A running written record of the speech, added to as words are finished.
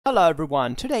Hello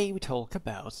everyone, today we talk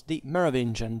about the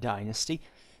Merovingian dynasty.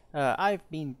 I've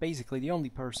been basically the only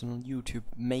person on YouTube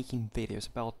making videos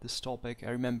about this topic.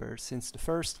 I remember since the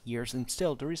first years, and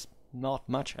still there is not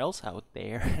much else out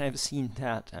there. I've seen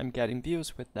that I'm getting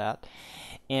views with that,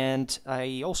 and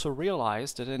I also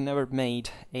realized that I never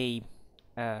made a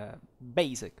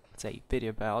basic, let's say, video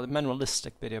about, a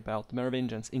manualistic video about the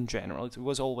Merovingians in general. It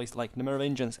was always like the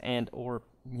Merovingians and or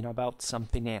about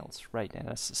something else, right?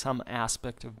 And some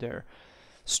aspect of their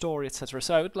story, etc.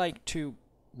 So I would like to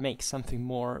make something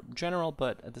more general,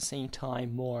 but at the same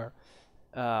time more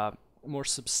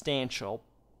substantial,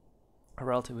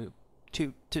 relatively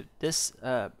to this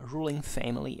ruling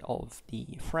family of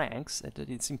the Franks. That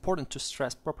it's important to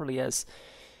stress properly as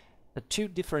two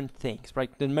different things,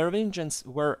 right? The Merovingians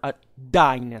were a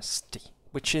dynasty,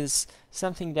 which is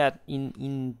something that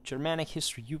in Germanic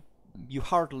history you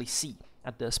hardly see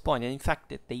at this point, and in fact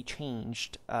that they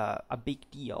changed a big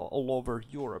deal all over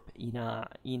Europe in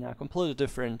a completely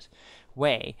different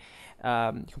way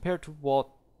compared to what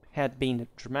had been the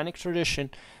Germanic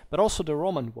tradition, but also the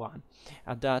Roman one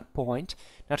at that point.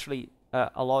 Naturally,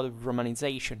 a lot of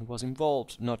Romanization was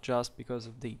involved, not just because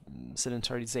of the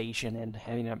sedentarization and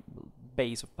having a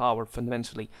base of power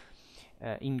fundamentally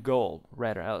in Gaul,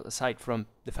 rather, aside from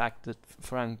the fact that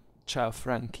Francia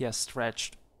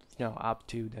stretched up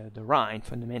to the Rhine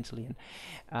fundamentally, and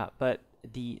but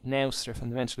the Neustria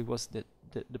fundamentally was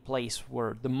the place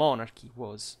where the monarchy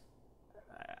was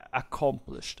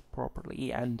accomplished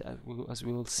properly, and as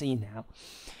we will see now,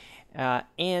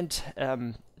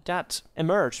 that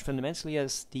emerged fundamentally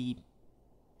as the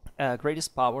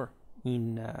greatest power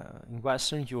in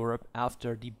Western Europe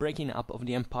after the breaking up of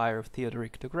the empire of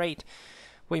Theodoric the Great.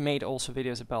 We made also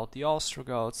videos about the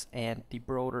Ostrogoths and the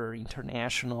broader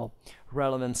international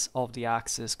relevance of the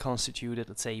axis constituted,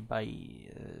 let's say, by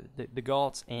the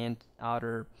Goths and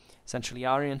other essentially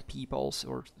Aryan peoples,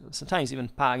 or sometimes even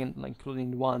pagan,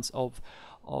 including the ones of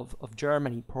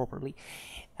Germany properly,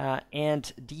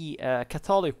 and the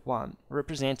Catholic one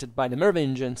represented by the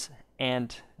Merovingians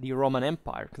and the Roman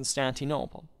Empire,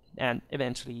 Constantinople, and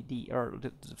eventually the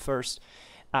first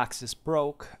axis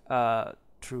broke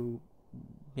through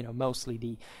mostly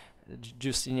the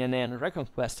Justinian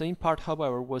reconquest, and in part,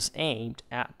 however, was aimed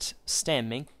at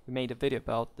stemming. We made a video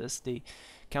about this, the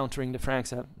countering the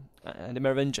Franks and the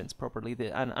Merovingians properly,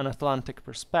 an Atlantic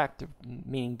perspective,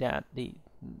 meaning that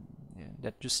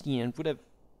that Justinian would have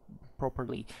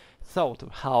properly thought of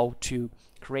how to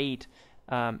create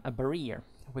a barrier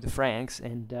with the Franks,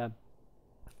 and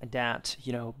that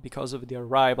because of the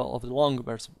arrival of the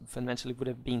Longobards, fundamentally would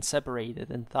have been separated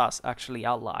and thus actually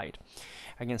allied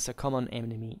against a common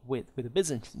enemy with the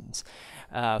Byzantines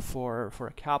for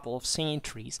a couple of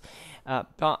centuries.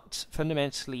 But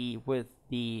fundamentally, with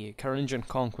the Carolingian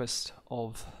conquest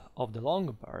of the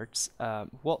Longobards,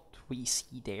 what we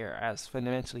see there as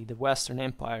fundamentally the Western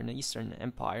Empire and the Eastern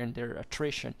Empire and their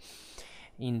attrition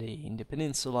in the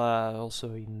peninsula,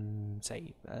 also in,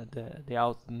 say,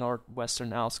 the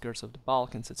northwestern outskirts of the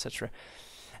Balkans, etc.,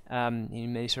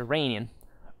 in Mediterranean,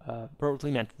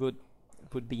 broadly meant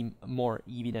would be more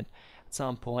evident at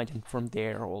some point, and from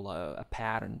there all a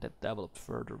pattern that developed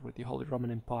further with the Holy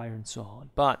Roman Empire and so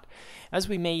on. But as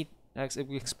we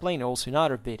explained also in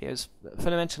other videos,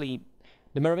 fundamentally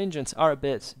the Merovingians are a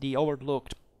bit the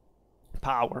overlooked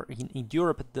power in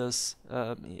Europe at this,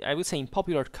 I would say, in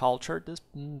popular culture at this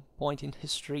point in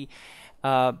history,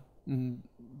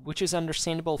 which is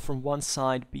understandable from one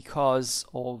side because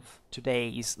of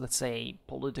today's, let's say,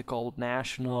 political,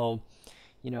 national,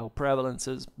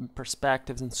 prevalences,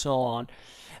 perspectives, and so on,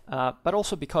 but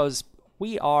also because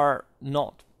we are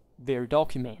not very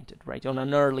documented, right, on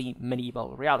an early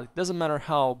medieval reality. It doesn't matter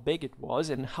how big it was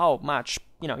and how much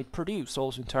it produced,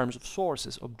 also in terms of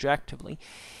sources, objectively.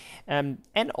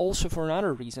 And also for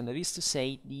another reason, that is to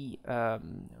say, the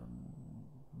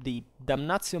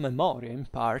damnatio memoriae, in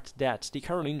part, that the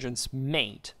Carolingians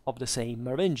made of the same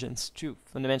Merovingians to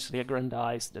fundamentally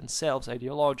aggrandize themselves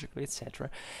ideologically, etc.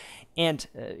 And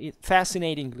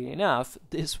fascinatingly enough,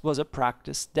 this was a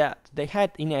practice that they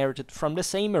had inherited from the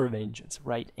same Merovingians,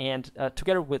 right? And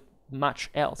together with much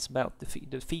else about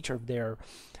the feature of their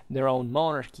own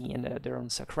monarchy and their own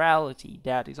sacrality,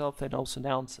 that is often also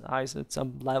downsized at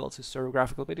some levels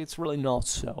historiographical, but it's really not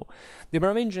so. The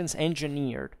Merovingians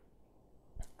engineered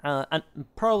and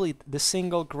probably the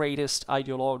single greatest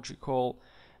ideological,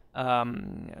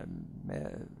 let's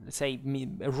say,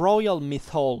 royal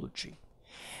mythology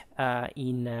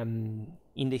in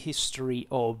the history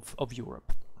of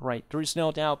Europe. Right, there is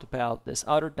no doubt about this.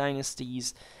 Other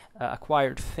dynasties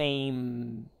acquired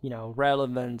fame,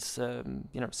 relevance,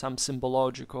 some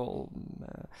symbological,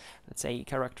 let's say,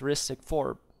 characteristic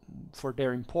for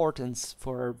their importance,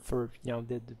 for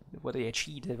what they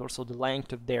achieved, and also the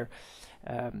length of their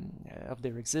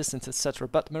existence, etc.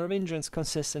 But Merovingians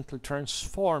consistently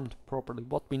transformed properly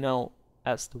what we know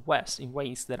as the West in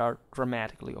ways that are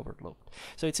dramatically overlooked.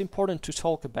 So it's important to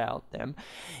talk about them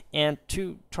and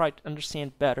to try to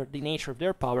understand better the nature of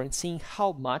their power, and seeing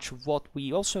how much of what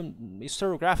we also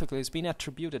historiographically has been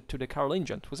attributed to the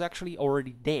Carolingians was actually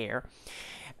already there.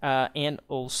 And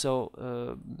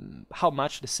also how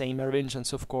much the same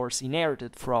Merovingians, of course,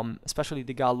 inherited from especially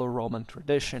the Gallo-Roman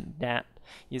tradition. That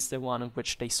is the one on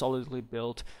which they solidly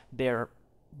built their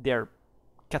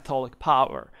Catholic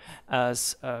power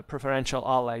as preferential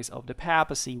allies of the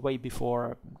papacy way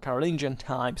before Carolingian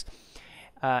times,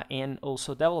 and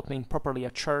also developing properly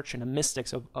a church and a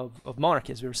mystics of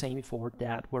monarchy, as we were saying before,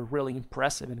 that were really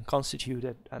impressive and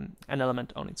constituted an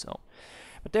element on its own.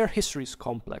 But their history is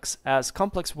complex, as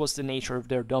complex was the nature of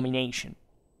their domination.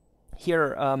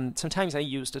 Here, sometimes I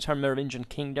use the term Merovingian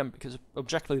kingdom because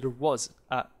objectively there was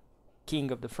a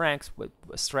king of the Franks,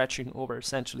 stretching over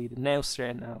essentially the Neustria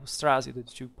and Austrasia, the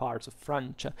two parts of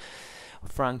Francia.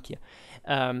 But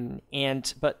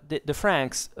the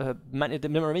Franks, the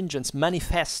Merovingians,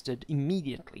 manifested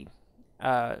immediately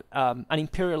an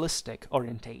imperialistic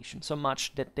orientation, so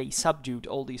much that they subdued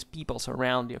all these peoples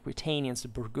around, the Aquitanians, the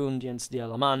Burgundians, the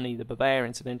Alemanni, the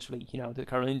Bavarians. Eventually, the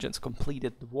Carolingians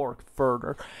completed the work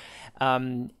further,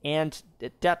 and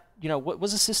that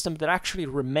was a system that actually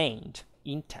remained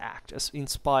intact, as in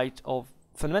spite of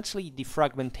fundamentally the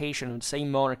fragmentation of the same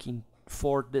monarchy in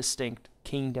 4 distinct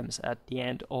kingdoms at the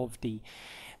end of the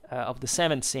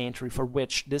 7th century, for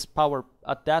which this power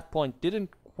at that point didn't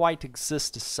quite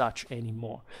exist as such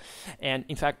anymore. And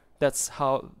in fact, that's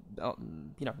how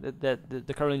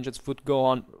the Carolingians would go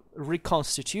on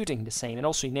reconstituting the same and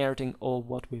also inheriting all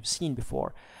what we've seen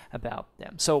before about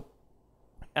them. So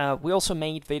we also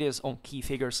made videos on key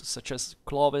figures such as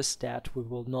Clovis that we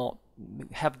will not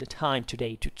have the time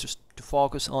today to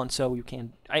focus on. So you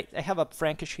can, I have a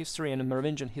Frankish history and a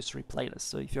Merovingian history playlist.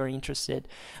 So if you're interested,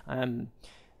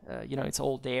 it's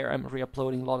all there. I'm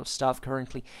re-uploading a lot of stuff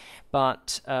currently,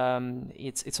 but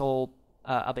it's all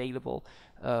available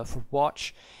for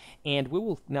watch, and we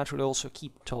will naturally also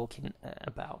keep talking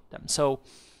about them. So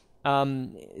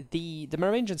the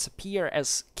Merovingians appear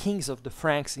as kings of the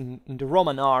Franks in the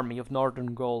Roman army of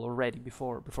northern Gaul already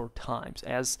before times,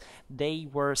 as they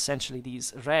were essentially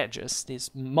these reges, these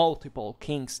multiple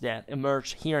kings that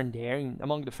emerged here and there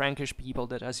among the Frankish people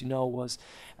that, as you know, was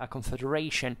a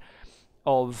confederation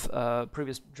of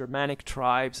previous Germanic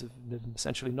tribes of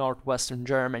essentially northwestern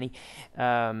Germany,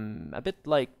 a bit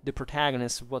like the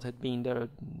protagonists of what had been the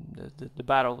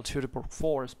Battle of Teutoburg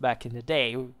Forest back in the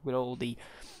day, with all the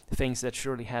things that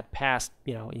surely had passed,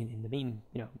 in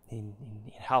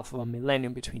half of a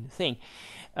millennium between the thing.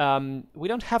 We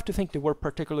don't have to think they were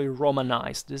particularly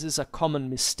Romanized. This is a common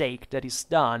mistake that is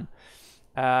done.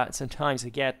 Sometimes I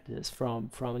get this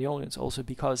from the audience also,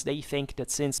 because they think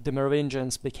that since the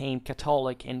Merovingians became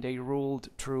Catholic and they ruled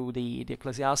through the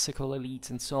ecclesiastical elites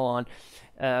and so on,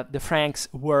 the Franks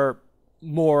were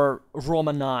more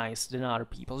Romanized than other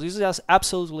peoples. This is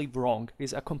absolutely wrong.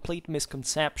 It's a complete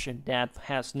misconception that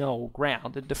has no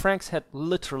ground. The Franks had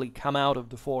literally come out of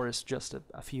the forest just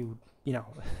a few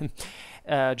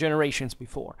generations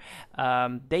before.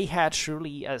 They had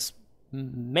surely, as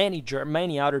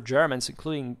many other Germans,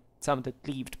 including some that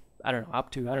lived, up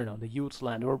to, the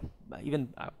Jutland or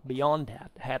even beyond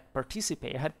that, had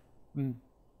participated,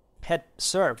 had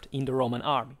served in the Roman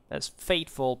army as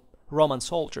faithful Roman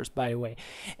soldiers, by the way,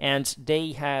 and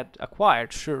they had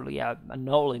acquired surely a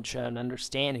knowledge and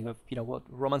understanding of what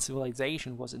Roman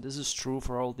civilization was, and this is true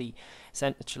for all the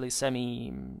essentially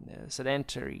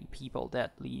semi-sedentary people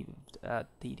that lived at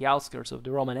the outskirts of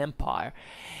the Roman Empire.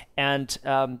 And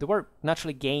there were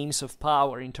naturally gains of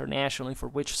power internationally, for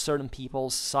which certain people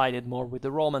sided more with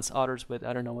the Romans, others with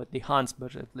with the Huns,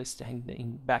 but at least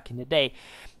back in the day,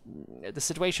 the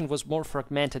situation was more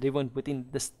fragmented even within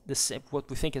this what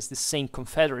we think is the same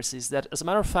confederacies that, as a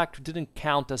matter of fact, didn't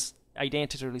count as,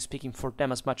 identitarily speaking, for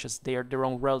them as much as their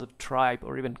own relative tribe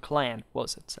or even clan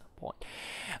was at some point.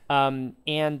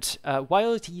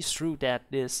 While it is true that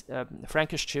this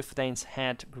Frankish chieftains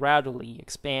had gradually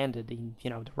expanded in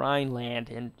the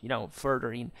Rhineland and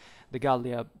further in the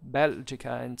Gallia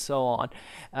Belgica and so on,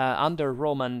 under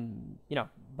Roman,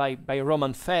 by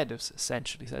Roman feudus,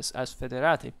 essentially, as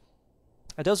foederati,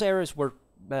 those areas were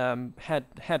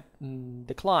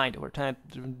declined or had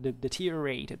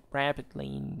deteriorated rapidly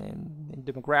in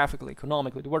demographically,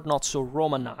 economically. They were not so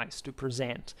Romanized to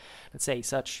present, let's say,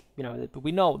 such, but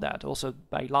we know that also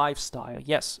by lifestyle.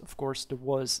 Yes, of course, there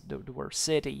were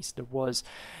cities, there was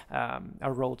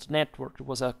a road network, there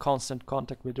was a constant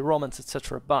contact with the Romans,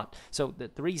 etc. But so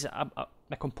there is a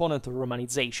component of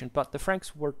Romanization, but the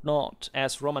Franks were not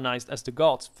as Romanized as the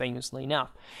Goths, famously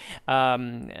enough.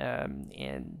 And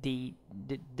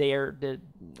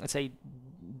let's say,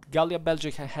 Gallia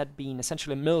Belgica had been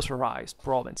essentially a militarized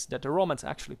province, that the Romans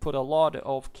actually put a lot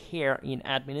of care in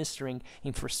administering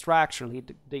infrastructurally.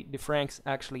 The Franks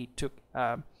actually took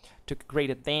great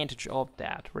advantage of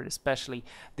that, where especially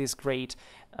these great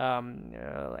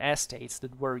estates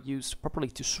that were used properly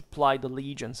to supply the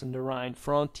legions in the Rhine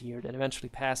frontier that eventually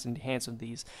passed in the hands of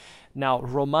these now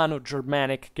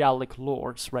Romano-Germanic Gallic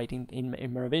lords, right,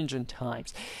 in Merovingian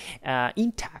times,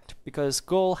 intact, because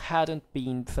Gaul hadn't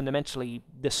been fundamentally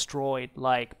destroyed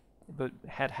like would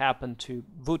happen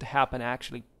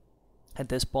actually at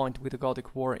this point with the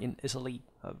Gothic War in Italy,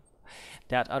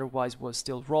 that otherwise was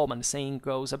still Roman. The saying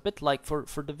goes a bit like for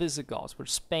the Visigoths, where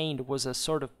Spain was a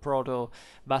sort of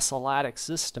proto-vassalatic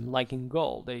system, like in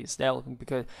Gaul. They established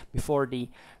because before the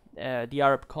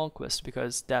Arab conquest,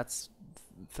 because that's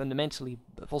fundamentally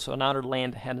also another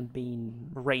land hadn't been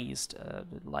raised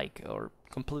or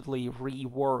completely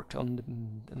reworked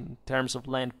in terms of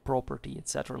land property,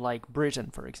 etc., like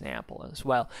Britain, for example, as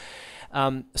well.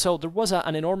 So there was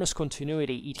an enormous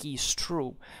continuity, it is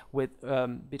true, with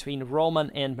between Roman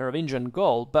and Merovingian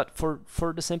Gaul, but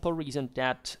for the simple reason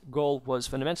that Gaul was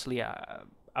fundamentally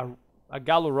a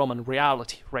Gallo-Roman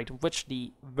reality, right, of which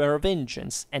the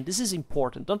Merovingians, and this is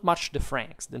important, not much the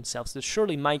Franks themselves, that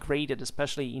surely migrated,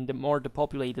 especially in the more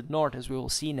depopulated north, as we will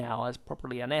see now, as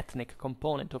properly an ethnic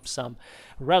component of some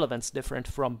relevance, different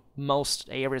from most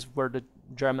areas where the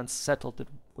Germans settled,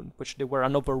 in which they were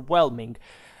an overwhelming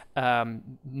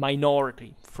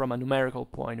minority from a numerical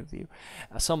point of view.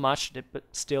 So much that, but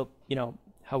still,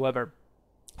 however,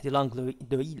 the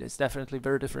Langue-d'Oil is definitely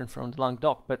very different from the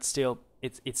Languedoc, but still,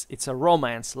 it's a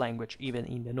Romance language even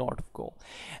in the north of Gaul,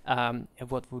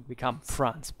 what would become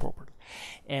France properly,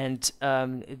 and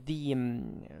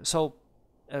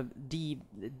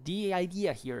the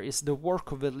idea here is the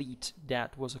work of elite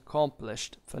that was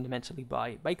accomplished fundamentally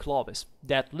by Clovis,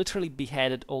 that literally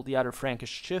beheaded all the other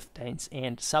Frankish chieftains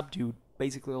and subdued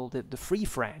basically all the free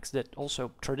Franks that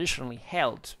also traditionally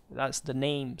held, as the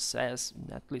name says,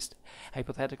 at least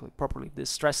hypothetically properly,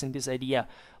 stressing this idea,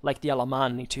 like the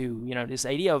Alemanni too, this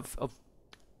idea of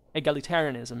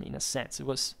egalitarianism in a sense. It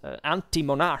was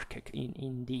anti-monarchic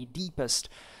in the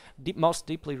most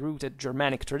deeply rooted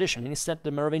Germanic tradition. And instead,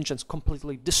 the Merovingians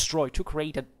completely destroyed to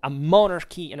create a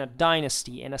monarchy and a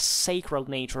dynasty and a sacred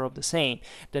nature of the same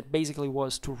that basically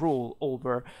was to rule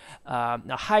over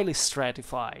a highly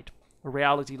stratified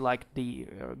reality like the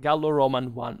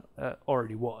Gallo-Roman one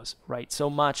already was, right?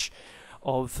 So much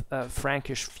of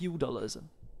Frankish feudalism,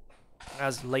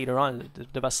 as later on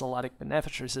the vassalatic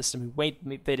beneficiary system, we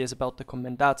made videos about the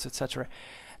commendatio, etc.,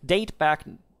 date back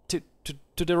to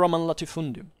the Roman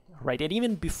latifundum, right? And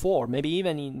even before, maybe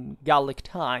even in Gallic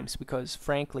times, because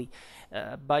frankly,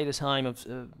 by the time of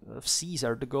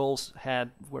Caesar, the Gauls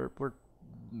were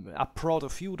a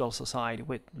proto-feudal society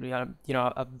with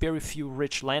a very few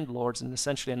rich landlords, and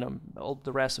essentially all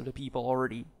the rest of the people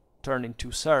already turned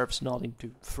into serfs, not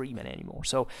into freemen anymore.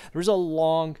 So there's a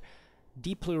long,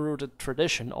 deeply rooted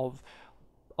tradition of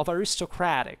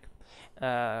aristocratic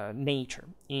nature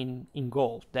in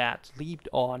Gaul that lived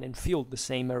on and fueled the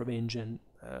same Merovingian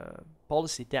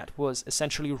policy that was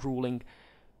essentially ruling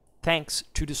thanks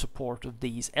to the support of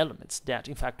these elements that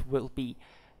in fact will be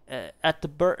at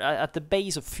the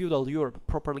base of feudal Europe,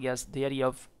 properly as the idea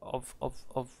of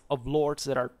lords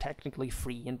that are technically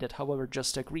free and that, however,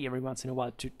 just agree every once in a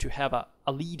while to have a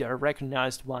leader, a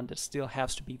recognized one that still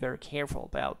has to be very careful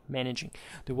about managing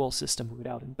the whole system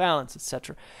without imbalance,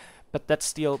 etc. But that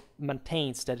still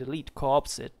maintains that elite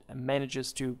co-opts it and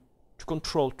manages to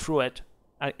control through it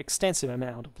an extensive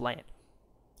amount of land.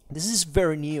 This is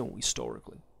very new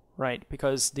historically, right?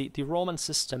 Because the Roman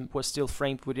system was still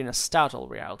framed within a statal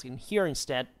reality, and here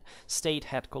instead, state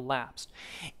had collapsed,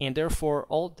 and therefore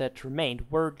all that remained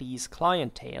were these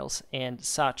clienteles and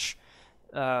such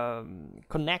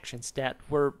connections that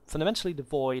were fundamentally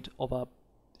devoid of a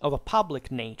public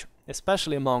nature,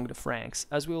 especially among the Franks.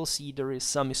 As we will see, there is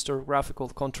some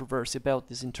historiographical controversy about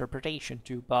this interpretation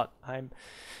too, but I'm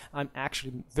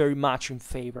actually very much in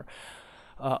favor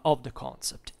of the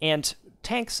concept. And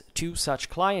thanks to such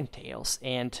clienteles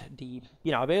and the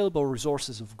available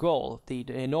resources of gold, the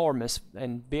enormous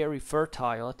and very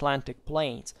fertile Atlantic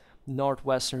plains,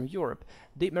 northwestern Europe,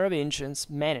 the Merovingians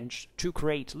managed to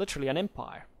create literally an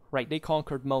empire. Right, they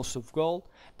conquered most of Gaul.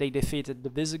 They defeated the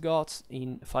Visigoths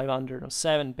in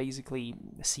 507, basically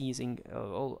seizing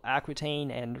all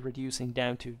Aquitaine and reducing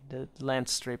down to the land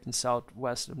strip in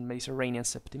southwest of Mediterranean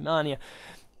Septimania.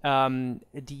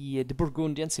 The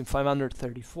Burgundians in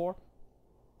 534.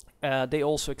 They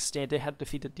also they had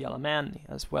defeated the Alemanni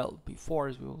as well before,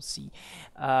 as we will see,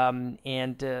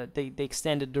 and they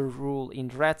extended their rule in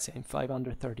Raetia in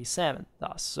 537.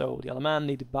 Thus, so the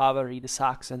Alemanni, the Bavari, the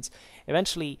Saxons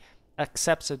eventually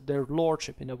accepted their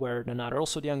lordship in a way or another.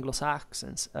 Also, the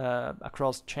Anglo-Saxons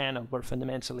across the Channel were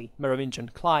fundamentally Merovingian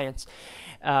clients,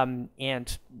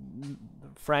 and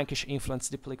Frankish influence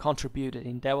deeply contributed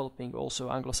in developing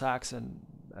also Anglo-Saxon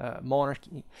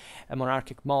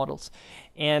monarchic models.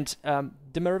 And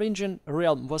the Merovingian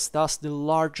realm was thus the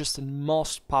largest and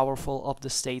most powerful of the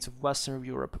states of Western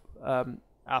Europe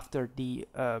after the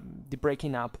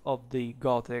breaking up of the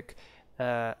Gothic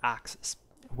axis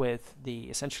with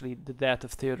essentially the death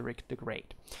of Theodoric the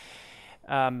Great.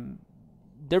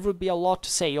 There would be a lot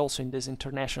to say also in this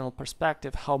international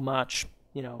perspective, how much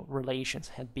relations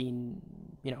had been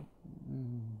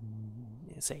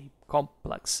say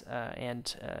complex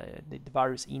and the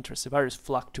various interests, the various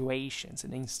fluctuations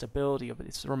and instability of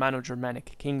these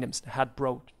Romano-Germanic kingdoms that had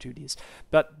brought to this.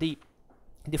 But the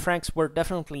Franks were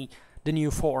definitely the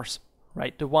new force,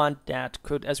 right? The one that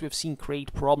could, as we've seen,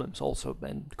 create problems also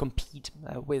and compete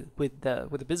with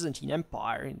the Byzantine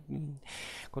Empire in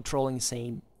controlling the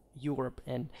same Europe,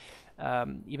 and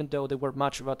even though they were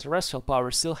much of a terrestrial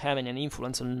power, still having an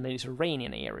influence on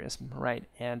Mediterranean areas, right?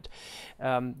 And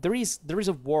there is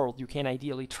a world you can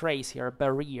ideally trace here, a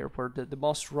barrier where the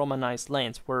most Romanized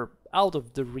lands were out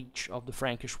of the reach of the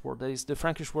Frankish world. That is, the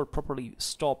Frankish world properly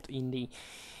stopped in the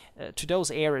to those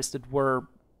areas that were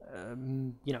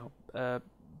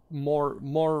more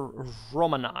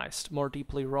Romanized, more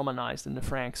deeply Romanized than the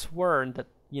Franks were, and that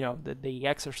that they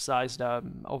exercised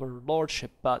over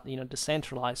lordship, but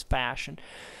decentralized fashion.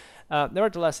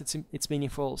 Nevertheless, it's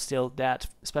meaningful still that,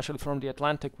 especially from the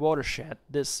Atlantic watershed,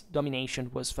 this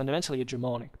domination was fundamentally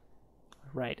hegemonic,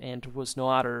 right, and was no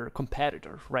other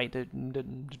competitor, right? The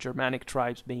Germanic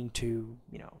tribes being too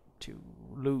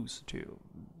loose to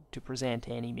present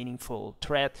any meaningful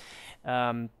threat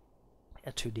to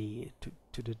the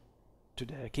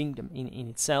kingdom in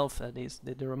itself.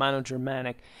 The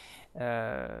Romano-Germanic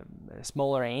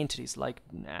smaller entities like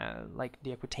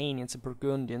the Aquitanians, the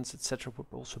Burgundians, etc., were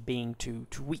also being too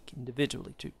weak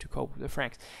individually to cope with the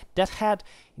Franks. That had,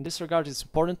 in this regard, it's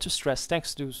important to stress,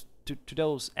 thanks to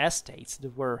those estates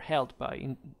that were held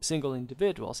by single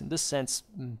individuals. In this sense,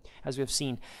 as we have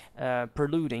seen,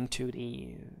 preluding to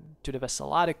the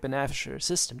vassalic beneficiary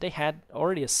system, they had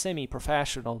already a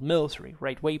semi-professional military,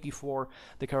 right, way before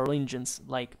the Carolingians,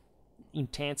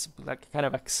 intense, kind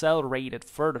of accelerated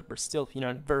further, but still, in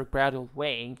a very gradual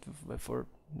way for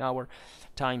our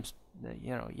times,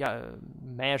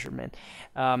 measurement,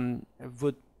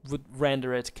 would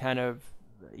render it kind of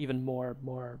even more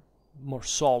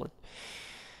solid.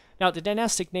 Now, the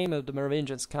dynastic name of the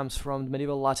Merovingians comes from the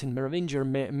medieval Latin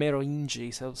Merovingian,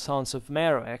 Merovingi, so sons of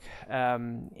Meroec,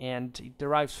 and it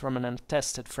derives from an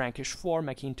unattested Frankish form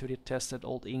akin to the attested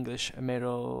Old English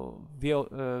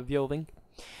Merovioving,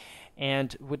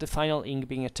 and with the final ing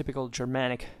being a typical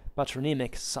Germanic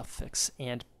patronymic suffix,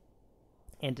 and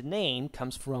the name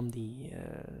comes from the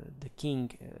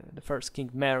first king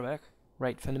Meroec,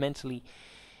 right? Fundamentally,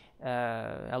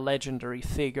 a legendary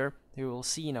figure who we'll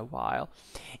see in a while,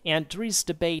 and there is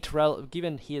debate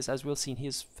given his, as we'll see,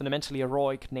 his fundamentally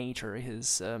heroic nature,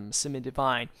 his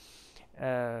semi-divine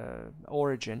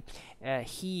origin.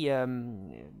 It's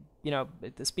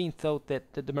been thought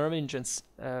that the Merovingians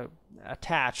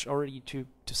attached already to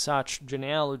such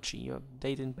genealogy,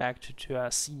 dating back to a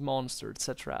sea monster,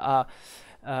 etc.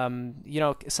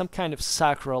 Some kind of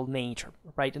sacral nature,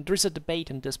 right? And there's a debate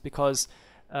in this because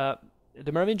the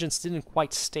Merovingians didn't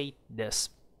quite state this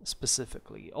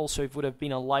specifically. Also, it would have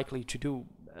been unlikely to do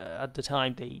at the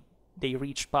time they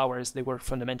reached power, as they were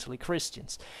fundamentally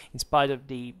Christians, in spite of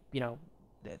the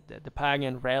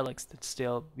pagan relics that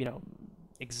still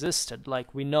existed.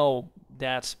 Like, we know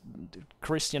that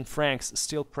Christian Franks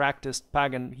still practiced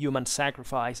pagan human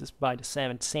sacrifices by the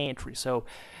 7th century. So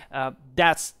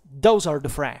those are the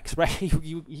Franks, right?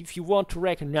 If you want to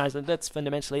recognize them, that's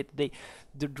fundamentally it.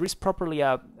 There is properly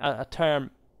a term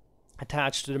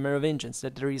attached to the Merovingians,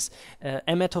 that there is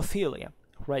emetophilia,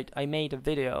 right? I made a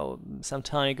video some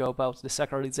time ago about the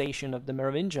sacralization of the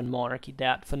Merovingian monarchy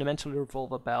that fundamentally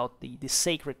revolved about the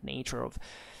sacred nature of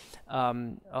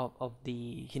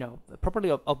the, you know,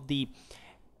 properly of the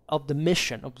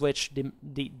mission of which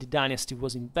the dynasty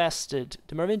was invested.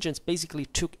 The Merovingians basically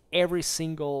took every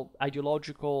single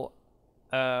ideological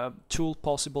tool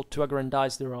possible to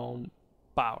aggrandize their own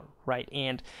power, right?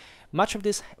 And much of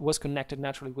this was connected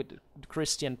naturally with the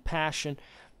Christian passion,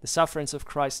 the sufferance of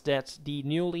Christ's death, the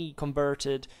newly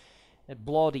converted,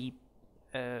 bloody,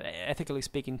 ethically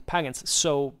speaking, pagans.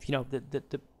 So, you know,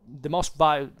 the most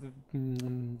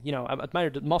you know, I admire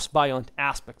the most violent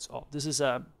aspects of this. Is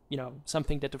you know,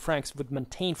 something that the Franks would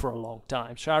maintain for a long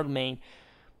time. Charlemagne,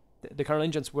 the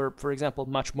Carolingians were, for example,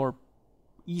 much more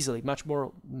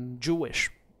Jewish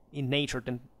in nature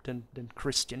than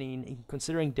Christian. In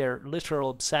considering their literal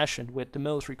obsession with the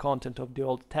military content of the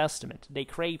Old Testament, they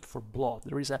craved for blood.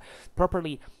 There is a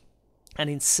properly an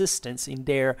insistence in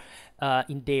their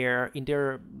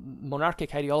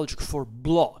monarchic ideology for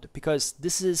blood, because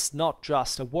this is not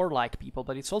just a warlike people,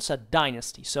 but it's also a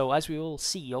dynasty. So as we will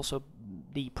see, also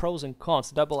the pros and cons,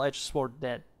 the double-edged sword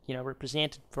that, you know,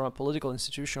 represented from a political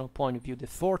institutional point of view, the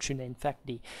fortune, in fact,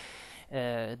 the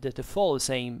fall of the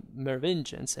same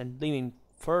Merovingians, and leaning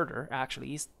further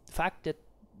actually is the fact that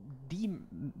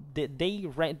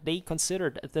they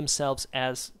considered themselves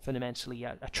as fundamentally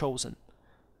a chosen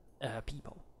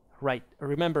people, right?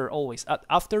 Remember always,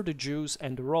 after the Jews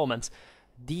and the Romans,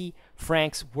 the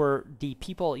Franks were the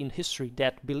people in history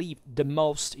that believed the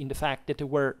most in the fact that they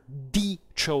were the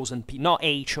chosen people, not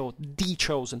the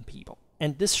chosen people.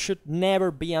 And this should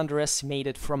never be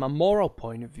underestimated from a moral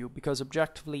point of view, because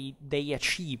objectively they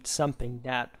achieved something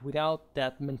that without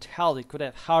that mentality could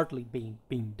have hardly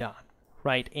been done,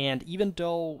 right? And even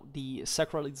though the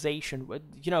sacralization,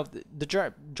 you know,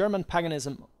 the German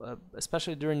paganism,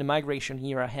 especially during the migration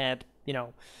era, had, you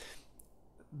know,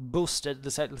 boosted,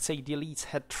 let's say the elites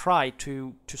had tried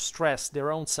to stress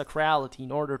their own sacrality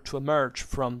in order to emerge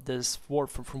from this war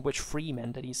from which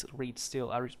freemen, that is, read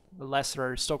still lesser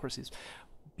aristocracies,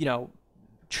 you know,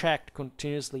 checked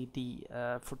continuously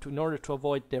in order to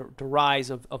avoid the rise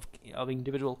of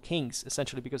individual kings,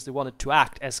 essentially because they wanted to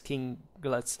act as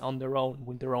kinglets on their own,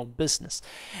 with their own business.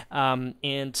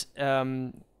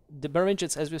 The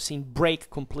Merovingians, as we've seen, break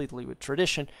completely with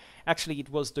tradition. Actually, it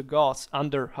was the Goths,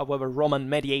 under, however, Roman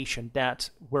mediation, that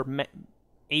were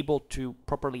able to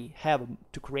properly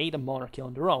to create a monarchy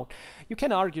on their own. You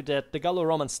can argue that the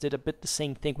Gallo-Romans did a bit the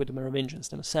same thing with the Merovingians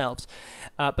themselves,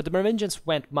 but the Merovingians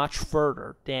went much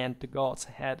further than the Goths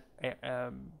had,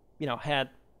 you know,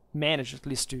 had managed at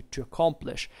least to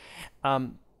accomplish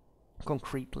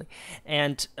concretely,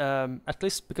 and at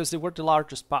least because they were the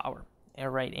largest power.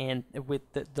 Right, and with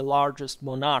the largest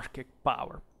monarchic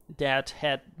power, that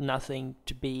had nothing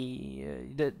to be.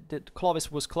 That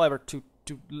Clovis was clever to,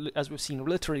 as we've seen,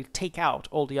 literally take out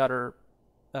all the other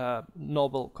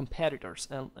noble competitors,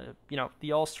 and you know,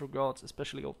 the Ostrogoths,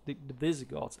 especially the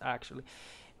Visigoths, actually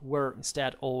were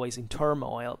instead always in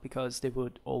turmoil, because they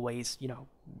would always, you know,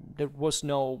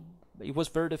 it was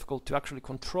very difficult to actually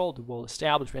control the whole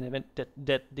establishment,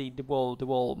 that the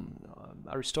whole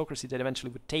aristocracy that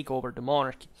eventually would take over the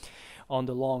monarchy on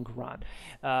the long run.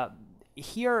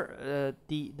 Here,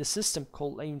 the system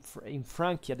in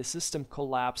Francia, the system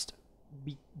collapsed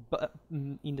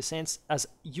in the sense as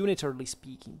unitarily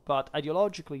speaking, but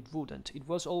ideologically it wouldn't. It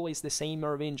was always the same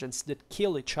Merovingians that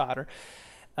kill each other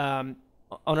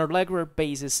on a regular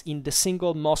basis in the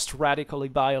single most radically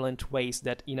violent ways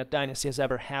that in a dynasty has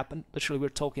ever happened. Literally, we're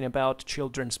talking about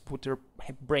children with their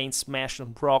brains smashed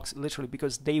on rocks, literally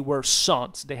because they were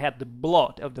sons. They had the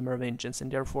blood of the Merovingians, and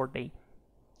therefore the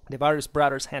various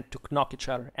brothers had to knock each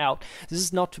other out. This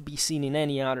is not to be seen in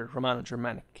any other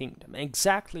Romano-Germanic kingdom,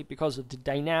 exactly because of the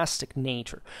dynastic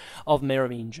nature of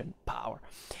Merovingian power.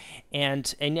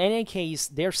 And in any case,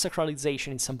 their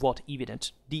sacralization is somewhat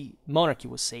evident. The monarchy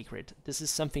was sacred. This is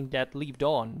something that lived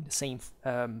on the same,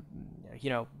 you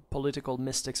know, political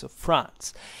mystics of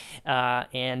France,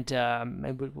 and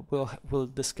we'll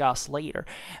discuss later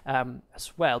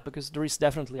as well, because there is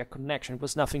definitely a connection. It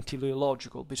was nothing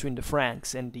teleological between the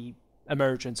Franks and the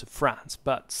emergence of France,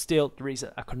 but still there is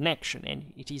a connection,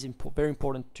 and it is very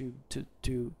important to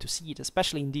see it,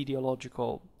 especially in the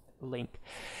ideological link.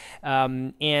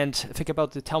 And think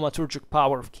about the thaumaturgic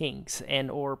power of kings, and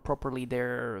or properly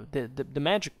the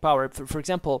magic power. For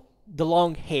example, the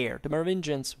long hair. The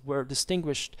Merovingians were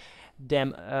distinguished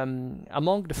them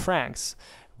among the Franks,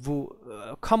 who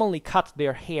commonly cut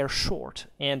their hair short,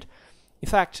 and in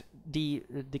fact the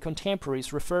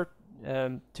contemporaries referred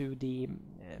to the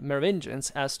Merovingians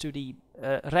as to the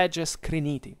reges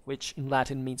criniti, which in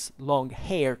Latin means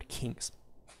long-haired kings.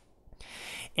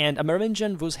 And a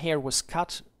Merovingian whose hair was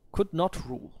cut could not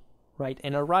rule, right?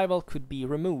 And a rival could be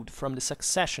removed from the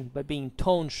succession by being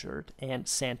tonsured and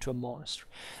sent to a monastery.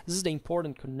 This is the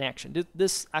important connection.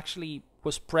 This actually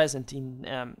was present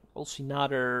in also in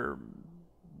other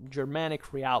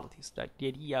Germanic realities, like the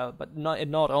idea, but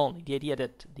not only the idea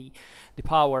that the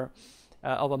power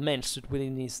of a man stood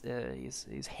within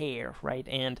his hair, right?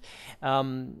 And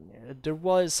there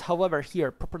was, however, here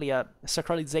properly a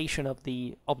sacralization of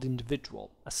the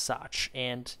individual as such,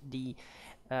 and the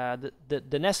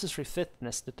necessary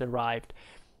fitness that derived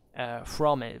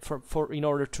from it for in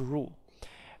order to rule.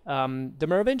 The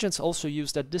Merovingians also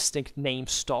used a distinct name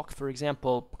stock. For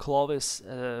example, Clovis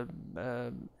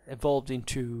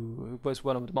was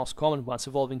one of the most common ones,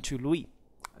 evolved into Louis,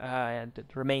 and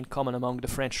it remained common among the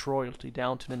French royalty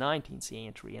down to the 19th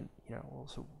century, and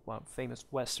also one famous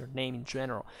Western name in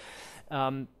general.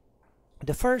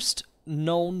 The first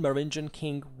known Merovingian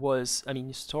king was,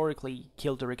 historically,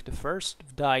 Childeric I,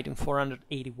 died in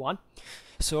 481.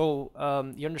 So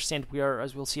you understand we are,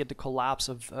 as we'll see, at the collapse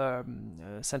of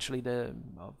essentially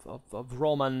of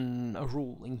Roman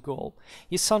rule in Gaul.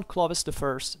 His son Clovis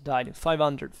I died in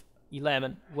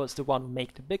 511. Was the one who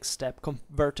made the big step,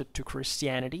 converted to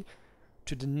Christianity,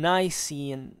 to the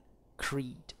Nicene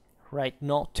Creed, right?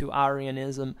 Not to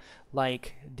Arianism,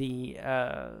 like the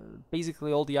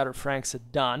basically all the other Franks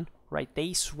had done, right?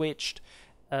 They switched.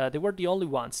 They were the only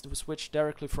ones to switch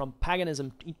directly from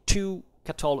paganism to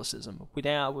Catholicism,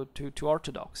 without to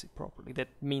orthodoxy properly. That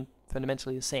mean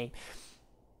fundamentally the same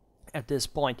at this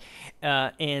point,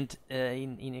 and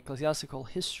in ecclesiastical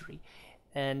history,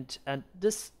 and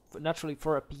this naturally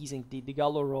for appeasing the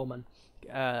Gallo-Roman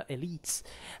elites,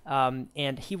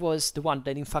 and he was the one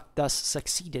that in fact thus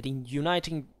succeeded in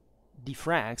uniting the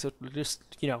Franks, or just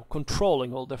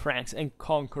controlling all the Franks and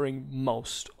conquering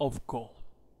most of Gaul.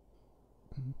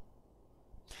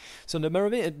 So we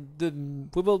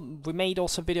made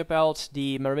also a video about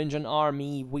the Merovingian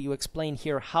army. We explain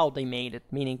here how they made it,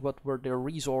 meaning what were their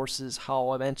resources,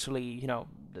 how eventually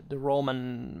the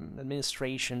Roman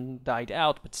administration died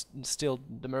out, but still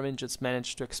the Merovingians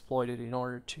managed to exploit it in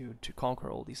order to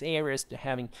conquer all these areas. They're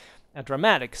having a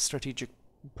dramatic strategic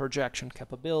projection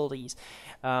capabilities,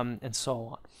 and so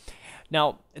on.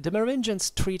 Now, the Merovingians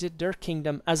treated their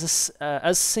kingdom as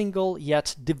single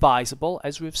yet divisible,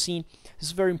 as we've seen. This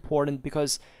is very important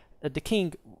because the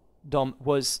kingdom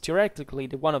was theoretically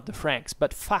the one of the Franks,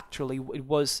 but factually it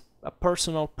was a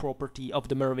personal property of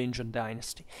the Merovingian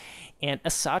dynasty. And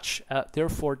as such,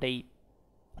 therefore, they,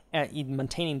 in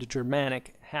maintaining the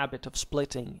Germanic habit of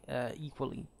splitting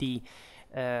equally the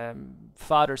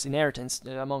father's inheritance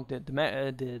among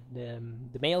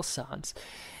the male sons,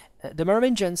 the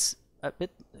Merovingians, a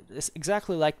bit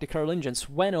exactly like the Carolingians,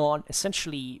 went on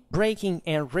essentially breaking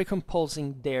and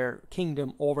recomposing their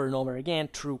kingdom over and over again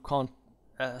through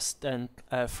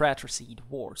fratricide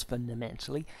wars,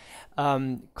 fundamentally.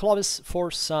 Clovis' 4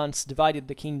 sons divided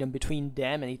the kingdom between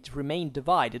them, and it remained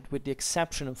divided with the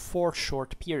exception of 4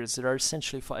 short periods that are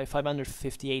essentially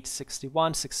 558-61,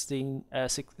 613-23,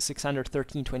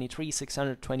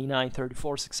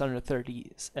 629-34,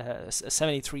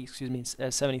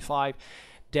 673, 75,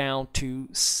 down to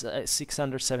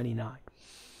 679.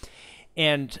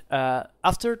 And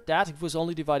after that, it was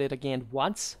only divided again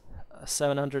once,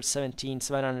 717,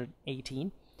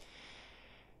 718,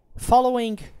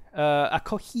 following a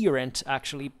coherent,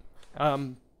 actually,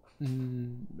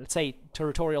 let's say,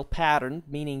 territorial pattern,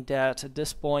 meaning that at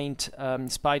this point, in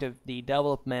spite of the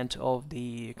development of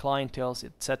the clienteles,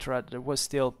 etc., there was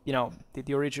still,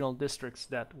 the original districts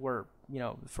that were,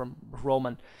 from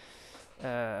Roman,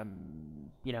 for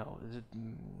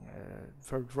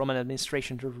Roman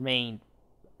administration to remain,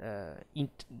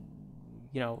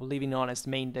 living on as the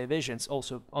main divisions,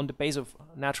 also on the base of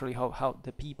naturally how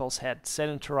the peoples had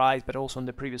sedentarized, but also on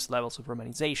the previous levels of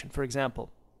Romanization. For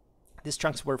example, these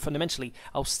chunks were fundamentally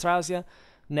Austrasia,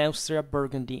 Neustria,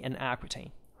 Burgundy, and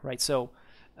Aquitaine, right? So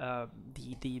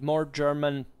the more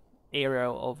German area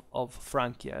of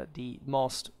Francia, the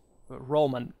most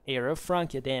Roman area of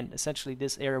Francia, then essentially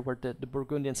this area where the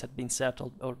Burgundians had been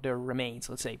settled, or their remains,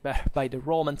 let's say, by the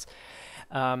Romans,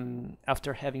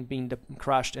 after having been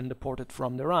crushed and deported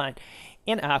from the Rhine.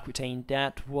 And Aquitaine,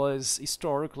 that was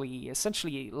historically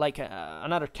essentially like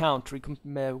another country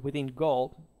within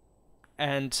Gaul,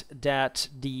 and that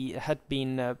had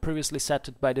been previously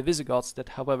settled by the Visigoths, that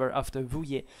however after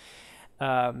Vouillé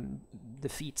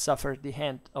defeat suffered the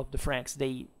hand of the Franks,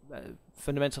 they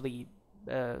fundamentally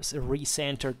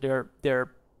recentered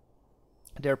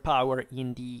their power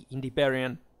in the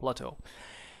Iberian plateau.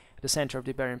 the center of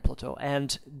the Iberian Plateau.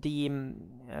 And the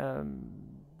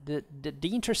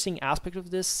interesting aspect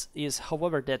of this is,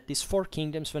 however, that these four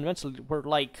kingdoms fundamentally were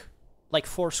like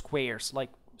four squares, like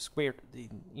squared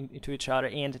into each other,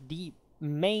 and the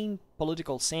main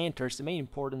political centers, the main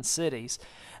important cities,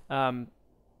 were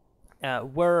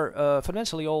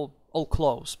fundamentally all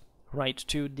close, right,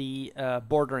 to the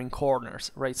bordering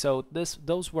corners, right? So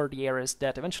those were the areas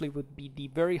that eventually would be the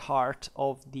very heart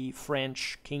of the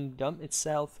French kingdom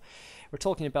itself. We're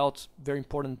talking about very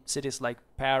important cities like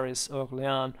Paris,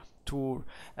 Orléans, Tours,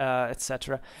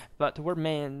 etc. But there were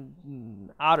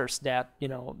others that,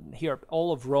 here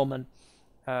all of Roman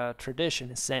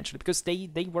tradition, essentially, because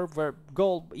they were where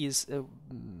gold is.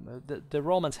 The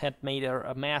Romans had made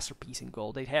a masterpiece in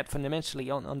gold. They had fundamentally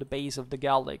on the base of the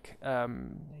Gallic,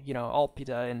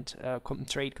 Oppida and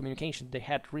trade communication. They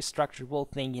had restructured the whole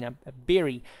thing in a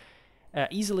very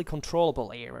easily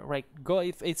controllable area, right?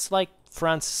 It's like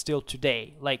France still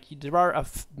today. Like there are,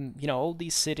 all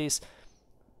these cities,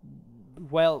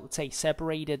 well, let's say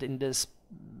separated in this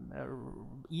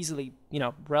easily,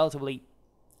 relatively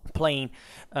plain,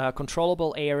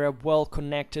 controllable area, well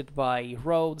connected by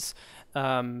roads,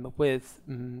 with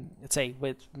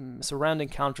surrounding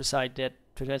countryside that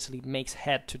potentially makes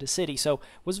head to the city. So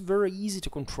it was very easy to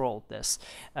control this,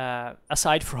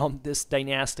 aside from this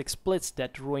dynastic splits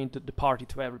that ruined the party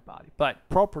to everybody. But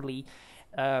properly,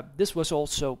 this was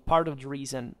also part of the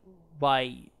reason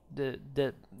why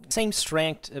the same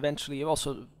strength eventually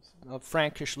also of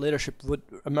Frankish leadership would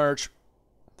emerge,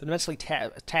 fundamentally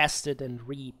tested and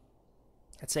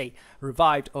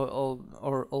revived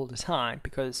all the time,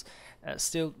 because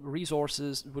still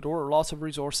there were lots of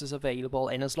resources available,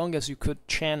 and as long as you could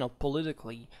channel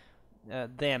politically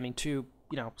them into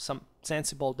some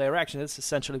sensible direction, that's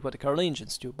essentially what the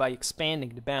Carolingians do by expanding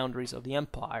the boundaries of the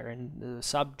empire and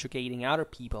subjugating other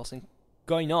peoples and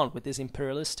going on with this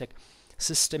imperialistic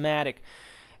systematic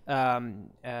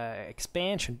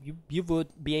expansion. You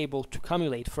would be able to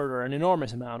accumulate further an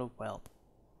enormous amount of wealth.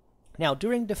 Now,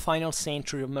 during the final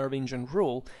century of Merovingian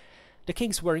rule, the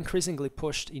kings were increasingly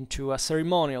pushed into a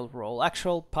ceremonial role.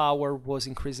 Actual power was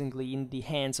increasingly in the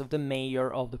hands of the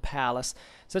mayor of the palace,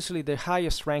 essentially the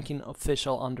highest ranking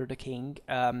official under the king,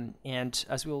 and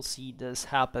as we will see, this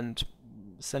happened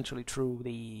essentially through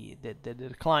the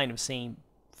decline of same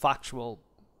factual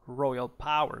royal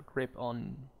power grip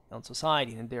on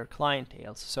society and their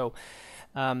clientele. So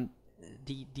the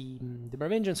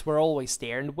Merovingians were always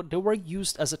there, and they were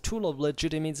used as a tool of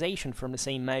legitimization from the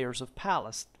same mayors of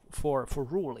palace for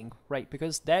ruling, right?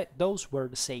 Because those were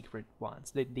the sacred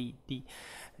ones, the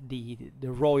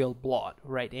royal blood,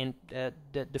 right? And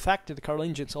the fact that the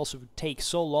Carolingians also would take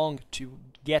so long to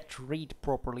get rid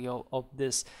properly of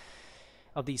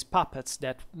these puppets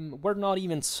that were not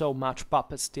even so much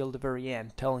puppets till the very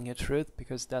end, telling the truth,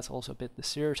 because that's also a bit the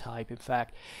stereotype, in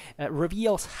fact,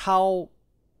 reveals how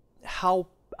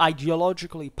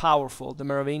ideologically powerful the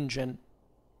Merovingian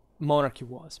monarchy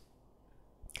was.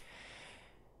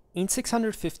 In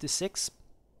 656,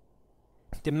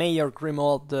 the mayor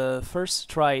Grimoald I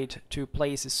tried to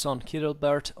place his son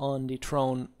Childebert on the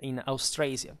throne in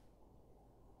Austrasia,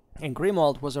 and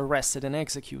Grimoald was arrested and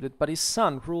executed, but his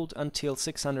son ruled until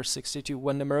 662,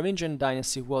 when the Merovingian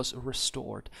dynasty was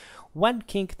restored. When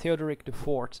King Theodoric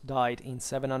IV died in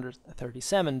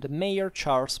 737, the mayor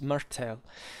Charles Martel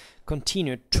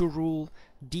continued to rule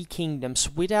the kingdoms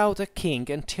without a king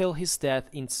until his death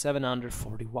in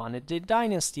 741. The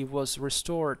dynasty was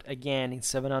restored again in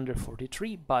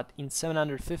 743, but in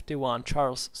 751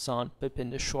 Charles' son Pippin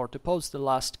the Short deposed the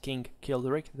last king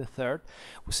Childeric III,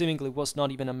 who seemingly was not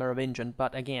even a Merovingian,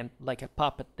 but again, like a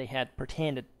puppet, they had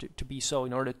pretended to be so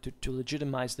in order to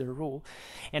legitimize their rule,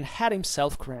 and had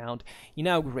himself crowned,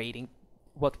 inaugurating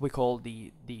what we call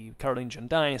the Carolingian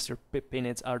dynasty, or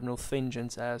Pippinids,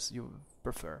 Arnulfingians, as you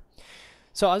prefer.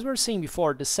 So, as we were saying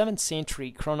before, the 7th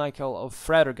century chronicle of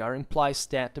Fredegar implies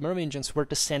that the Merovingians were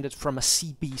descended from a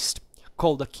sea beast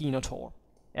called a Kinotaur.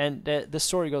 And the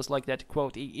story goes like that,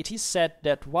 quote, "It is said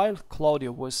that while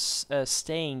Claudio was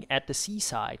staying at the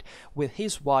seaside with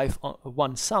his wife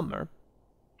one summer,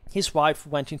 his wife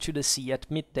went into the sea at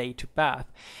midday to bathe,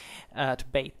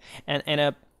 and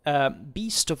a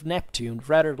beast of Neptune,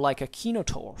 rather like a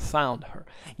Kinotaur, found her.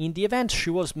 In the event, she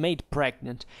was made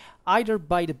pregnant, either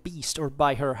by the beast or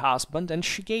by her husband, and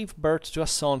she gave birth to a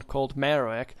son called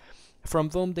Meroec, from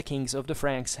whom the kings of the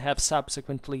Franks have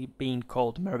subsequently been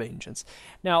called Merovingians."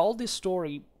 Now, all this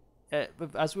story,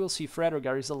 as we'll see,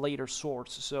 Fredegar is a later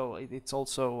source, so it's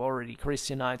also already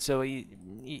Christianized, so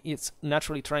it's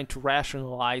naturally trying to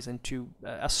rationalize into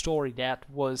a story that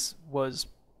was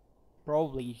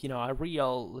probably, a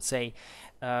real, let's say,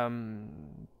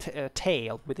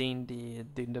 tale within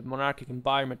the monarchic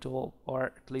environment, or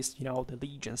at least, the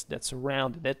legions that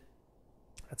surrounded it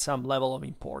at some level of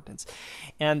importance.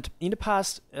 And in the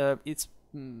past,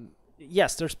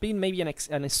 yes, there's been maybe an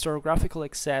historiographical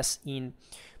excess in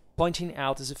pointing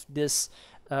out as if this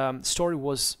story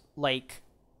was like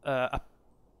an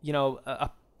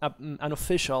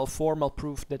official, formal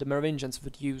proof that the Merovingians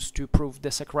would use to prove the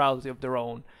sacrality of their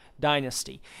own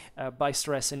dynasty by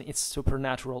stressing its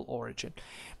supernatural origin.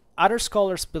 Other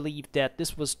scholars believe that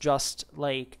this was just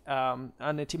like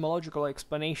an etymological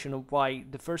explanation of why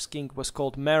the first king was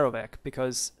called Merovec,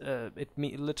 because it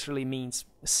literally means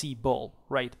sea bull,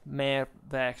 right?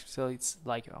 Merovec, so it's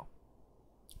like,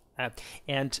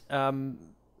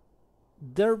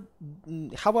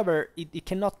 however, it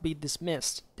cannot be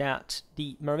dismissed that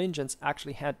the Merovingians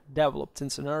actually had developed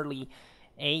since an early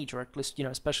age, or at least,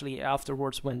 especially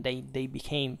afterwards when they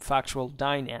became factual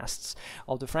dynasts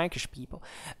of the Frankish people,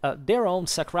 their own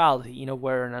sacrality in a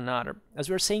way or another. As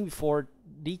we were saying before,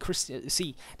 the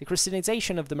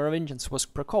Christianization of the Merovingians was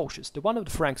precocious. The one of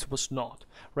the Franks was not,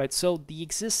 right? So the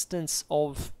existence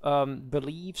of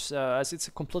beliefs, as it's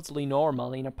completely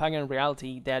normal in a pagan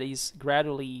reality that is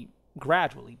gradually,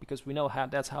 because we know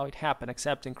that's how it happened,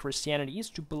 accepting Christianity,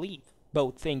 is to believe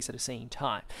both things at the same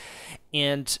time.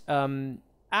 And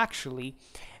actually,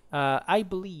 I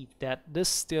believe that this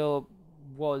still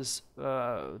was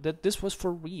that this was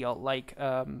for real, like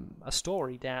a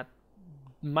story that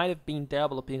might have been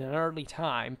developed in an early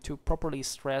time to properly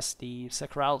stress the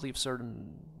sacrality of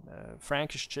certain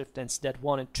Frankish chieftains that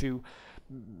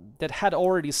had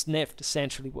already sniffed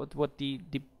essentially what the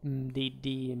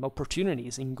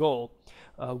opportunities in Gaul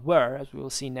were, as we will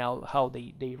see now how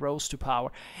they rose to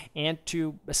power, and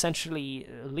to essentially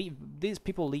these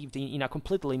people lived in a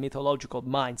completely mythological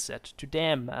mindset. To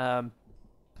them,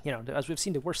 as we've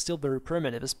seen, they were still very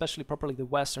primitive, especially probably the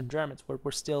Western Germans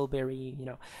were still very,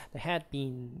 they had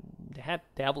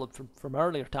developed from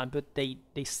earlier time, but they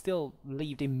still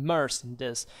lived immersed in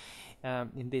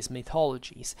these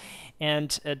mythologies.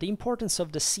 And the importance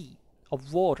of the sea,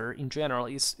 of water in general,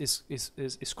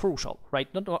 is crucial,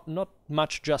 right? Not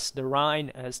much just the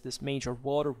Rhine as this major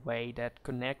waterway that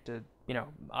connected,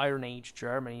 Iron Age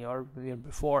Germany, or even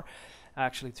before,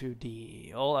 actually, to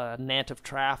the net of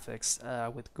traffics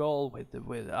with Gaul,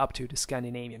 with up to the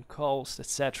Scandinavian coast,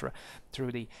 etc.,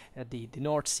 through the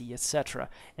North Sea, etc.,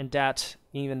 and that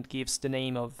even gives the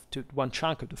name to one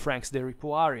chunk of the Franks, the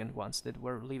Ripuarian ones that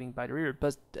were living by the river.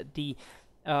 But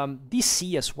this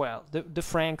sea as well, the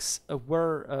Franks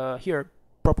were here.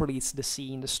 Properly, it's the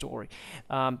sea in the story,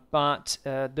 but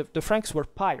the Franks were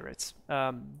pirates.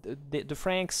 The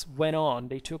Franks went on.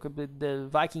 They took the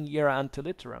Viking era ante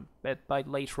litteram by the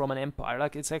late Roman Empire.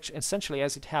 Like, it's actually essentially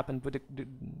as it happened with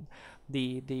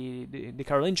the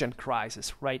Carolingian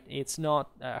crisis, right? It's not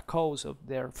a cause of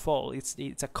their fall.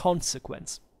 It's a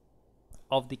consequence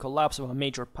of the collapse of a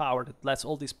major power that lets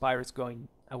all these pirates going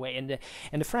away, and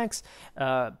the Franks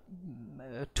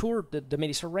toured the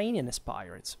Mediterranean as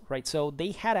pirates, right? So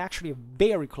they had actually a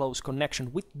very close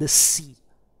connection with the sea,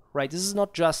 right? This is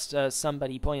not just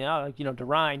somebody pointing out, the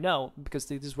Rhine. No, because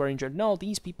these were injured. No,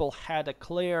 these people had a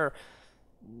clear,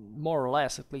 more or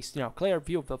less, at least, clear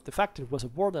view of the fact that there was a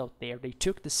world out there. They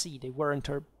took the sea. They were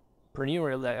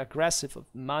entrepreneurial, aggressive,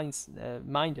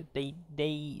 minded. They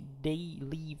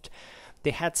lived. They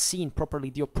had seen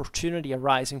properly the opportunity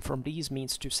arising from these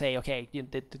means to say, okay,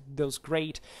 those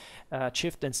great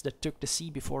chieftains that took the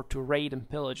sea before to raid and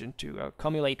pillage and to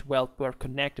accumulate wealth were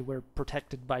connected, were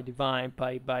protected by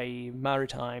by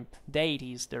maritime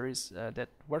deities. There is that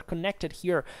were connected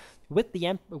here with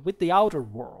the outer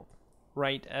world,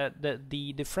 right?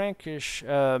 The Frankish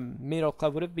middle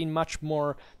class would have been much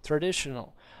more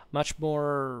traditional, much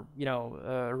more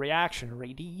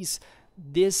reactionary.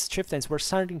 These chieftains were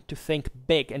starting to think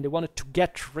big, and they wanted to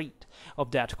get rid of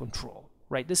that control,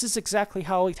 right? This is exactly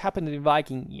how it happened in the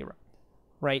Viking era,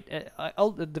 right?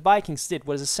 All the Vikings did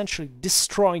was essentially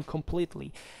destroying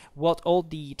completely what all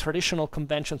the traditional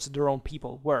conventions of their own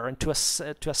people were, and to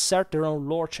assert their own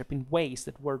lordship in ways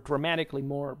that were dramatically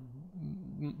more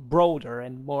broader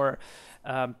and more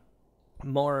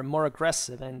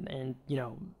aggressive and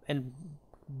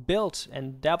built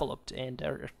and developed and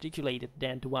articulated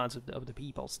than the ones of the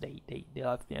peoples they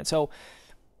left behind. So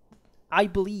I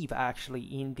believe actually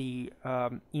in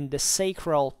the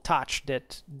sacral touch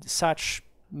that such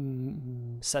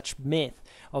myth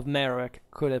of Merovingian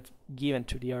could have given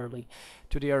to the early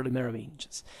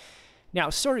Merovingians. Now,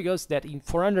 story goes that in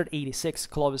 486,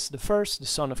 Clovis I, the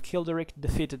son of Childeric,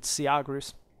 defeated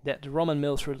Syagrius that the Roman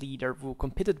military leader who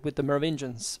competed with the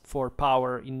Merovingians for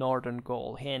power in northern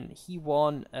Gaul, and he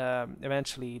won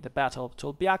eventually the Battle of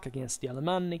Tolbiac against the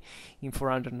Alemanni in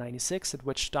 496, at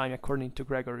which time, according to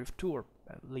Gregory of Tours,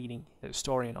 leading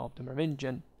historian of the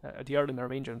Merovingian, the early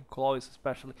Merovingian, Clovis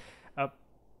especially,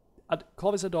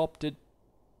 Clovis adopted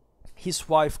his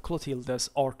wife Clotilda's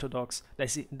Orthodox,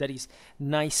 that is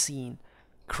Nicene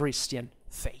Christian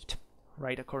faith,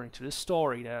 right? According to the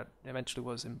story that eventually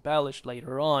was embellished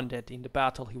later on, that in the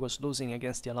battle he was losing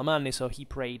against the Alemanni, so he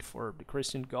prayed for the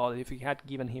Christian God. If he had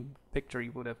given him victory, he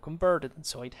would have converted, and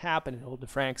so it happened, and all the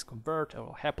Franks converted.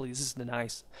 Well, happily, this is the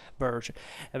nice version.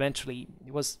 Eventually,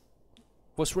 it was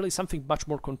really something much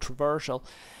more controversial,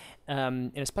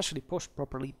 and especially pushed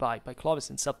properly by Clovis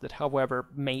himself, that, however,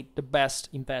 made the best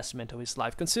investment of his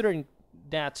life, considering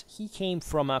that he came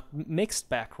from a mixed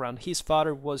background. His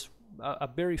father was a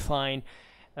very fine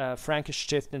Frankish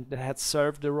chieftain that had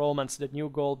served the Romans, that knew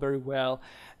Gaul very well,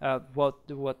 what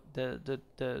the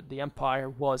empire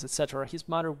was, etc. His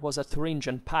mother was a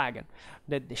Thuringian pagan,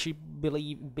 that she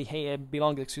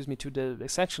belonged,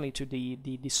 essentially to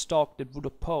the stock that would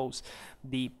oppose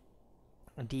the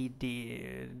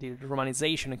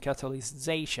Romanization and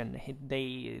Catholicization.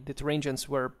 The Thuringians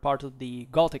were part of the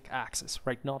Gothic axis,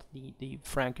 right, not the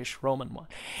Frankish Roman one.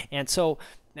 And so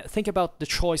think about the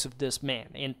choice of this man,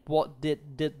 and what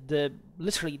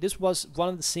literally this was one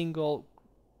of the single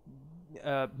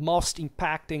most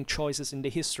impacting choices in the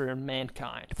history of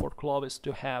mankind, for Clovis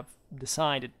to have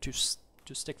decided to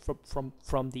stick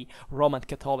from the Roman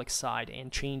Catholic side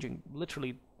and changing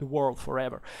literally the world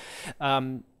forever.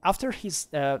 After his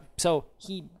so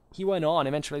he went on.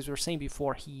 Eventually, as we were saying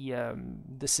before, he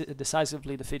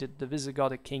decisively defeated the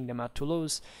Visigothic kingdom at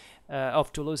Toulouse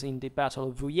in the Battle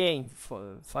of Vouillé in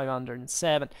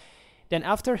 507. Then,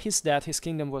 after his death, his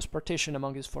kingdom was partitioned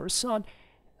among his four sons,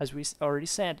 as we already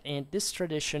said, and this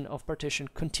tradition of partition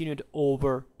continued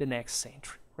over the next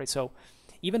century. Right, so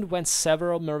even when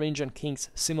several Merovingian kings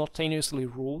simultaneously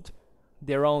ruled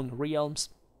their own realms,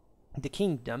 the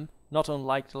kingdom, not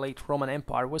unlike the late Roman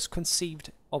Empire, was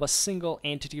conceived of a single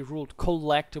entity ruled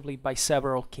collectively by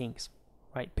several kings,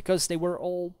 right? Because they were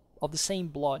all of the same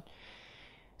blood.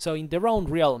 So in their own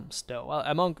realms, though,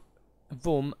 among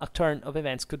whom a turn of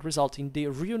events could result in the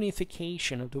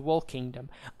reunification of the whole kingdom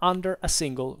under a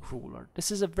single ruler.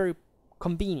 This is a very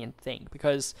convenient thing,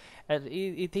 because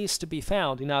it is to be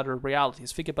found in other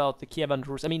realities. Think about the Kievan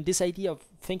Rus. I mean, this idea of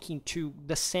thinking to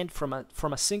descend from a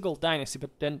single dynasty,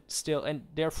 but then still, and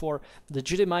therefore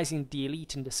legitimizing the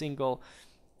elite in the single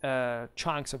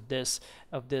chunks of this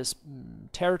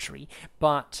territory,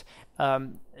 but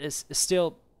is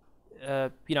still,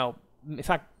 in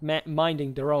fact,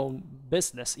 minding their own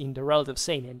business in the relative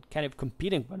same and kind of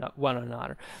competing with one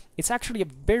another. It's actually a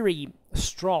very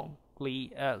strong.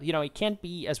 It can't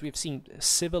be, as we've seen,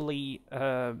 civilly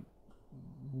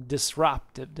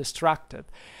destructive,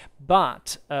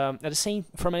 but at the same,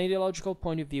 from an ideological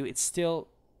point of view, it's still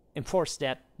enforced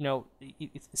that,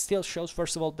 it still shows,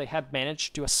 first of all, they had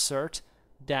managed to assert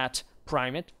that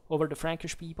primate over the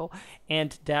Frankish people,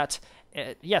 and that,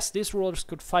 yes, these rulers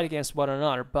could fight against one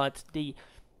another, but the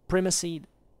primacy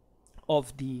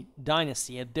of the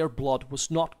dynasty and their blood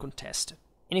was not contested.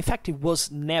 And in fact, it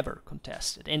was never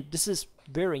contested. And this is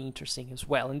very interesting as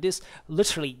well. And this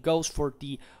literally goes for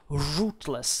the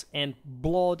ruthless and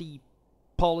bloody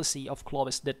policy of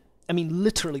Clovis that,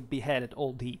 literally beheaded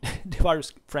all the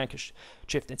various Frankish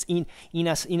chieftains in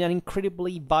an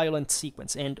incredibly violent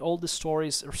sequence. And all the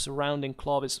stories surrounding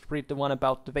Clovis, read the one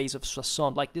about the vase of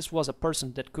Soissons, like this was a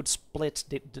person that could split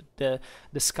the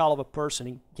skull of a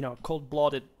person in,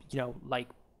 cold-blooded,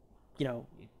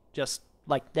 just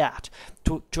like that,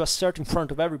 to assert in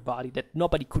front of everybody that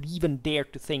nobody could even dare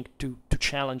to think to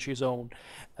challenge his own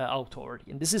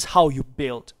authority. And this is how you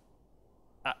build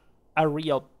a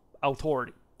real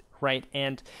authority, right?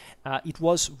 And it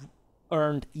was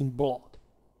earned in blood,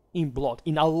 in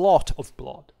a lot of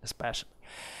blood, especially.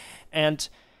 And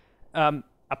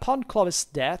upon Clovis'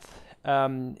 death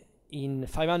in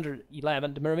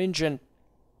 511, the Merovingian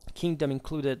kingdom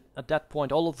included at that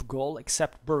point all of Gaul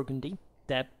except Burgundy,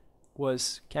 that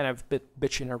was kind of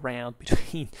bitching around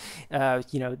between,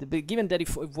 given that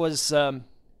it was,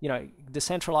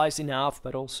 decentralized enough,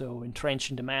 but also entrenched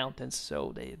in the mountains.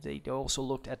 So they also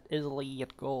looked at Italy,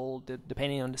 at Gaul,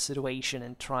 depending on the situation,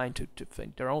 and trying to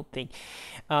think their own thing.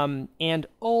 And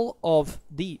all of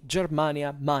the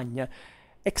Germania Magna,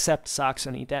 except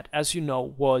Saxony, that, as you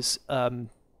know, was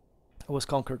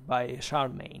conquered by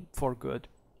Charlemagne for good.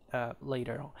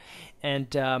 Later on. And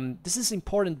this is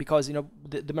important because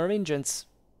the Merovingians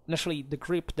naturally, the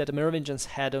grip that the Merovingians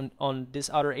had on these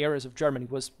other areas of Germany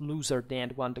was looser than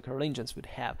the one the Carolingians would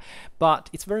have. But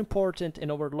it's very important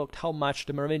and overlooked how much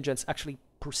the Merovingians actually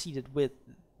proceeded with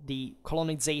the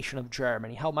colonization of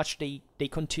Germany, how much they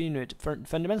continued.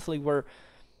 Fundamentally, were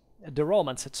the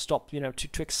Romans had stopped,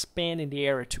 to expand in the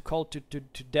area, to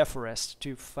deforest,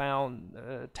 to found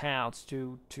towns,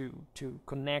 to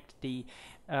connect the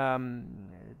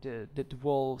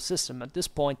whole system. At this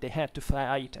point, they had to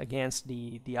fight against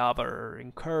the other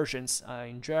incursions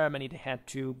in Germany. They had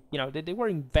to, they were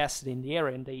invested in the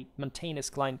area, and they maintained as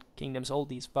client kingdoms all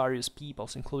these various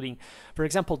peoples, including, for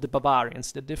example, the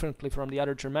Bavarians, that differently from the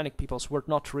other Germanic peoples were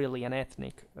not really an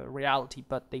ethnic reality,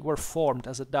 but they were formed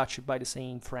as a duchy by the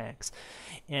same Franks,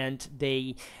 and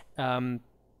they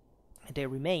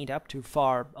remained up to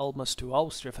far, almost to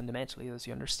Austria, fundamentally, as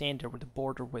you understand. They were the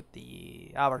border with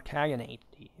the our Khaganate,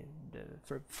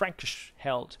 the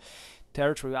Frankish-held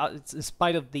territory. In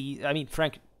spite of the,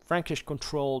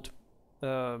 Frankish-controlled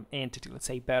entity, let's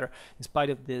say better, in spite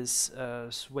of this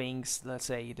swings, let's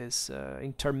say, this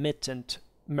intermittent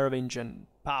Merovingian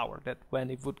power, that when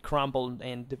it would crumble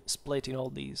and the split in all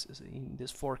these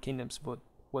four kingdoms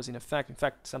was in effect. In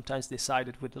fact, sometimes they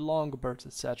sided with the Longobards,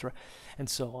 etc., and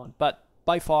so on. But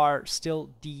by far,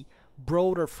 still, the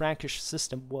broader Frankish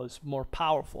system was more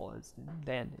powerful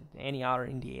than any other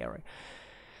in the area.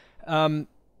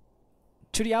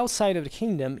 To the outside of the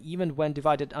kingdom, even when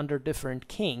divided under different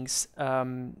kings,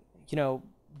 the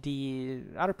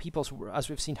other peoples, as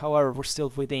we've seen, however, were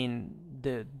still within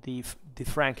the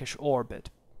Frankish orbit,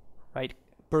 right?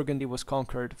 Burgundy was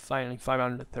conquered finally in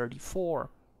 534.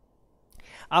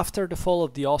 After the fall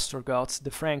of the Ostrogoths,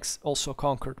 the Franks also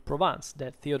conquered Provence,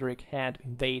 that Theodoric had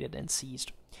invaded and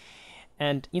seized.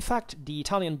 And in fact, the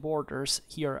Italian borders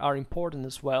here are important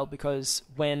as well, because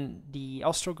when the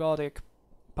Ostrogothic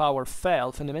power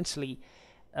fell, fundamentally,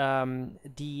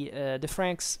 the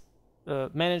Franks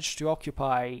managed to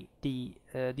occupy the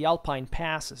Alpine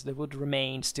passes that would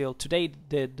remain still today.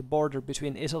 The border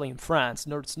between Italy and France,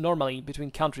 normally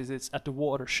between countries, it's at the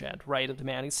watershed, right, of the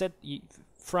man. Instead,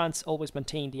 France always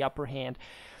maintained the upper hand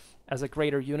as a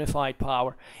greater unified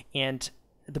power, and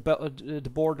the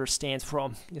border stands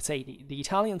from, let's say, the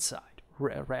Italian side,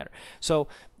 rather. So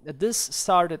this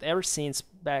started ever since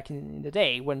back in the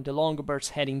day when the Longobards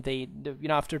had invaded,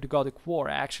 after the Gothic War,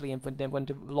 actually, and when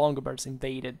the Longobards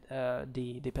invaded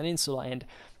the peninsula, and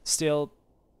still,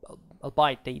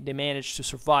 albeit they managed to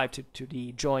survive to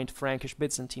the joint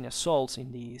Frankish-Byzantine assaults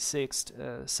in the 6th,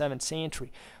 7th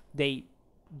century, they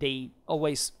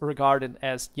always regarded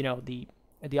as, the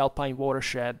Alpine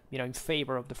watershed, in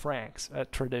favor of the Franks,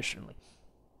 traditionally.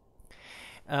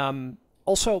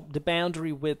 Also, the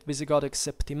boundary with Visigothic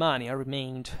Septimania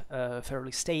remained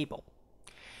fairly stable.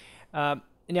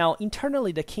 Now,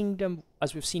 internally, the kingdom,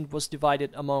 as we've seen, was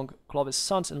divided among Clovis'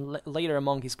 sons and later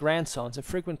among his grandsons, and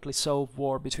frequently saw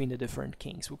war between the different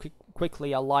kings, who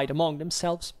quickly allied among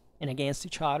themselves and against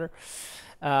each other,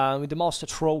 with the most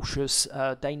atrocious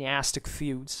dynastic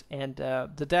feuds, and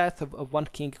the death of one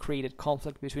king created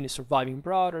conflict between the surviving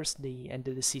brothers and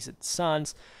the deceased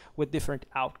sons, with different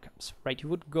outcomes, right? You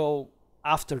would go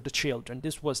after the children.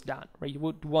 This was done, right? You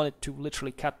would want to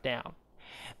literally cut down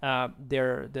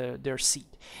their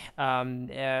seat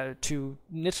to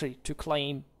literally to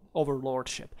claim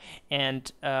overlordship.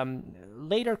 And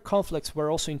later conflicts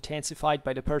were also intensified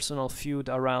by the personal feud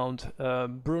around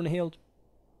Brunhild.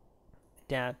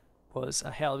 That was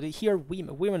a hell. Here,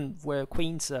 women were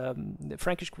queens. The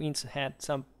Frankish queens had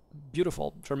some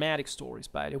beautiful dramatic stories,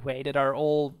 by the way, that are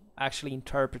all actually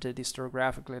interpreted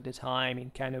historiographically at the time in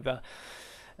kind of a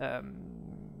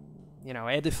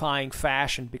edifying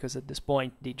fashion, because at this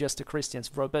point the Christians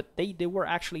wrote, but they were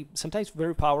actually sometimes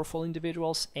very powerful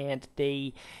individuals, and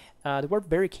they were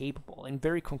very capable and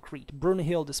very concrete.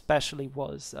 Brunhild especially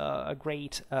was a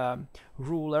great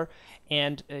ruler,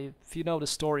 and if you know the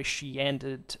story, she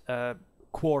ended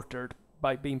quartered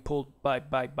by being pulled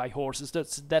by horses.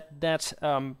 That's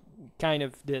kind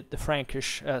of the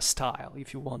Frankish style,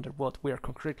 if you wonder what we're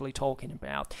concretely talking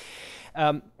about.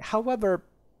 However,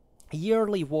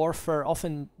 yearly warfare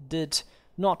often did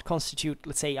not constitute,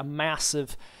 let's say, a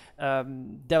massive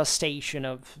devastation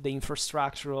of the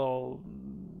infrastructural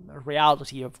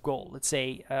reality of Gaul. Let's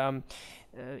say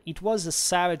it was as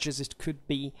savage as it could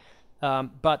be,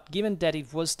 but given that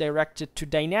it was directed to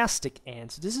dynastic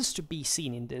ends, this is to be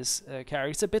seen in this character.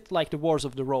 It's a bit like the Wars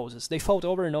of the Roses. They fought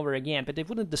over and over again, but they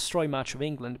wouldn't destroy much of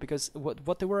England, because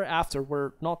what they were after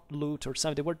were not loot or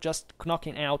something. They were just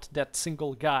knocking out that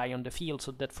single guy on the field,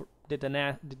 so that the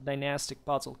dynastic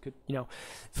puzzle could,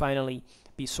 finally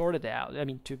be sorted out. I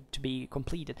mean, to be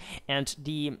completed. And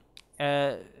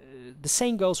the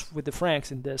same goes with the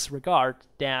Franks in this regard,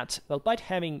 that, well, by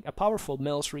having a powerful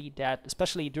military that,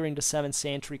 especially during the 7th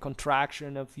century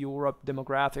contraction of Europe,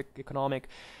 demographic, economic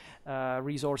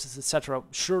resources, etc.,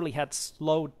 surely had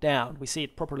slowed down. We see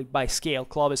it properly by scale.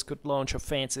 Clovis could launch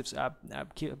offensives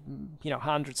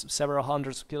several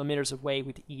hundreds of kilometers away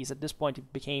with ease. At this point,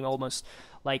 it became almost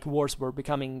like wars were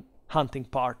becoming hunting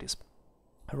parties,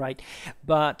 right?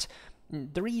 But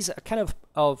there is a kind of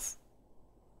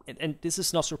and this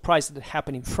is not surprising that it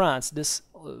happened in France, this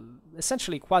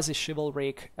essentially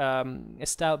quasi-chivalric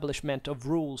establishment of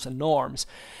rules and norms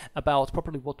about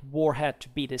properly what war had to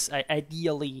be, this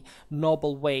ideally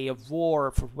noble way of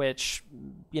war for which,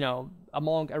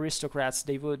 among aristocrats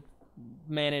they would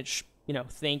manage,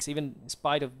 things, even in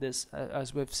spite of this,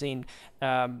 as we've seen,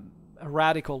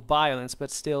 radical violence,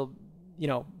 but still,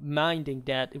 minding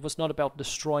that it was not about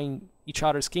destroying each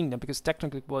other's kingdom, because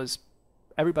technically it was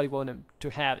everybody wanted to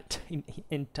have it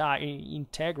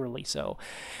integrally. So,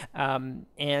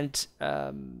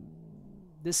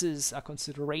 this is a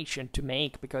consideration to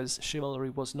make, because chivalry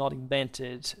was not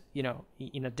invented,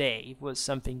 in a day. It was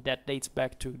something that dates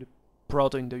back to the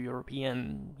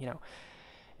Proto-Indo-European,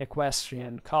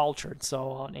 equestrian culture and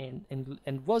so on,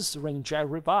 and was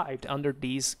revived under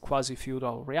these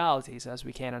quasi-feudal realities, as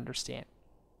we can understand.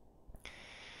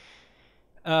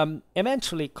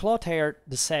 Eventually, Clotaire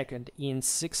II in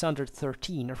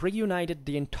 613 reunited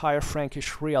the entire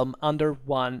Frankish realm under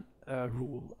one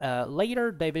rule.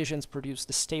 Later divisions produced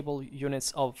the stable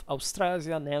units of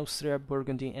Austrasia, Neustria,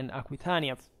 Burgundy, and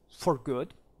Aquitania for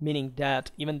good, meaning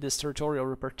that even these territorial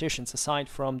repartitions, aside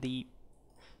from the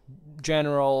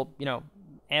general,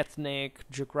 ethnic,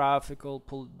 geographical,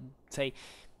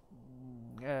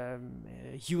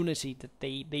 unity that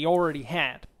they already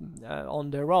had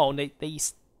on their own, they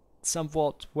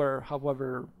somewhat were,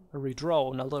 however,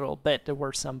 redrawn a little bit. There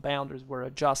were some boundaries were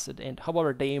adjusted, and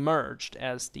however they emerged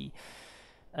as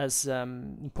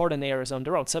important areas on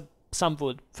their own. So some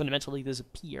would fundamentally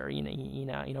disappear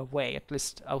in a way. At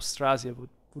least Austrasia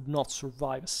would not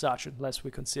survive as such, unless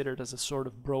we consider it as a sort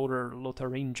of broader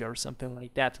Lotharingia or something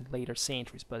like that in later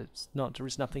centuries, but there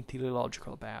is nothing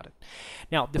teleological about it.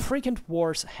 Now, the frequent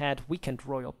wars had weakened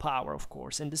royal power, of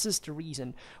course, and this is the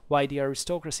reason why the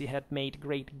aristocracy had made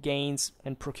great gains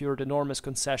and procured enormous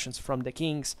concessions from the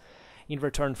kings in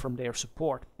return from their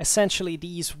support. Essentially,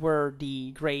 these were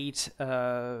the great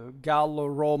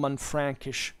Gallo-Roman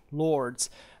Frankish lords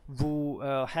who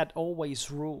had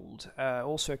always ruled,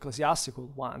 also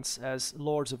ecclesiastical ones, as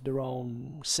lords of their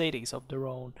own cities, of their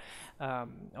own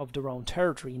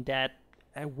territory, in that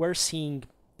were seeing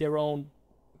their own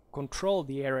control of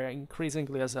the area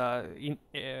increasingly as a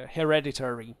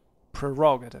hereditary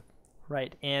prerogative,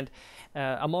 right? And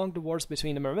among the wars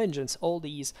between the Merovingians, all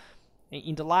these,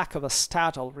 in the lack of a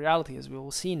statal reality, as we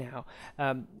will see now,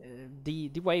 the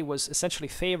way was essentially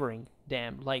favoring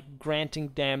them, like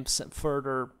granting them some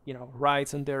further,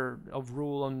 rights of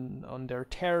rule on their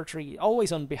territory,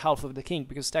 always on behalf of the king,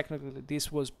 because technically this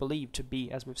was believed to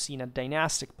be, as we've seen, a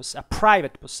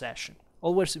private possession.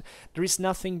 Always, there is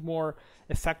nothing more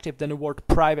effective than the word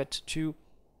private to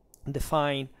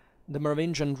define the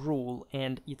Merovingian rule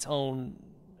and its own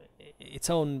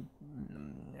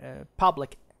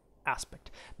public aspect.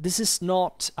 This is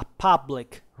not a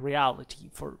public reality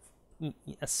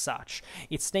as such.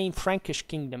 It's named Frankish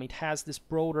Kingdom. It has this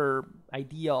broader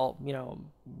ideal,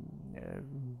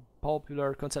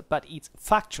 popular concept, but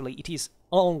factually it is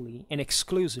only and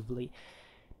exclusively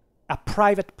a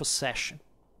private possession.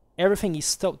 Everything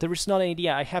is there is not an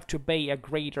idea I have to obey a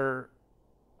greater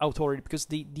authority, because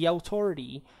the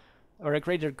authority, or a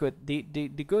greater good, the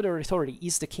good or authority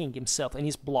is the king himself and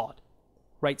his blood,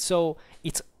 right? So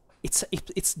it's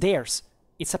theirs.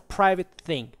 It's a private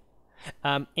thing.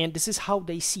 And this is how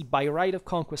they see, by right of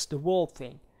conquest, the whole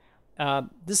thing.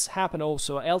 This happened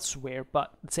also elsewhere,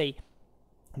 but let's say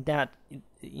that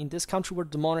in this country where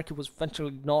the monarchy was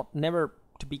eventually never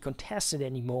to be contested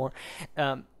anymore,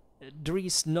 there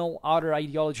is no other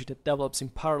ideology that develops in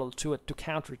parallel to it to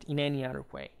counter it in any other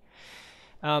way.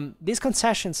 These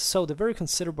concessions saw the very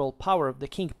considerable power of the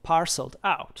king parceled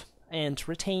out and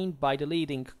retained by the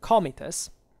leading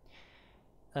comites,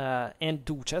 and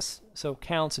duces, so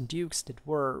counts and dukes, that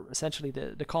were essentially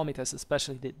the comites,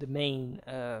 especially the main,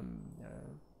 there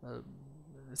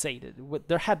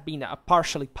had been a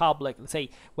partially public, let's say,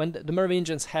 when the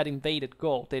Merovingians had invaded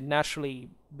Gaul, they naturally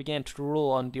began to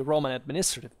rule on the Roman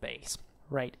administrative base,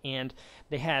 right? And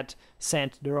they had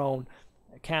sent their own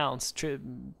counts to,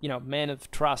 men of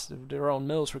trust, their own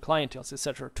military clienteles,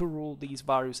 etc., to rule these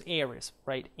various areas,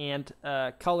 right? And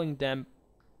calling them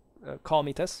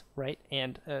comitas, right,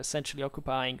 and essentially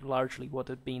occupying largely what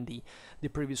had been the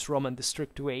previous Roman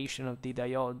districtuation of the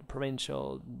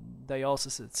provincial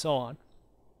dioceses and so on.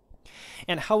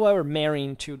 And however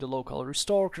marrying to the local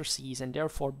aristocracies and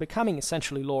therefore becoming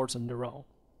essentially lords on their own,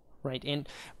 right? And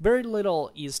very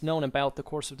little is known about the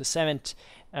course of the 7th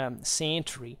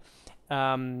century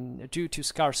due to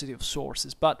scarcity of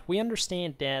sources, but we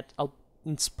understand that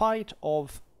in spite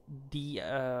of the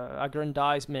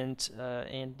aggrandizement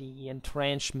and the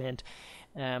entrenchment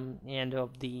and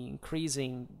of the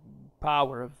increasing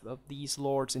power of these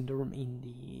lords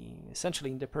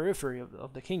essentially in the periphery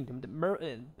of the kingdom,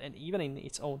 and even in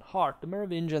its own heart, the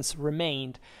Merovingians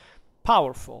remained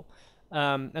powerful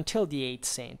until the 8th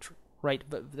century, right?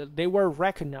 But they were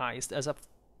recognized as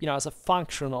a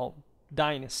functional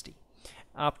dynasty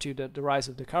up to the rise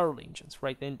of the Carolingians,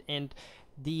 right? And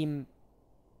the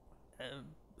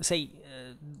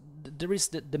there is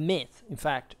the myth, in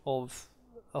fact, of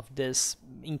this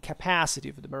incapacity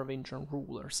of the Merovingian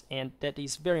rulers, and that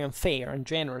is very unfair and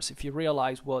generous if you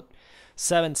realize what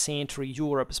 7th century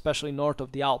Europe, especially north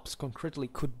of the Alps, concretely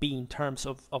could be in terms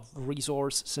of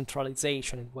resource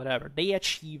centralization and whatever. They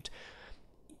achieved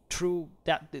through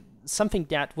that something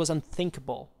that was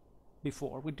unthinkable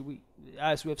before,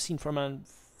 as we have seen from an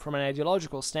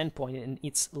ideological standpoint, in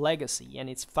its legacy and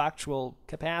its factual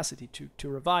capacity to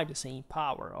revive the same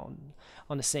power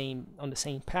on the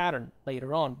same pattern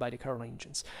later on by the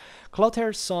Carolingians.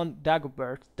 Clotair's son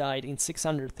Dagobert died in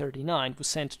 639, who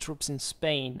sent troops in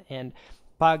Spain and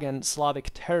pagan Slavic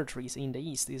territories in the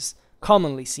east, is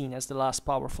commonly seen as the last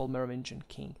powerful Merovingian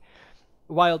king,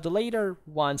 while the later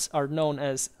ones are known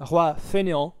as rois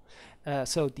fainéants,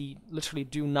 so the literally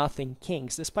do-nothing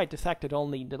kings, despite the fact that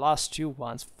only the last two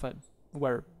ones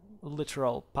were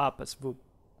literal papas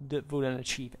wouldn't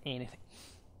achieve anything.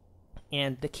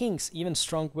 And the kings, even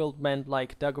strong-willed men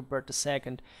like Dagobert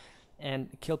II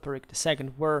and Chilperic II,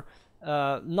 were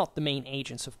not the main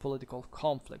agents of political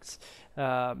conflicts,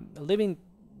 leaving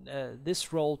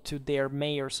this role to their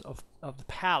mayors of the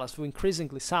palace, who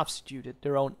increasingly substituted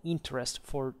their own interest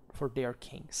for their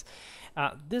kings.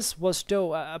 This was,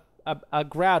 though, a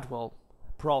gradual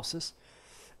process,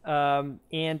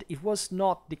 and it was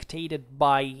not dictated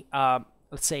by,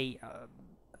 let's say,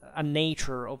 a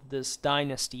nature of this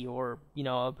dynasty, or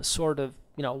a sort of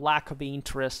lack of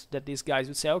interest that these guys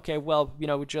would say, okay, well,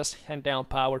 we just hand down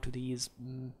power to these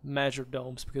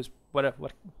majordomes because what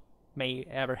may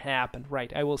ever happen,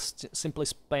 right? I will simply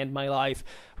spend my life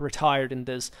retired in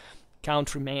this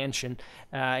country mansion,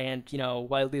 and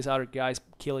while these other guys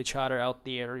kill each other out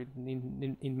there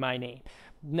in my name.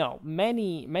 No,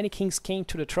 many kings came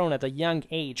to the throne at a young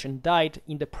age and died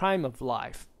in the prime of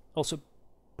life, also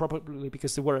probably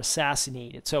because they were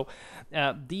assassinated. So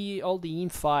all the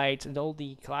infights and all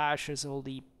the clashes, all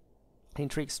the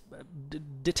intrigues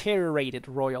deteriorated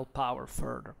royal power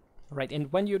further, right?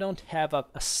 And when you don't have a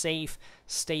safe,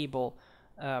 stable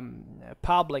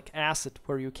public asset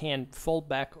where you can fall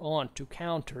back on to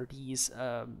counter these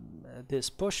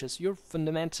pushes, you're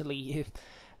fundamentally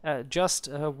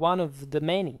just one of the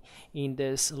many in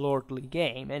this lordly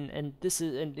game, and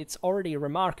it's already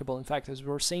remarkable, in fact, as we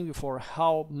were saying before,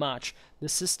 how much the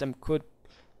system could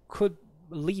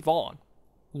live on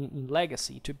in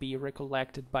legacy to be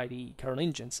recollected by the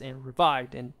Carolingians and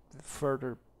revived and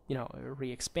further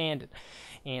re-expanded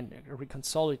and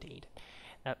reconsolidated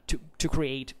to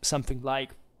create something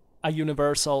like a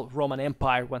universal Roman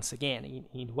Empire once again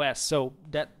in West. So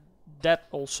that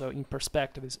also in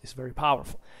perspective is very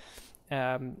powerful.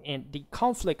 And the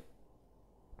conflict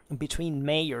between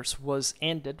mayors was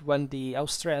ended when the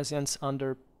Austrasians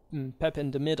under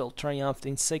Pepin the Middle triumphed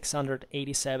in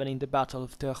 687 in the Battle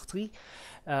of Tertry.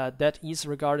 That is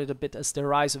regarded a bit as the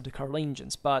rise of the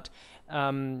Carolingians, but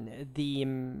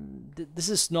this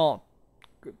is not,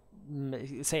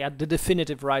 say, the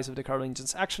definitive rise of the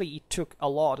Carolingians. Actually, it took a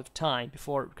lot of time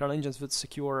before Carolingians would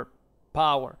secure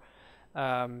power,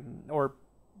 or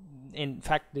in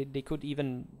fact they could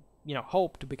even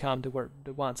hope to become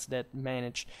the ones that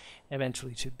managed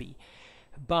eventually to be.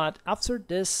 But after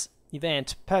this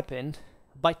event, Pepin,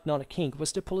 but not a king,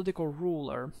 was the political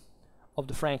ruler of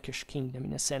the Frankish kingdom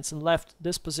in a sense, and left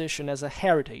this position as a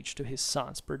heritage to his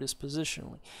sons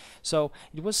predispositionally. So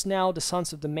it was now the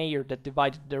sons of the mayor that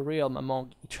divided the realm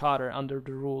among each other under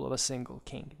the rule of a single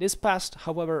king. This passed,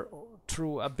 however,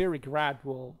 through a very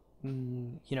gradual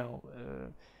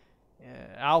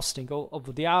ousting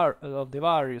of the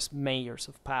various mayors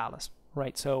of palace,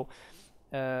 right? So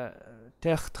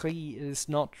Tertry is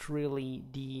not really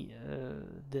the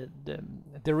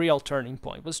real turning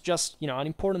point. It was just an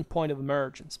important point of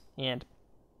emergence, and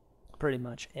pretty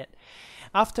much it.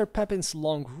 After Pepin's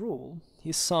long rule,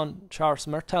 his son Charles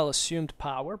Martel assumed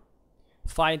power,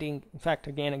 fighting, in fact,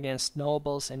 again against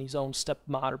nobles and his own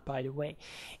stepmother, by the way.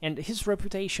 And his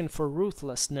reputation for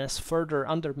ruthlessness further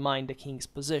undermined the king's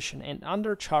position. And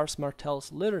under Charles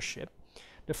Martel's leadership,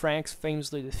 the Franks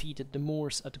famously defeated the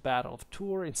Moors at the Battle of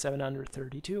Tours in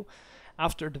 732.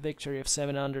 After the victory of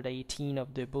 718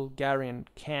 of the Bulgarian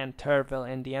Khan Tervel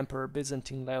and the Emperor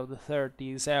Byzantine Leo III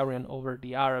the Isaurian over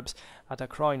the Arabs at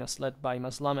Akroinos, led by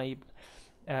Maslama ibn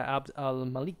Abd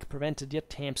al-Malik, prevented the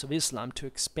attempts of Islam to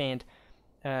expand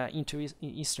into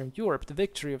Eastern Europe. The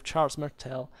victory of Charles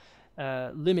Martel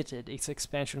limited its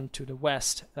expansion to the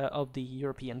west of the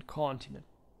European continent.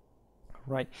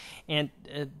 Right, and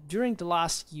during the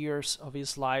last years of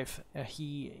his life,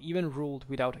 he even ruled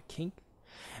without a king,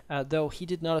 though he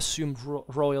did not assume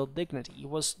royal dignity.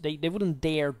 They wouldn't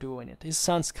dare doing it. His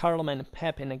sons Carloman and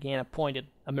Pepin again appointed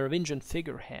a Merovingian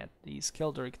figurehead, the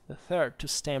Skilderic III, to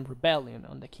stem rebellion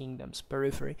on the kingdom's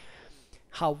periphery.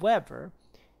 However,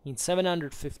 in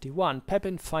 751,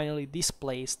 Pepin finally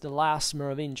displaced the last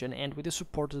Merovingian, and with the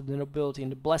support of the nobility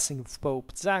and the blessing of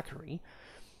Pope Zachary,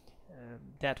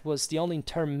 that was the only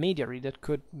intermediary that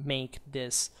could make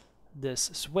this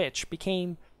switch,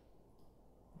 became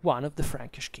one of the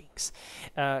Frankish kings.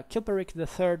 Chilperic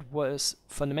III was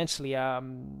fundamentally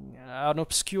an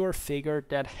obscure figure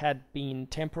that had been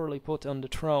temporarily put on the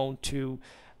throne to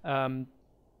in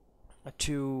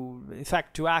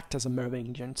fact, to act as a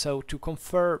Merovingian, so to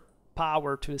confer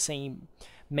power to the same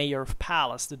mayor of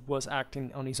Palace that was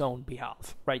acting on his own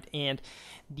behalf, right? And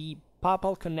the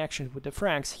papal connection with the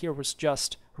Franks here was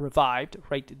just revived,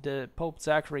 right? The Pope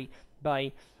Zachary,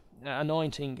 by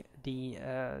anointing the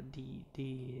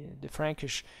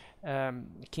Frankish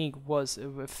king, was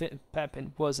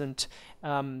Pepin, wasn't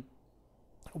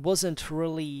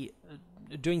really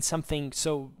doing something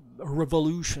so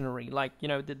revolutionary. Like, you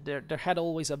know, there had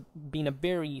always been a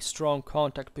very strong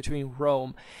contact between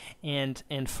Rome and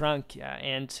Francia,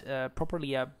 and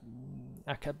properly a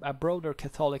broader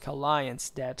Catholic alliance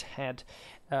that had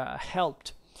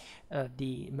helped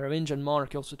the Merovingian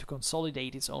monarchy also to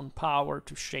consolidate its own power,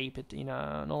 to shape it in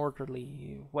an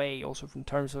orderly way, also in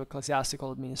terms of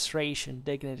ecclesiastical administration,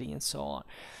 dignity, and so on.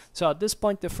 So at this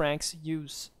point, the Franks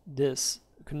use this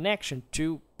connection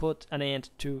to put an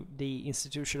end to the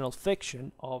institutional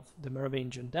fiction of the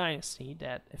Merovingian dynasty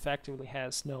that effectively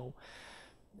has no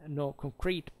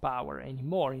concrete power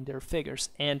anymore in their figures,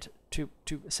 and to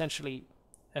essentially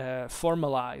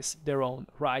formalize their own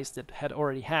rise that had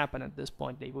already happened. At this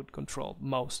point, they would control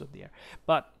most of the air.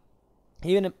 But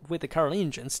even with the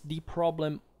Carolingians, the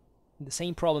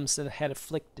same problems that had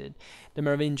afflicted the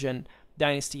Merovingian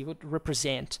dynasty would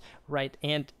represent, right?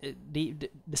 And the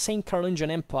same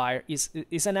Carolingian Empire is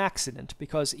an accident,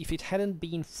 because if it hadn't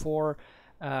been for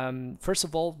first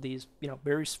of all, these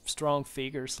very strong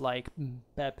figures like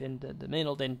Pepin the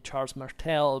Middle, then Charles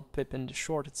Martel, Pippin the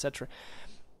Short, etc.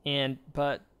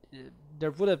 But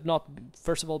there would have not,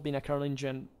 first of all, been a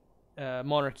Carolingian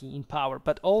monarchy in power.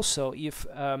 But also, if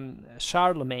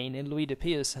Charlemagne and Louis the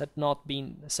Pious had not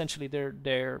been essentially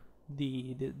the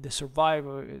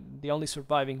only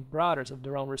surviving brothers of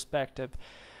their own respective,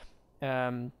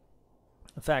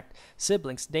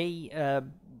 siblings, the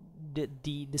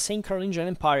same Carolingian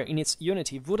Empire in its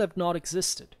unity would have not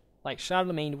existed. Like,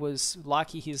 Charlemagne was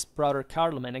lucky his brother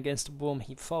Carloman, against whom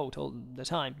he fought all the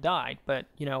time, died. But,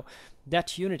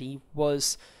 that unity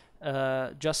was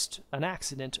just an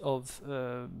accident of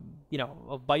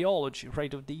biology,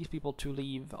 right? Of these people to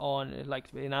live on, like,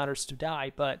 and others to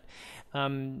die. But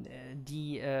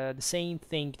the same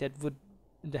thing that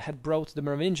had brought the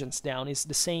Merovingians down is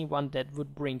the same one that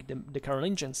would bring the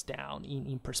Carolingians down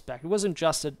in perspective. It wasn't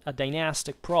just a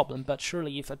dynastic problem, but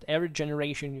surely if at every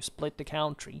generation you split the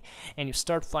country and you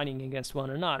start fighting against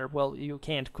one another, well, you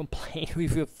can't complain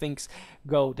if things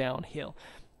go downhill,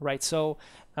 right? So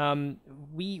when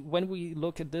we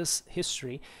look at this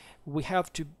history, we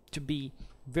have to be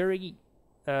very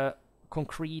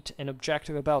concrete and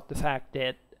objective about the fact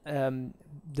that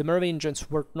the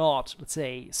Merovingians were not, let's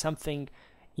say, something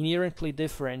inherently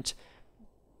different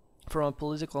from a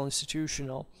political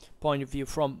institutional point of view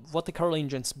from what the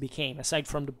Carolingians became, aside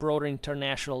from the broader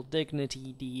international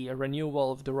dignity, the renewal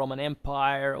of the Roman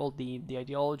Empire, all the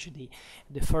ideology,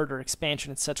 the further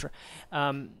expansion, etc.,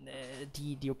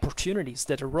 the opportunities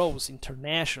that arose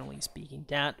internationally speaking,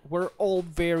 that were all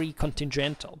very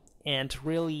contingental and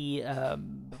really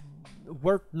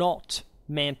were not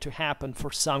meant to happen for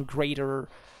some greater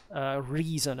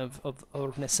reason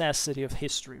or necessity of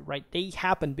history, right? They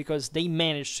happened because they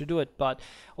managed to do it, but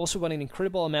also with an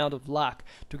incredible amount of luck,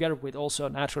 together with also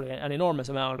naturally an enormous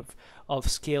amount of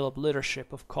skill, of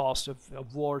leadership, of cost,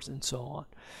 of wars, and so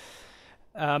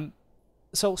on.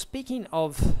 So speaking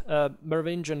of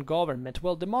Merovingian government,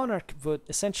 well, the monarch would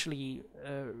essentially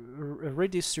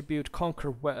redistribute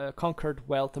conquered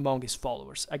wealth among his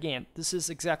followers. Again, this is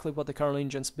exactly what the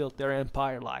Carolingians built their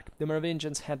empire like. The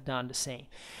Merovingians had done the same.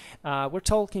 We're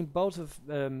talking both of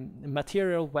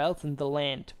material wealth and the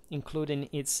land, including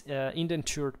its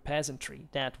indentured peasantry.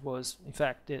 That was, in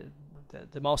fact,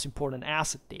 the most important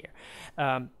asset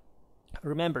there.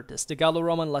 Remember this, the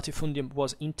Gallo-Roman latifundium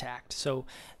was intact, so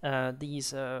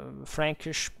these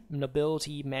Frankish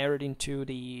nobility married into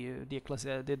the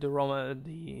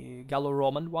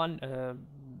Gallo-Roman one.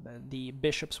 The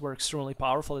bishops were extremely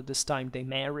powerful at this time. They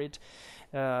married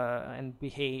and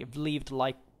lived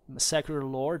like secular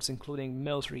lords, including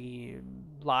military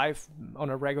life on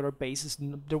a regular basis.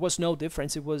 There was no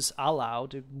difference. It was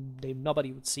allowed.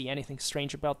 Nobody would see anything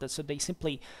strange about that, so they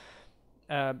simply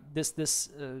this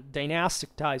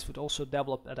dynastic ties would also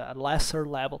develop at a lesser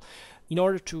level in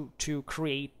order to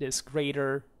create this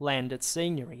greater landed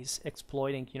seigneuries,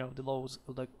 exploiting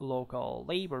the local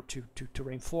labor to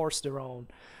reinforce their own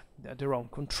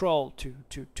control, to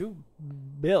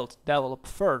develop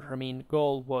further. I mean,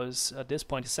 Gaul was at this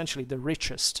point essentially the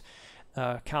richest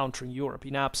country in Europe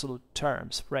in absolute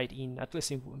terms, right? At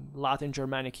least in Latin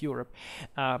Germanic Europe,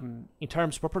 in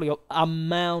terms properly of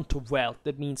amount of wealth.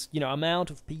 That means amount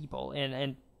of people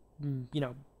and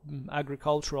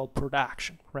agricultural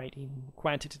production, right? In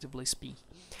quantitatively speaking,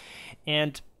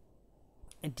 and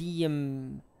these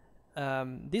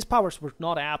powers were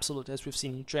not absolute as we've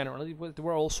seen in general. They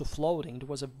were also floating. There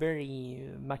was a very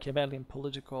Machiavellian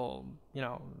political,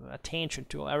 attention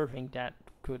to everything that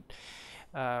could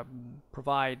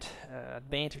provide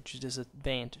advantage,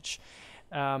 disadvantage,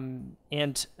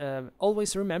 and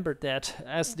always remember that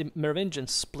as the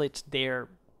Merovingians split their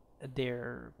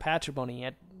patrimony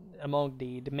among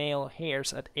the male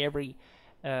heirs at every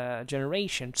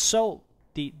generation, so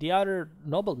the other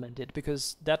noblemen did,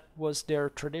 because that was their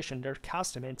tradition, their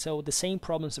custom, and so the same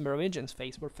problems the Merovingians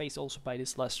faced were faced also by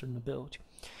this lesser nobility.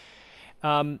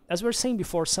 As we were saying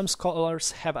before, some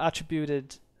scholars have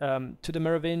attributed to the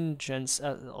Merovingians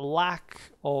a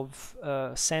lack of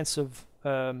sense of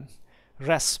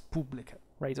res publica,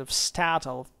 right, of stata,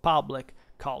 of public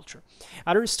culture.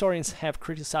 Other historians have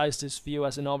criticized this view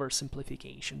as an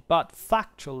oversimplification, but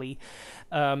factually,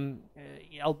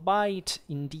 albeit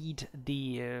indeed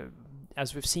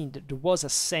as we've seen, there was a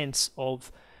sense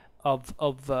of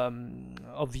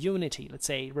unity, let's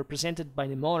say, represented by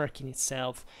the monarchy in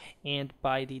itself and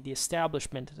by the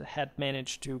establishment that had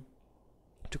managed to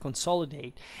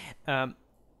consolidate.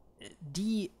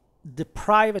 The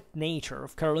private nature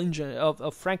of Carolingian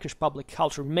of Frankish public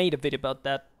culture. We made a video about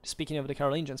that, speaking of the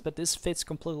Carolingians, but this fits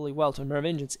completely well to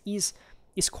Merovingians. Is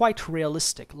quite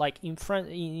realistic. Like in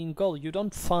Gaul, you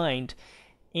don't find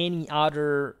any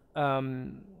other,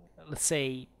 let's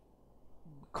say,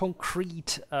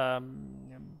 concrete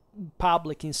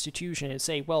public institution and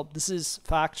say, well, this is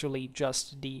factually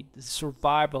just the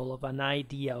survival of an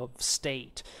idea of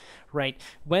state. Right,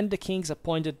 when the kings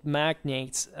appointed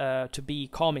magnates to be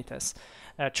comites,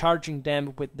 charging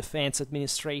them with defense,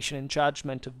 administration, and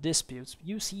judgment of disputes,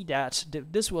 you see that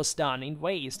this was done in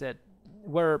ways that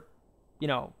were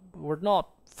not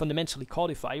fundamentally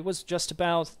codified. It was just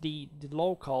about the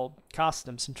local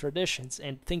customs and traditions,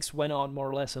 and things went on more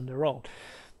or less on their own.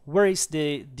 Where is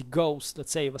the ghost,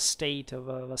 let's say, of a state, of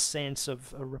a sense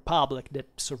of a republic that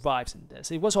survives in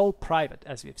this? It was all private,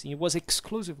 as we've seen. It was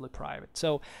exclusively private.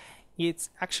 So it's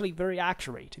actually very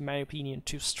accurate, in my opinion,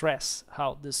 to stress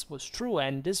how this was true,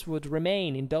 and this would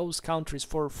remain in those countries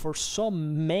for so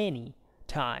many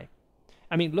time.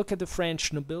 I mean, look at the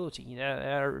French nobility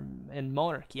and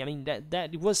monarchy. I mean,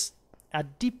 that it was a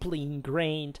deeply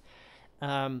ingrained,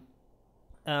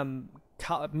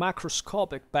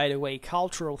 macroscopic, by the way,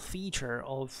 cultural feature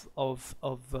of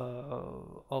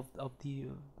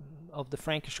the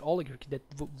Frankish oligarchy that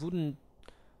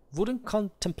wouldn't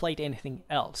contemplate anything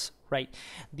else, right?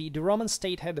 The Roman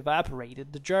state had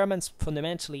evaporated. The Germans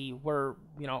fundamentally were,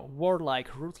 warlike,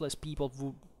 ruthless people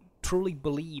who truly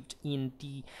believed in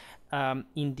the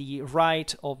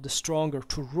right of the stronger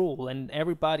to rule, and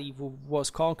everybody who was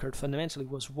conquered fundamentally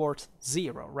was worth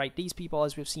zero, right? These people,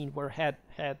 as we've seen, had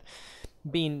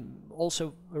been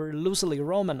also loosely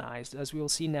Romanized, as we will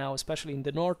see now, especially in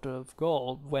the north of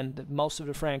Gaul, when most of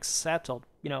the Franks settled.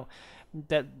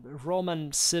 That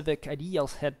Roman civic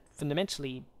ideals had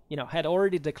fundamentally had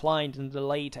already declined in the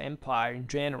late empire in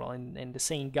general, and the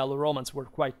same Gallo-Romans were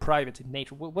quite private in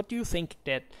nature. What do you think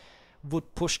that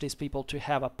would push these people to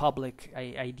have a public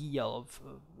ideal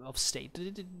of state?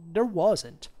 There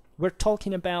wasn't. We're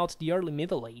talking about the early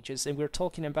Middle Ages, and we're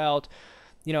talking about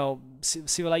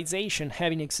civilization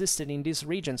having existed in these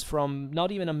regions from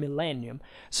not even a millennium.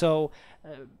 So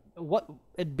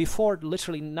before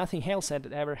literally nothing else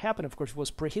had ever happened, of course,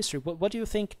 was prehistory. What do you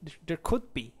think there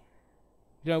could be?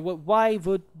 Why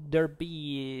would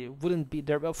wouldn't be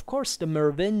there? Of course, the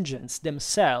Merovingians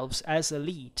themselves as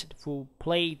elite who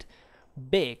played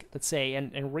big, let's say,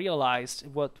 and realized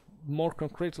what more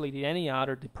concretely than any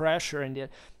other, the pressure and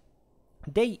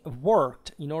they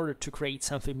worked in order to create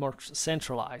something more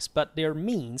centralized, but their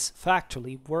means,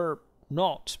 factually, were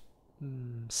not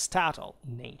statal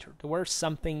in nature. They were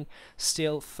something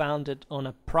still founded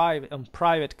on private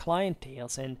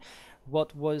clienteles, and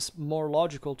what was more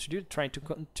logical to do, trying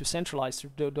to centralize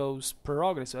those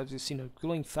prerogatives, as you've seen,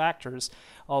 including factors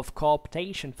of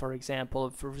cooptation, for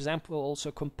example,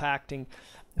 also compacting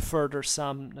further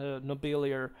some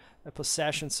nobiliar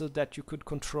possessions, so that you could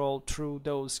control through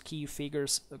those key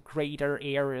figures greater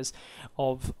areas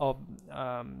of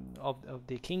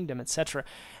the kingdom, etc.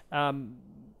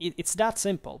 It's that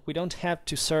simple. We don't have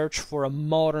to search for a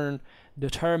modern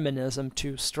determinism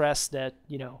to stress that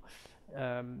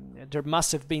there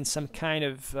must have been some kind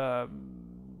of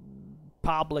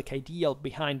public ideal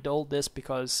behind all this,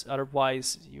 because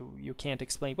otherwise you can't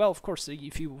explain. Well, of course,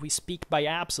 if we speak by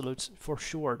absolutes, for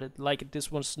sure that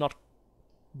this was not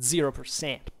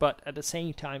 0%, but at the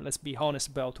same time, let's be honest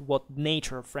about what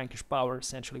nature of Frankish power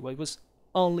essentially was. It was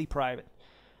only private.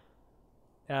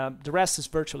 The rest is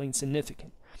virtually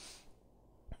insignificant.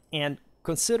 And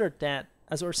consider that,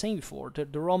 as I was saying before,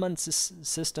 the Roman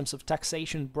systems of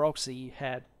taxation and bureaucracy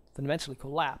had fundamentally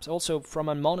collapsed. Also, from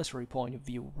a monetary point of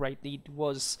view, right? It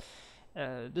was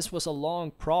this was a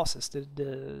long process.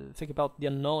 Think about the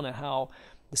unknown and how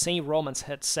the same Romans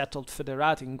had settled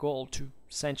foederati in Gaul to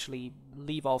essentially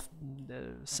leave off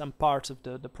some parts of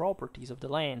the properties of the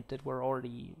land that were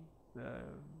already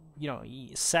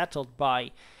settled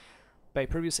by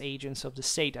previous agents of the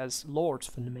state as lords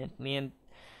fundamentally. And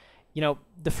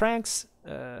the Franks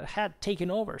had taken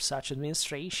over such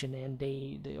administration, and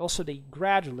they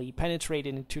gradually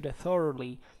penetrated into the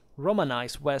thoroughly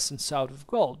Romanized west and south of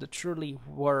Gaul that truly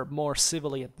were more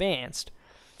civilly advanced,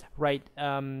 right?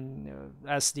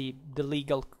 As the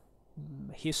legal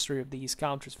history of these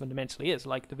countries fundamentally is,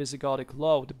 like the Visigothic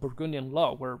law, the Burgundian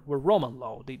law were Roman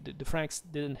law. The Franks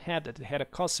didn't have that. They had a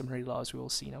customary law, as we will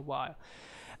see in a while.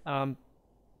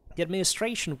 The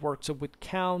administration worked with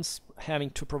counts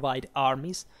having to provide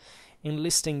armies,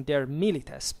 enlisting their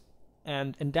milites,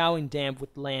 and endowing them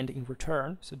with land in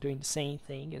return, so doing the same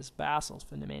thing as vassals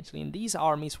fundamentally. And these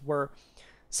armies were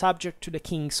subject to the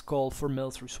king's call for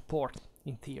military support,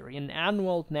 in theory, and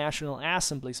annual national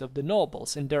assemblies of the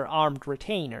nobles and their armed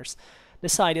retainers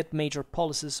decided major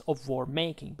policies of war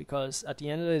making, because at the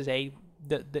end of the day,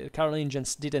 the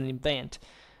Carolingians didn't invent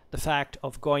the fact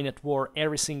of going at war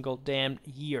every single damn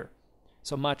year,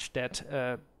 so much that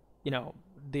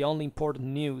the only important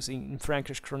news in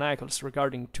Frankish chronicles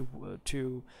regarding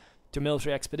to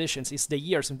military expeditions is the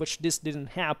years in which this didn't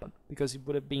happen, because it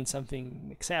would have been something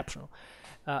exceptional.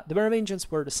 The Merovingians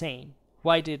were the same.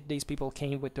 Why did these people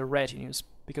came with their retinues?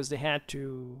 Because they had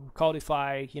to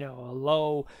codify, a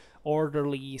low,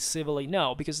 orderly, civilly.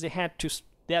 No, because they had to.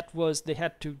 They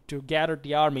had to gather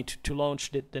the army to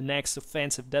launch the next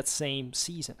offensive that same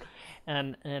season,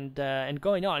 and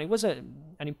going on. It was an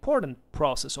important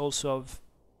process also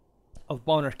of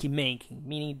monarchy making,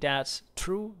 meaning that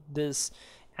through these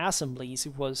assemblies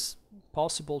it was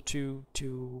possible to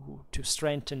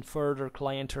strengthen further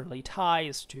clientelar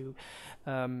ties, to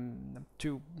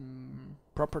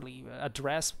properly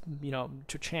address,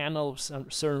 to channel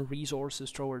certain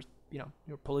resources towards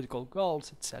your political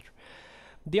goals, etc.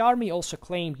 The army also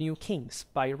claimed new kings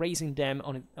by raising them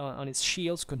on its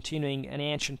shields, continuing an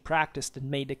ancient practice that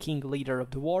made the king leader of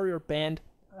the warrior band.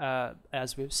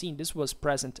 As we've seen, this was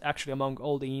present actually among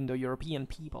all the Indo-European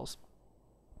peoples.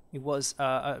 It was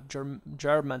a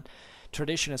German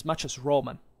tradition as much as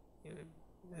Roman.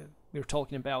 We're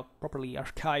talking about properly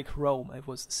archaic Rome. It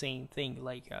was the same thing,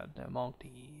 like among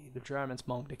the Germans,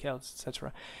 among the Celts,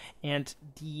 etc. And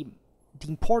the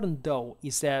important though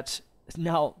is that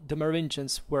now the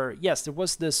Merovingians were, yes, there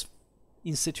was this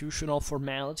institutional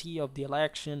formality of the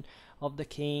election of the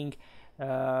king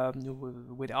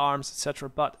with arms, etc.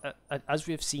 But as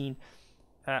we have seen,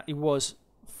 it was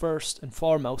first and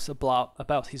foremost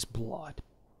about his blood.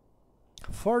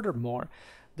 Furthermore,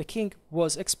 the king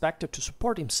was expected to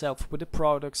support himself with the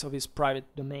products of his private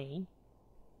domain,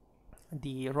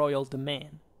 the royal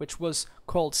domain, which was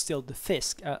called still the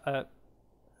fisc,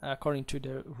 according to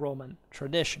the Roman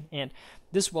tradition. And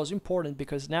this was important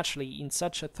because naturally in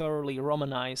such a thoroughly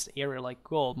Romanized area like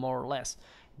Gaul, more or less,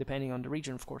 depending on the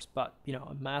region of course, but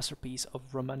a masterpiece of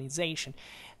Romanization,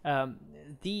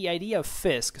 the idea of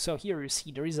fisc, so here you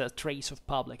see there is a trace of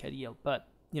public ideal, but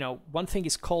one thing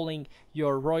is calling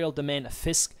your royal domain a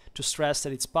fisc to stress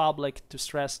that it's public, to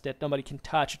stress that nobody can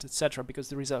touch it, etc., because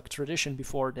there is a tradition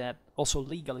before that also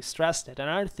legally stressed it.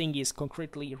 Another thing is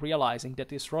concretely realizing that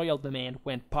this royal domain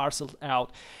went parceled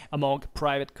out among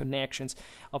private connections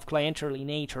of clientelary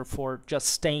nature for just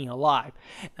staying alive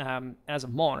as a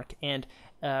monarch. And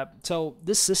so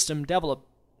this system developed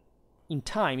in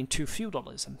time into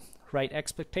feudalism, right?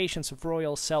 Expectations of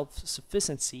royal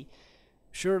self-sufficiency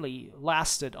surely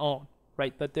lasted on,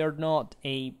 right? But they're not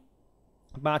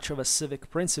much of a civic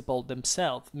principle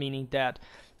themselves, meaning that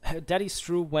that is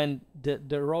true when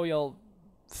the royal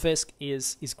fisc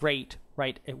is great,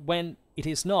 right? When it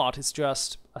is not, it's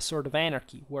just a sort of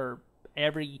anarchy where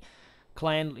every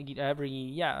clan,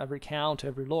 every count,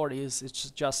 every lord is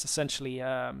just essentially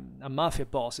a mafia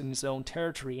boss in his own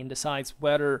territory and decides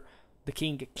whether the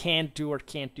king can do or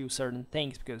can't do certain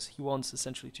things because he wants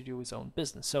essentially to do his own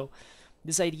business. So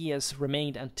this idea has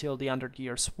remained until the Hundred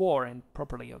Years' War, and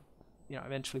properly,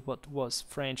 eventually what was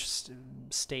French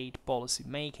state policy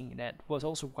making that was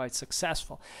also quite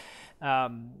successful.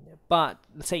 But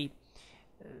let's say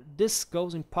this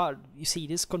goes in part, you see,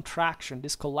 this contraction,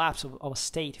 this collapse of a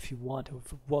state, if you want,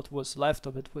 of what was left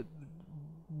of it, would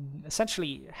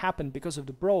essentially happen because of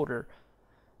the broader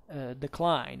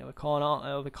decline of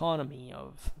economy,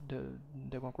 of the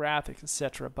demographics,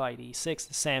 etc., by the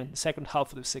second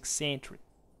half of the 6th century.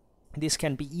 This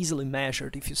can be easily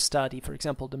measured if you study, for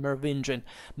example, the Merovingian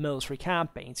military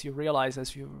campaigns. You realize,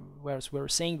 as we were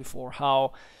saying before,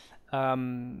 how how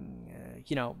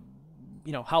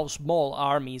small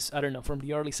armies, I don't know, from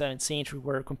the early 7th century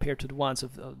were compared to the ones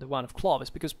of the one of Clovis,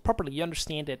 because properly you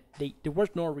understand that there were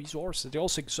no resources. They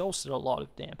also exhausted a lot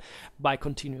of them by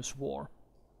continuous war.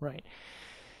 Right,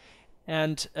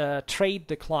 and trade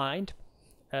declined.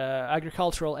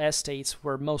 Agricultural estates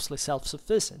were mostly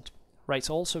self-sufficient. Right,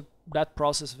 so also that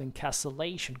process of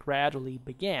encastellation gradually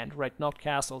began. Right, not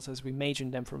castles as we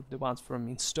imagine them from the ones from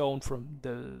in stone from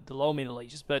the Low Middle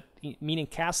Ages, but meaning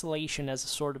castellation as a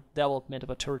sort of development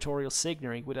of a territorial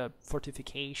signory with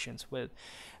fortifications, with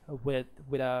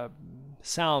a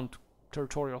sound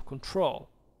territorial control.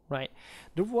 Right.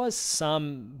 There was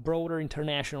some broader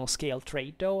international scale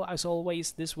trade, though, as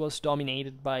always. This was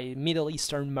dominated by Middle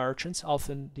Eastern merchants,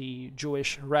 often the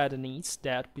Jewish Radhanites,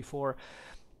 that before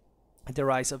the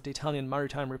rise of the Italian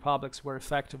maritime republics were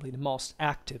effectively the most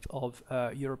active of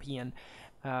European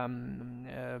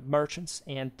merchants,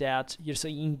 and that you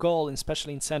see in Gaul,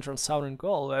 especially in central and southern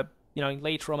Gaul, in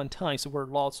late Roman times, there were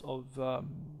lots of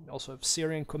also of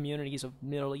Syrian communities, of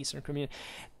Middle Eastern communities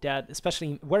that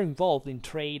especially were involved in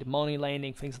trade, money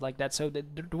lending, things like that. So there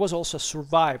was also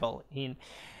survival in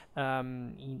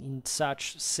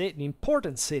such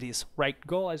important cities, right?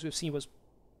 Gaul, as we've seen, was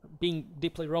being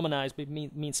deeply Romanized, but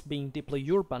means being deeply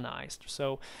urbanized.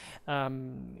 So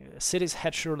cities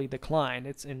had surely declined,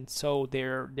 and so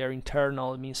their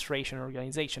internal administration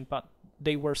organization, but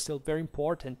they were still very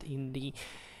important in the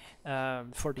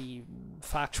for the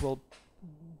factual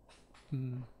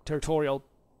territorial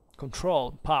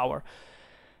control power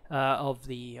of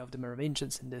the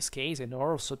Merovingians in this case, and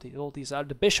also all these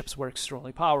other bishops were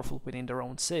extremely powerful within their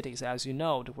own cities. As you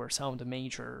know, there were some of the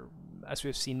major, as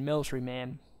we've seen, military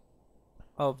men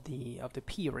of the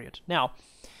period. Now,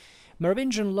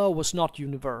 Merovingian law was not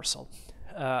universal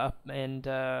and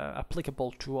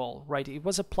applicable to all, right? It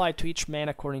was applied to each man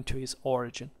according to his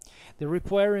origin. The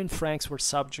Ripuarian Franks were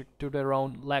subject to their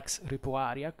own lex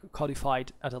ripuaria,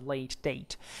 codified at a late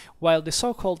date, while the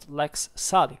so-called lex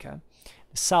Salica,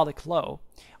 the Salic law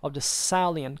of the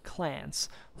Salian clans,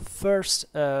 first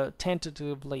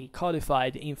tentatively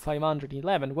codified in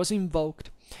 511, was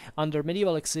invoked under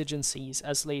medieval exigencies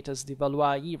as late as the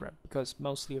Valois era, because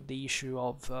mostly of the issue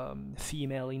of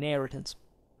female inheritance.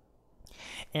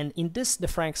 And in this, the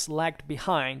Franks lagged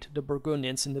behind the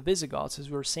Burgundians and the Visigoths, as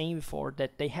we were saying before,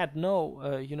 that they had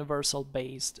no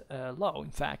universal-based law. In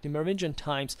fact, in Merovingian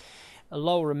times, a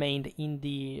law remained in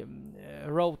the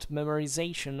rote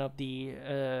memorization of the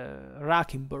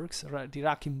Rakimburgs, the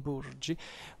Rakimburgi,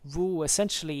 who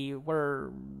essentially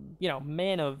were,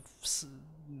 men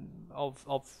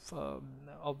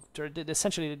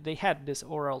essentially they had this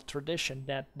oral tradition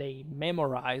that they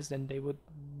memorized, and they would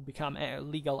become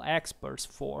legal experts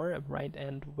for, right,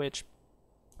 and which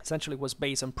essentially was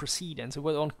based on precedents. It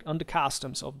was on the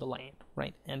customs of the land,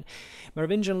 right? And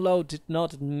Merovingian law did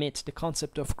not admit the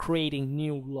concept of creating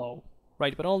new law,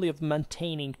 right, but only of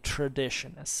maintaining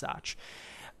tradition as such.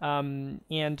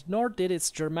 And nor did its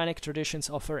Germanic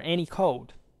traditions offer any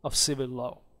code of civil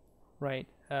law, right?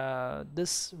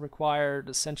 This required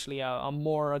essentially a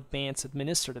more advanced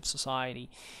administrative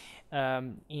society,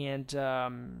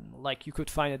 like you could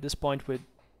find at this point with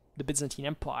the Byzantine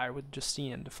Empire, with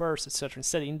Justinian I, etc.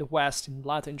 Instead, in the West, in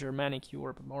Latin Germanic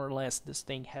Europe, more or less, this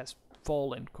thing has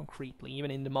fallen concretely,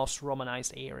 even in the most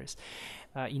Romanized areas,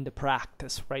 in the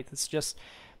practice, right? It's just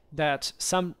that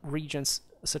some regions,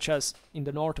 such as in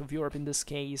the north of Europe in this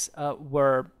case,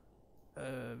 were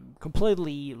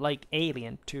completely like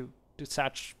alien to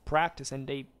such practice, and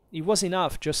it was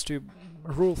enough just to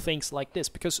rule things like this,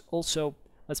 because also,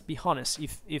 let's be honest,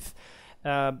 if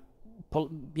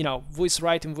who is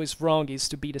right and who is wrong is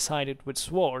to be decided with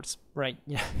swords, right?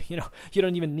 You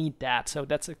don't even need that. So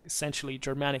that's essentially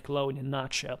Germanic law in a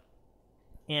nutshell.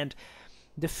 And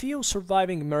the few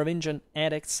surviving Merovingian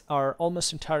edicts are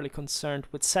almost entirely concerned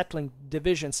with settling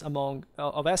divisions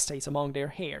of estates among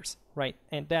their heirs, right?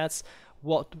 And that's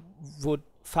what would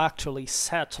factually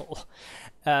settle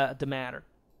the matter,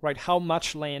 right? How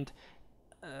much land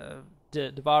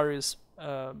the various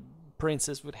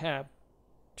princes would have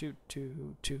to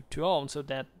own, so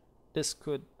that this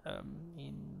could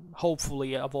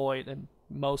hopefully avoid, and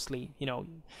mostly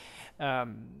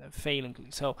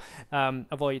failingly so,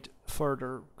 avoid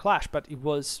further clash. But it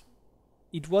was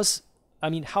I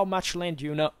mean, how much land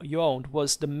you owned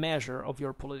was the measure of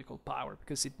your political power,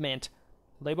 because it meant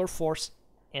labor force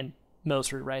and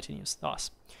military retinues. Thus,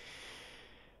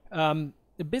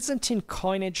 the Byzantine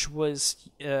coinage was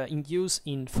in use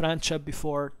in Francia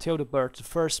before Theodebert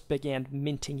I began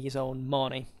minting his own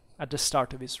money at the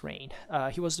start of his reign.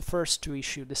 He was the first to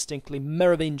issue distinctly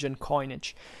Merovingian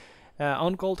coinage.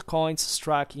 On gold coins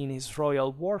struck in his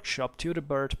royal workshop,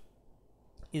 Theodebert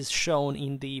is shown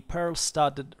in the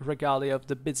pearl-studded regalia of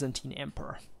the Byzantine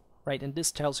emperor, right? And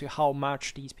this tells you how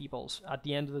much these peoples, at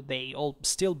the end of the day, all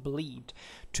still believed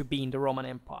to be in the Roman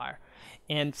Empire.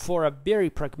 And for a very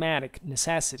pragmatic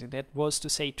necessity, that was to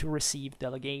say, to receive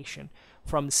delegation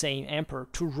from the same emperor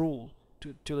to rule,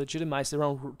 to legitimize their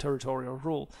own territorial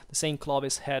rule. The same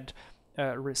Clovis had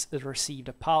received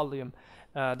a pallium,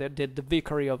 the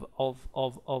vicary of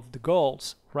the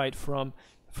Gauls, right, from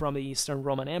the Eastern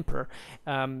Roman Emperor.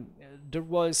 There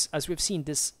was, as we've seen,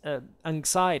 this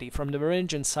anxiety from the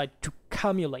Merovingian side to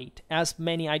cumulate as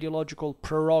many ideological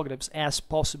prerogatives as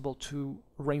possible to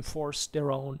reinforce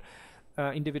their own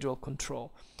individual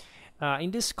control.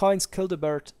 In these coins,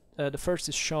 Childebert the first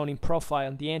is shown in profile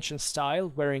in the ancient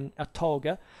style, wearing a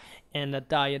toga and a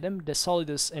diadem. The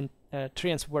solidus and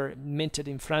triumphs were minted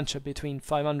in Francia between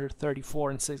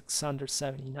 534 and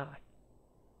 679.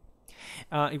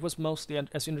 It was mostly,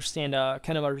 as you understand, a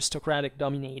kind of aristocratic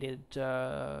dominated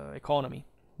economy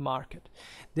market.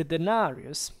 The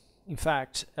denarius, in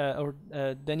fact, or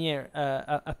denier,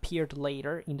 appeared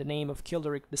later in the name of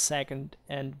Childeric II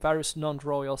and various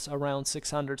non-royals around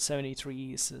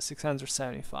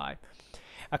 673-675.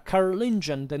 A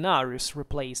Carolingian denarius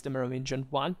replaced the Merovingian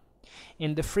one,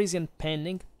 and the Frisian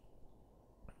penning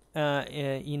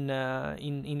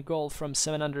in gold from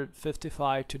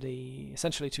 755 to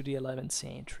essentially to the 11th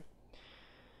century.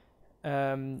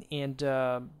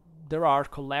 There are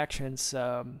collections,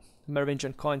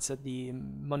 Merovingian coins at the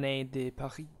Monnaie de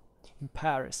Paris in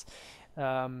Paris,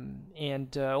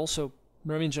 and also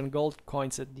Merovingian gold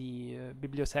coins at the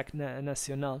Bibliothèque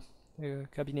Nationale,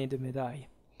 Cabinet de Médailles.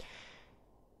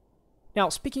 Now,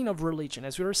 speaking of religion,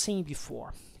 as we were saying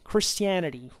before,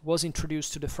 Christianity was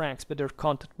introduced to the Franks by their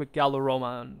contact with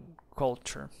Gallo-Roman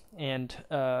culture and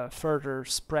further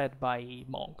spread by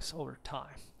monks over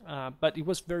time. But it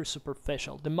was very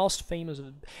superficial. The most famous,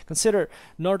 consider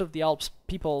north of the Alps,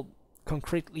 people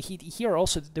concretely, here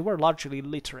also, they were largely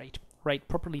literate, right?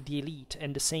 Properly the elite,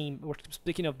 and the same, we're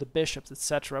speaking of the bishops,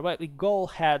 etc. But Gaul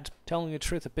had, telling the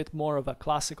truth, a bit more of a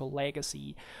classical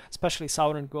legacy. Especially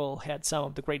southern Gaul had some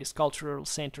of the greatest cultural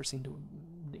centers in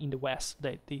the west,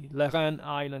 the Lorraine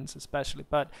Islands especially.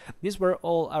 But these were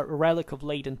all a relic of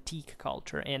late antique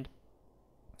culture, and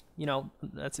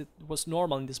as it was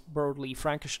normal in this broadly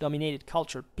Frankish-dominated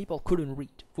culture, people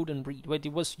wouldn't read. Well,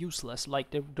 it was useless. Like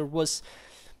there was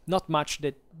not much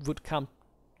that would come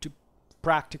to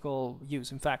practical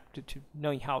use. In fact, to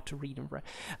knowing how to read and write.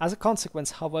 As a consequence,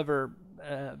 however,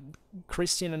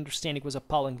 Christian understanding was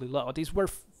appallingly low. These were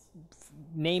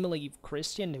namely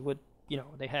Christian. They would,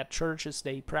 they had churches,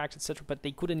 they practiced, etc., but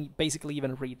they couldn't basically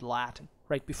even read Latin,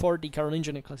 right? Before the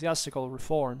Carolingian ecclesiastical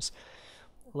reforms,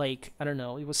 like, I don't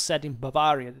know, it was said in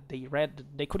Bavaria that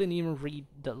they couldn't even read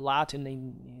the Latin,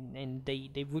 and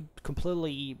they would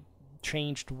completely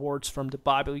change the words from the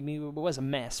Bible. I mean, it was a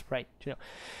mess, right?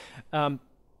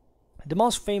 The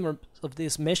most famous of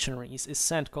these missionaries is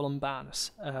Saint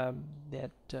Columbanus,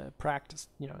 that practiced,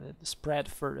 that spread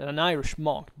for an Irish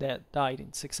monk that died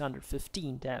in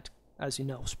 615. That, as you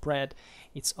know, spread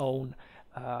its own,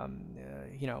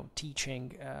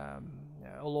 teaching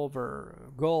all over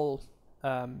Gaul,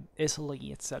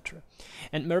 Italy, etc.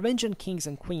 And Merovingian kings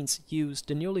and queens used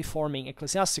the newly forming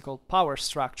ecclesiastical power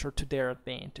structure to their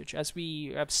advantage, as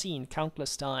we have seen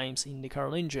countless times in the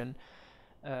Carolingian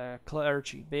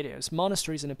clergy videos.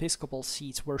 Monasteries and episcopal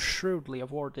seats were shrewdly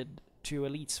awarded to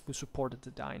elites who supported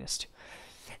the dynasty,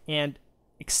 and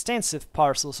extensive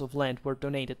parcels of land were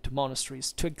donated to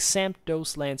monasteries to exempt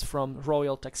those lands from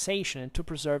royal taxation and to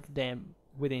preserve them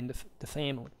within the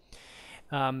family.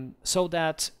 So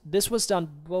that this was done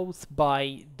both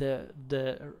by the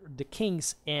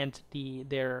kings and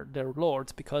their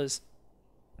lords, because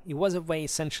it was a way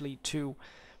essentially to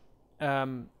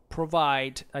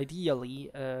provide,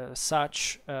 ideally,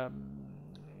 such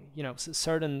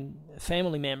certain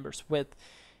family members with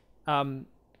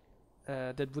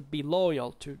that would be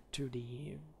loyal to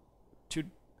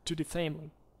the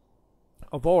family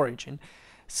of origin,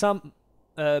 some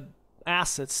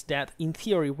assets that in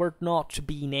theory were not to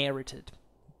be inherited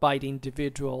by the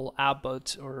individual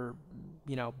abbot or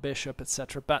bishop,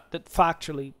 etc., but that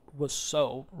factually was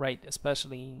so, right,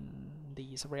 especially in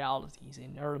these realities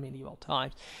in early medieval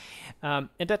times, and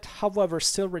that, however,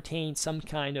 still retained some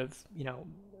kind of,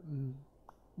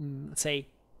 let's say,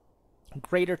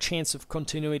 greater chance of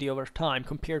continuity over time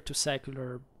compared to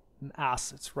secular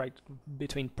assets, right,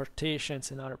 between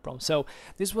partitions and other problems. So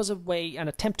this was an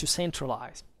attempt to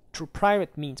centralize through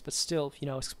private means, but still,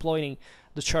 exploiting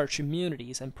the church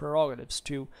immunities and prerogatives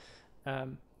to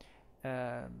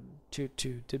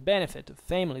benefit of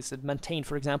families that maintained,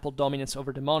 for example, dominance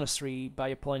over the monastery by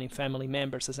appointing family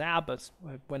members as abbots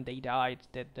when they died.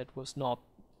 That was not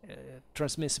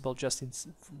transmissible just in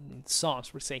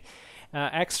sons, we say.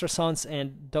 Extra sons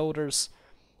and daughters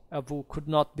who could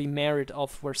not be married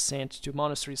off were sent to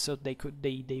monasteries, so they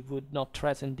would not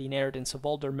threaten the inheritance of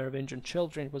older Merovingian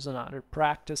children. It was another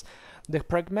practice. The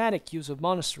pragmatic use of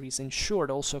monasteries ensured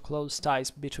also close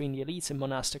ties between the elites and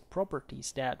monastic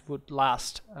properties that would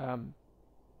last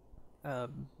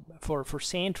for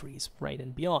centuries, right,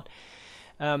 and beyond.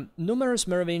 Numerous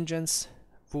Merovingians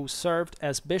who served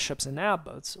as bishops and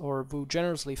abbots, or who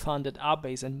generously funded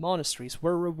abbeys and monasteries,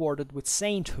 were rewarded with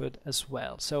sainthood as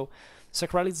well. So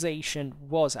sacralization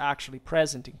was actually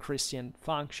present in Christian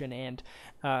function, and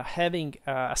having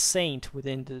a saint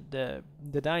within the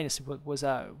dynasty was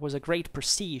a great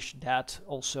prestige that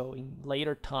also in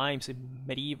later times, in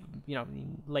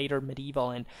later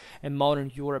medieval and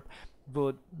modern Europe,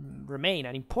 would remain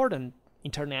an important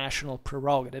international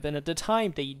prerogative. And at the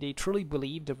time, they truly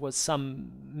believed there was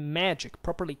some magic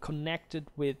properly connected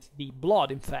with the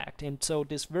blood, in fact, and so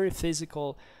this very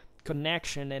physical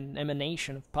connection and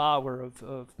emanation of power,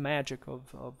 of magic,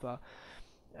 that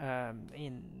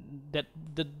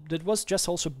was just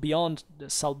also beyond the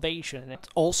salvation, and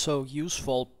also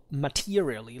useful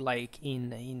materially, like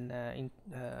in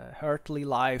earthly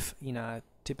life, in a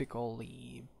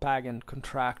typically pagan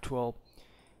contractual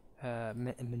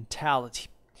mentality.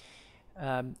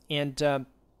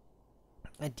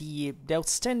 The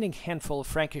outstanding handful of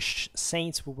Frankish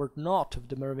saints who were not of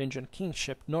the Merovingian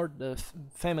kingship, nor the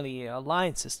family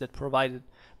alliances that provided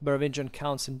Merovingian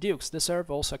counts and dukes, deserve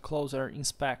also a closer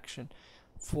inspection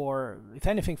for, if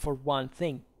anything, for one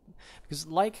thing. Because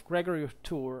like Gregory of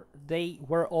Tours, they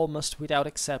were almost without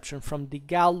exception from the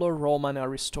Gallo-Roman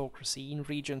aristocracy in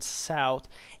regions south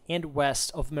and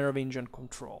west of Merovingian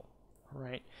control.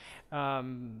 Right?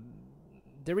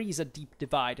 There is a deep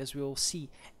divide, as we will see,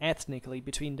 ethnically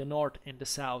between the north and the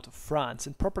south of France,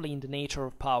 and properly in the nature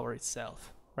of power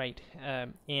itself, right?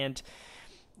 And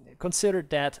consider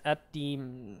that at the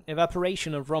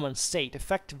evaporation of Roman state,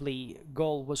 effectively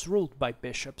Gaul was ruled by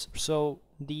bishops, so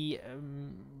the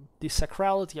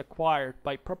sacrality acquired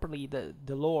by properly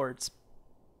the lords,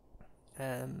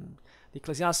 the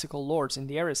ecclesiastical lords in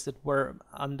the areas that were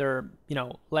under,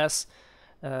 less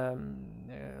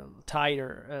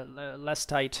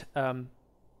tight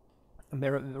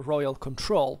royal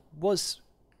control, was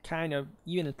kind of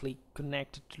unitely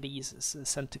connected to these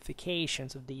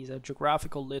sanctifications of these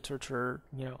geographical literature,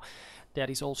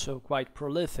 that is also quite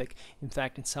prolific, in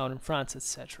fact, in southern France,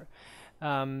 etc.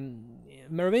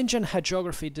 Merovingian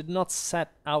hagiography did not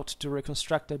set out to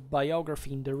reconstruct a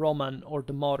biography in the Roman or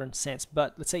the modern sense,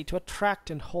 but let's say to attract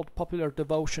and hold popular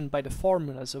devotion by the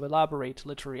formulas of elaborate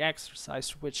literary exercise,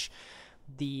 which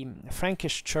the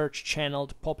Frankish church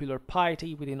channeled popular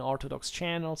piety within Orthodox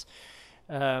channels.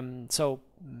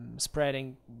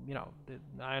 Spreading,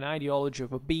 an ideology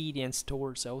of obedience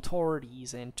towards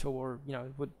authorities and toward,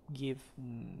 it would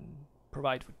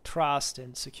provide for trust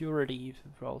and security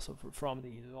from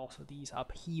these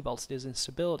upheavals, this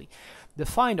instability.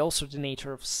 Defined also the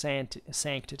nature of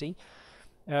sanctity,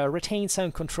 retained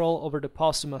some control over the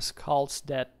posthumous cults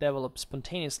that developed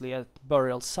spontaneously at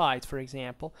burial sites, for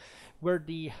example, where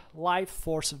the life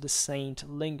force of the saint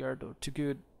lingered to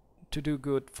do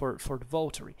good for the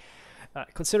votary.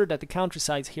 Consider that the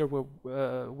countrysides here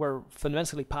were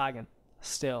fundamentally pagan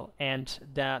still, and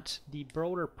that the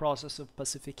broader process of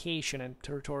pacification and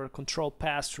territorial control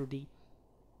passed through the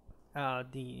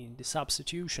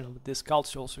substitution of these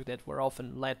cults also that were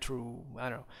often led through,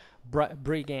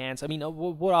 brigands. I mean,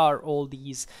 what are all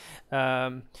these,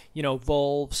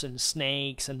 wolves and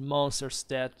snakes and monsters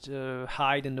that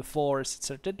hide in the forest,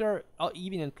 etc. That are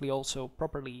evidently also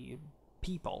properly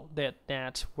people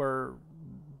that were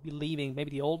believing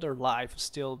maybe the older life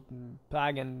still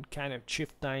pagan, kind of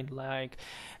chieftain-like,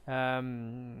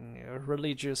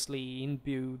 religiously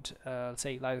imbued,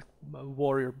 say like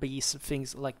warrior beasts,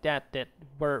 things like that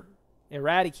were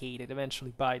eradicated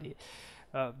eventually by the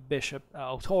bishop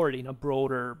authority in a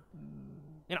broader,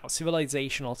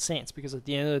 civilizational sense, because at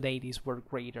the end of the day these were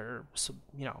greater,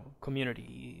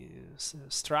 community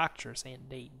structures, and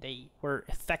they were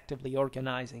effectively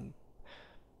organizing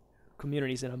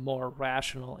communities in a more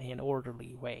rational and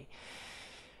orderly way.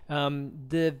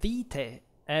 The vitae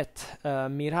et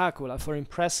miracula for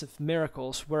impressive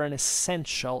miracles were an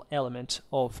essential element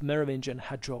of Merovingian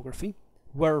hagiography,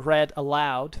 were read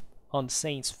aloud on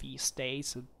saints' feast days,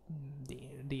 so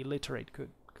the illiterate could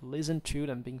listen to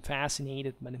them, being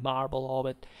fascinated by the marvel of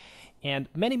it. And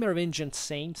many Merovingian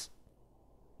saints,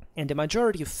 and the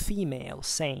majority of female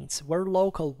saints, were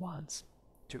local ones.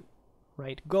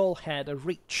 Right, Gaul had a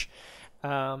rich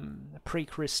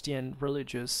pre-Christian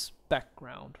religious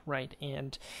background, right,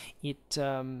 and it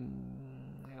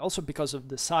also because of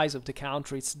the size of the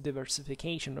country, its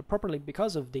diversification, or properly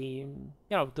because of the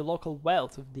the local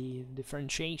wealth of the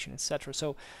differentiation, etc.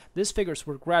 So these figures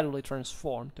were gradually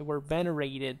transformed. They were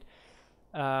venerated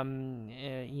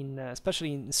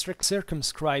especially in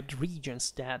circumscribed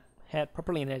regions that had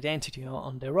properly an identity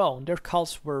on their own. Their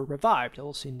cults were revived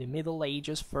also in the Middle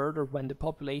Ages, further when the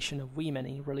population of women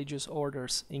in religious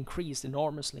orders increased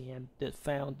enormously, and they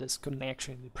found this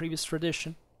connection in the previous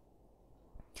tradition.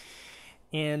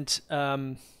 And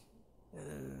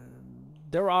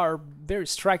there are very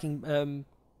striking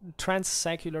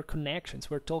trans-secular connections.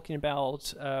 We're talking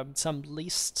about some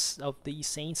lists of these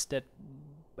saints that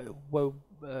were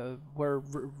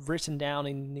written down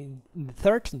in the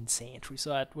 13th century,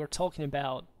 so that we're talking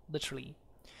about literally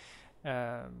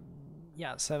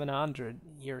 700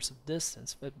 years of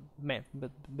distance, but a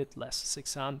bit less,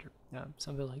 600,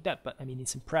 something like that. But I mean,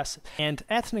 it's impressive. And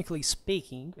ethnically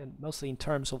speaking, and mostly in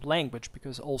terms of language,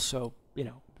 because also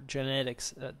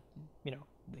genetics they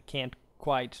can't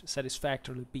quite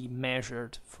satisfactorily be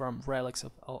measured from relics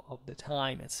of the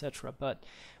time, etc. But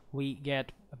we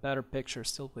get a better picture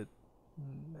still with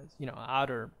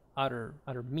other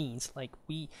means. Like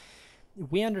we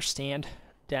understand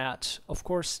that, of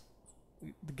course,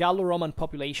 the Gallo-Roman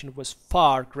population was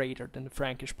far greater than the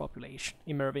Frankish population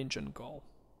in Merovingian Gaul,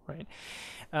 right?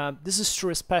 This is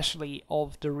true especially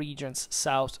of the regions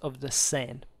south of the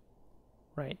Seine,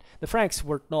 right? The Franks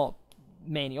were not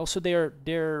many. Also,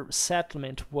 their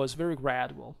settlement was very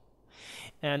gradual.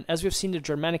 And as we've seen, the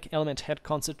Germanic element had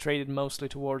concentrated mostly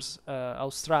towards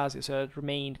Austrasia, so it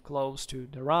remained close to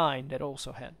the Rhine. That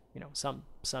also had, some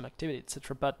activity,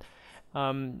 etc. But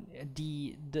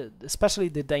especially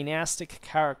the dynastic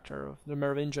character of the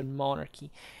Merovingian monarchy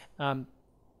had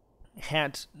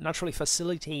naturally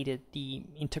facilitated the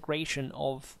integration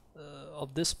of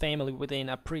this family within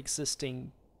a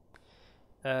pre-existing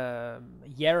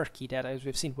hierarchy that, as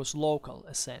we've seen, was local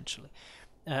essentially.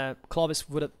 Clovis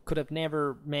could have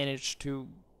never managed to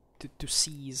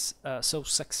seize so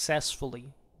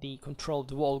successfully the control of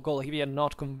the whole Gaul if he had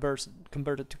not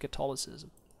converted to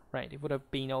Catholicism, right? It would have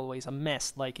been always a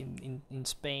mess, like in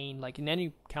Spain, like in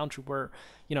any country where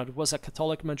there was a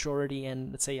Catholic majority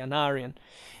and, let's say, an Arian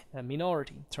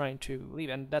minority trying to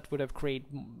live, and that would have created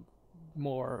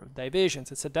more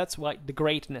divisions. So that's why the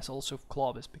greatness also of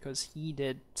Clovis, because he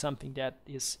did something that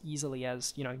is easily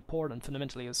as important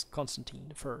fundamentally as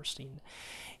Constantine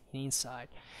I inside.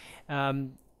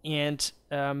 And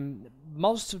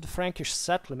most of the Frankish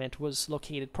settlement was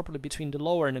located properly between the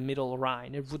lower and the middle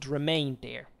Rhine. It would remain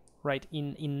there, right?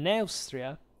 In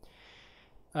Neustria,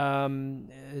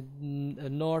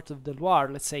 north of the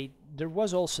Loire, let's say, there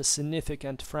was also a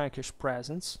significant Frankish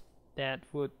presence that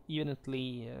would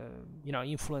evidently,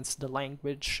 influence the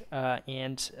language,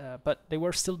 but they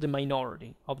were still the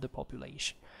minority of the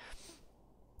population.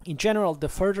 In general, the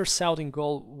further south in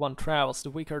Gaul one travels,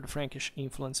 the weaker the Frankish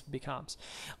influence becomes.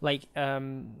 Like,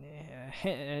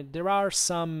 there are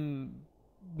some,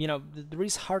 there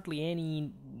is hardly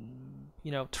any,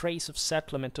 trace of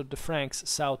settlement of the Franks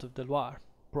south of the Loire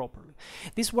properly.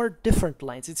 These were different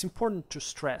lands. It's important to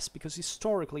stress, because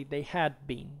historically they had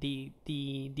been the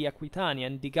Aquitania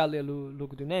and the Gallia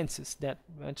Lugdunensis, that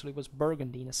eventually was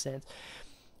Burgundy in a sense,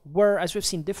 were, as we've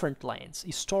seen, different lands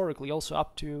historically, also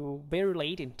up to very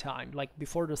late in time, like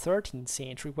before the 13th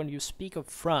century. When you speak of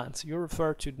France, you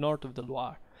refer to north of the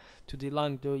Loire, to the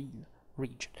Languedoc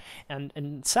region,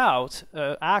 and south,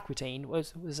 Aquitaine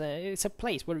it's a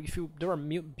place where there are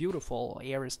beautiful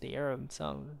areas there.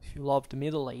 So if you love the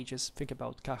Middle Ages, think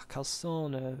about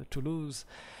Carcassonne, Toulouse,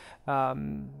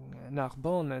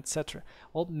 Narbonne, etc.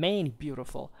 All many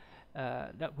beautiful.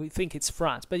 That we think it's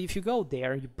France, but if you go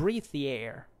there, you breathe the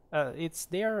air. It's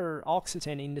their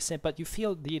Occitan in the sense, but you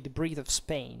feel the breath of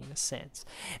Spain in a sense,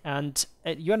 and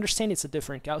you understand it's a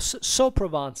different. So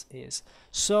Provence is,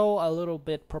 so a little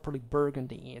bit properly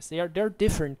Burgundy is. They're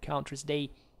different countries.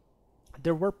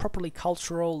 There were properly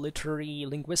cultural, literary,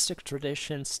 linguistic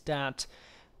traditions that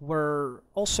were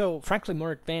also, frankly,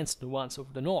 more advanced than the ones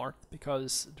of the north,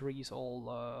 because there is all.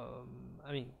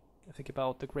 I think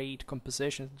about the great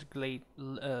compositions,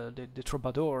 the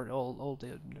troubadour, all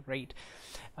the great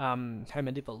high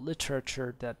medieval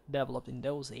literature that developed in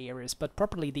those areas, but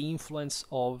properly the influence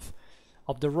of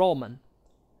the Roman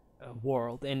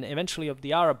world, and eventually of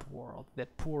the Arab world,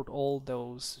 that poured all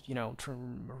those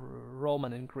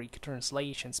Roman and Greek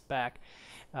translations back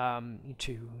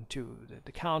into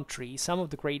the country. Some of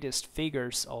the greatest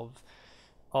figures of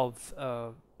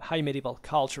high medieval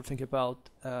culture, think about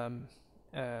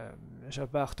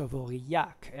Jabart of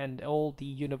Aurillac, and all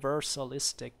the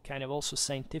universalistic, kind of also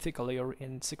scientifically or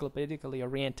encyclopedically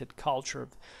oriented culture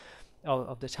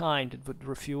of the time, that would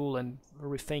refuel and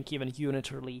rethink even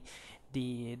unitarily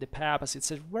the papacy.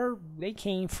 It's where they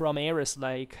came from areas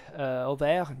like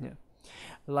Auvergne,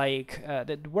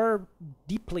 that were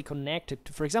deeply connected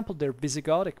to, for example, their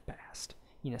Visigothic past,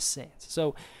 in a sense.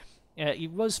 So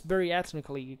it was very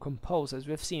ethnically composed, as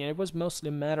we've seen, and it was mostly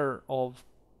a matter of,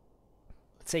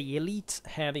 let's say, elites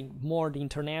having more the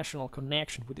international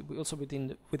connection, also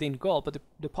within Gaul, but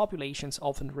the populations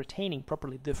often retaining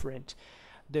properly different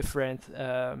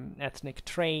ethnic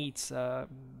traits,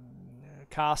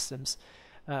 customs,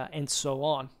 and so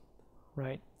on,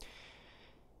 right?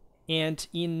 And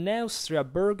in Neustria,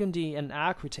 Burgundy, and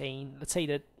Aquitaine, let's say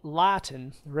that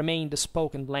Latin remained the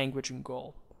spoken language in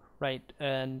Gaul, right?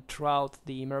 And throughout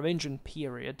the Merovingian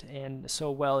period, and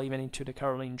so well even into the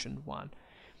Carolingian one.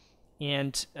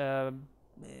 And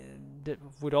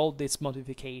with all these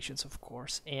modifications, of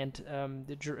course. And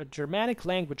the Germanic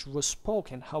language was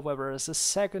spoken, however, as a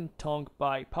second tongue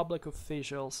by public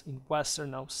officials in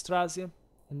Western Austrasia,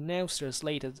 and Neustria as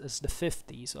late as the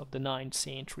 50s of the 9th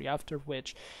century, after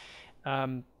which,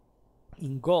 in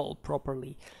Gaul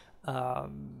properly,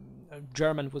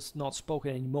 German was not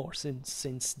spoken anymore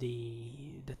since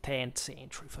the 10th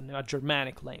century. For a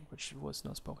Germanic language was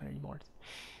not spoken anymore.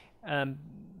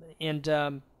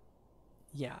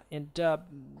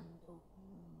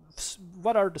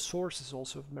 What are the sources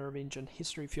also of Merovingian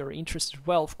history, if you're interested?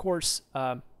 Well, of course,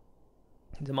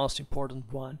 the most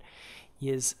important one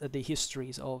is the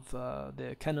histories of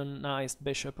the canonized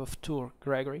Bishop of Tours,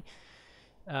 Gregory,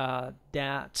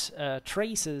 that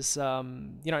traces,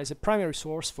 is a primary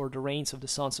source for the reigns of the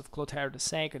sons of Clotaire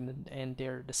II and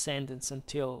their descendants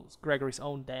until Gregory's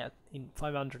own death in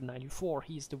 594.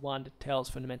 He's the one that tells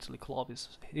fundamentally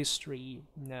Clovis' history,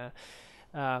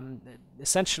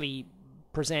 essentially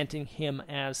presenting him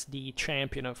as the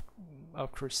champion of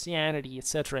Christianity,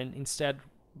 etc., and instead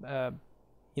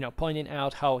pointing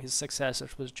out how his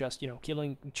successors was just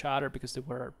killing each other because they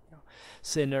were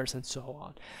sinners and so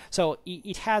on. So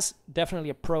it has definitely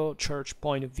a pro-church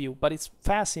point of view, but it's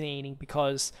fascinating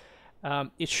because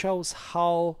it shows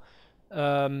how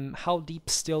deep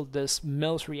still this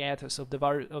military ethos of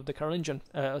the Carolingian,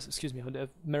 of the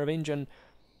Merovingian,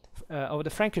 of the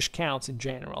Frankish counts in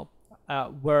general,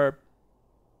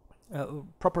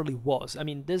 properly was. I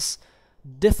mean, this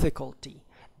difficulty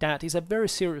that is a very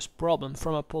serious problem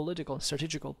from a political and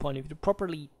strategical point of view, to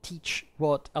properly teach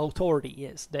what authority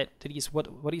is, that is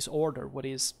what is order, what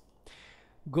is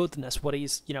goodness, what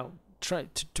is, try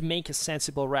to make a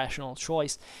sensible, rational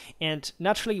choice. And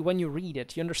naturally, when you read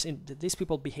it, you understand that these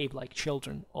people behave like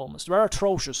children almost. There are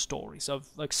atrocious stories of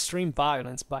extreme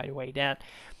violence, by the way, that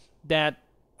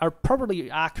are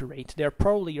probably accurate, they're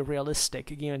probably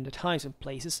realistic given the times and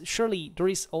places. Surely there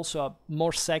is also a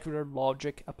more secular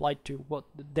logic applied to what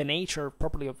the nature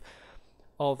properly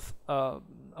of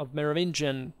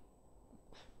Merovingian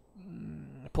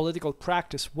political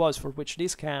practice was, for which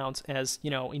this counts as,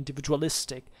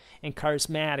 individualistic and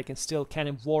charismatic and still kind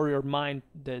of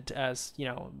warrior-minded as,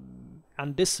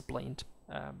 undisciplined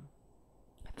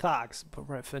thugs,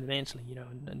 but fundamentally,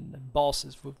 and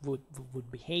bosses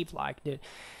would behave like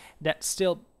that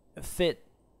still fit,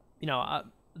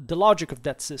 the logic of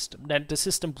that system, that the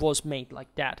system was made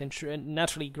like that. And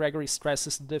naturally, Gregory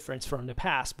stresses the difference from the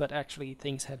past, but actually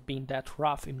things have been that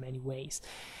rough in many ways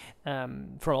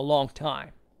for a long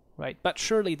time, right? But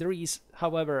surely there is,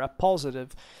 however, a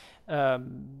positive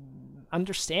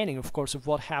understanding, of course, of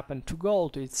what happened to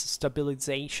gold, its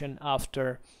stabilization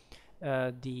after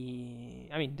the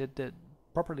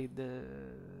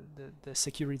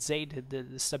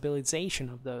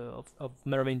stabilization of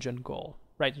Merovingian gold,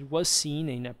 right? It was seen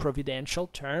in a providential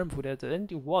term,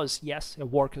 and it was, yes, a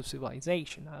work of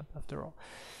civilization after all,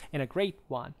 and a great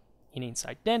one in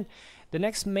insight. Then the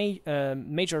next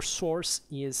major source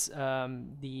is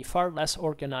the far less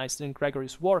organized than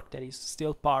Gregory's work, that is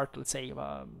still part, let's say, of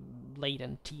a late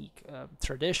antique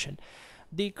tradition,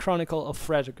 the Chronicle of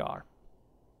Fredegar.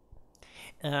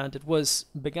 That was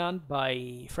begun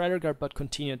by Fredegar but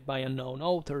continued by unknown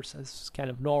authors, as kind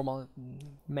of normal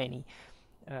in many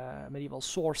medieval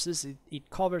sources. It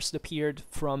covers the period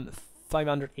from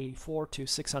 584 to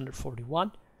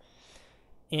 641,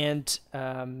 and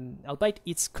albeit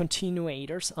its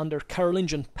continuators under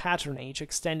Carolingian patronage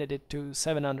extended it to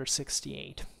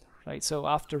 768. Right, so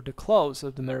after the close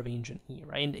of the Merovingian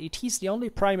era, and it is the only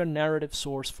primary narrative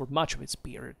source for much of its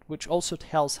period, which also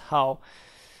tells how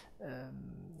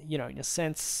in a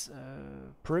sense,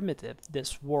 primitive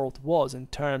this world was in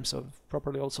terms of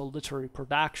properly also literary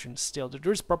production. Still,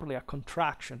 there is probably a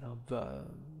contraction of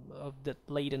that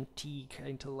late antique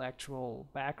intellectual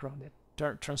background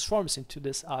that transforms into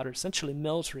this other, essentially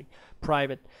military,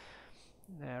 private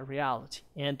reality.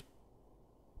 And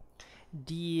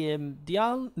the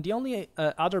only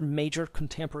other major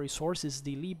contemporary source is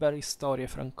the Liber Historiae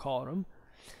Francorum,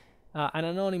 an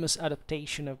anonymous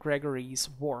adaptation of Gregory's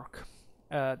work,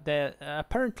 that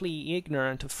apparently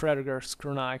ignorant of Fredegar's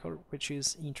Chronicle, which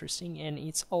is interesting, and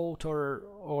its author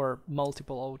or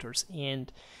multiple authors,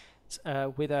 and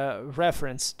with a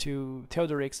reference to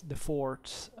Theodoric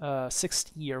IV's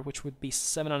sixth year, which would be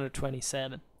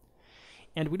 727.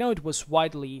 And we know it was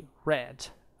widely read,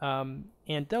 and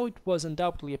though it was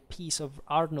undoubtedly a piece of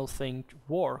Arnulfing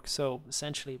work, so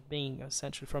essentially being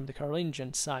from the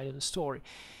Carolingian side of the story,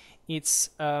 it's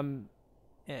and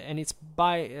its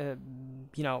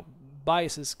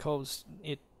biases cause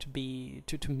it to be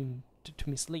to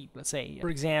mislead. Let's say, for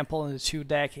example, in the 2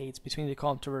 decades between the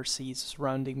controversies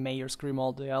surrounding Mayors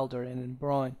Grimoald the Elder and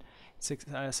Bruyne,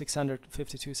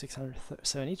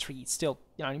 652-673, it's still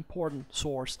an important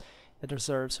source that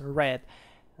deserves a read.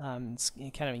 It's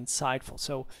kind of insightful.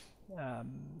 So, there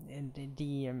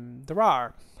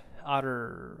are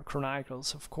other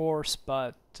chronicles, of course,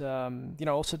 but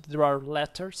also there are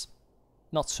letters,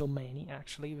 not so many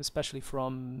actually, especially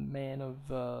from men of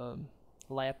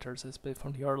letters, especially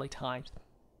from the early times.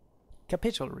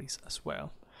 Capitularies as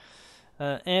well.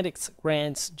 Edicts,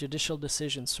 grants, judicial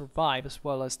decisions survive, as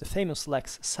well as the famous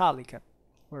Lex Salica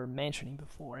we're mentioning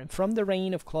before. And from the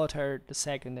reign of Clotaire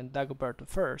II and Dagobert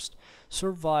I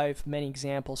survive many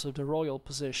examples of the royal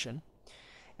position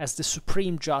as the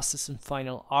supreme justice and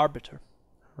final arbiter,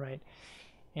 right?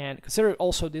 And consider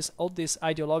also all this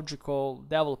ideological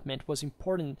development was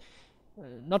important,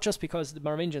 not just because the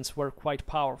Merovingians were quite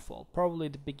powerful. Probably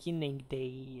at the beginning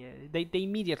they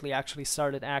immediately actually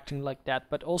started acting like that,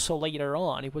 but also later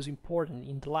on it was important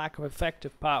in the lack of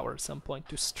effective power at some point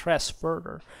to stress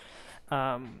further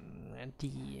and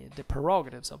the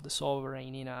prerogatives of the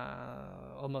sovereign in a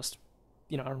almost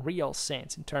a real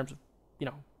sense, in terms of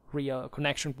real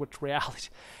connection with reality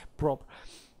proper.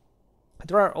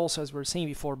 There are also, as we were saying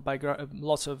before,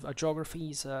 lots of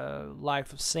geographies,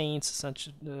 life of saints, such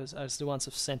as the ones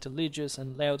of Saint Eligius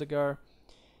and Leodegar,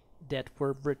 that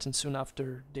were written soon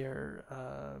after their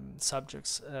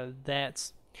subjects'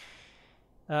 deaths.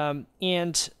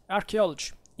 And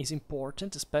archaeology is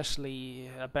important, especially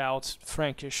about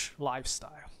Frankish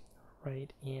lifestyle,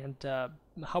 right? And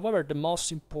however, the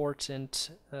most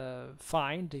important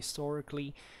find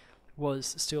historically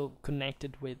was still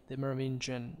connected with the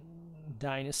Merovingian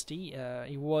dynasty.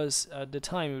 It was at the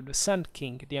time of the Sun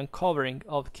King, the uncovering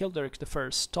of Childeric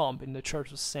I's tomb in the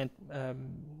church of Saint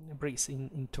Brice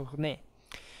in Tournai.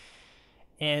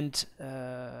 And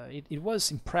it was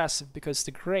impressive because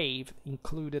the grave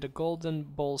included a golden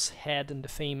bull's head and the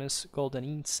famous golden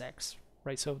insects,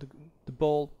 right? So the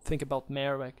bull, think about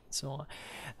Merovingian and so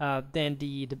on. Then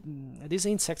these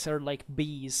insects are like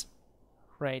bees,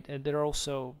 right? And they're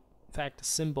also, in fact, a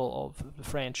symbol of the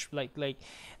French, like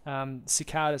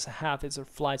cicadas, aphids, or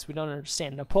flies. We don't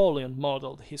understand. Napoleon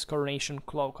modeled his coronation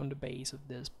cloak on the base of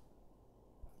these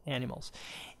animals.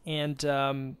 And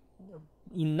in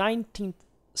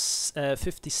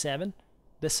 1957,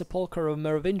 the sepulchre of a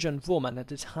Merovingian woman at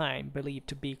the time believed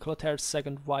to be Clotaire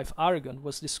second wife Aragon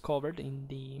was discovered in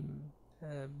the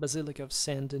Basilica of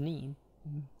Saint-Denis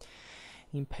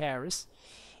in Paris.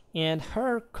 And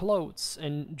her clothes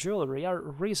and jewelry are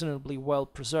reasonably well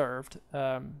preserved,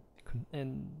 and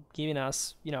giving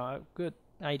us, a good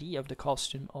idea of the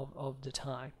costume of the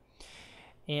time.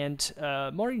 And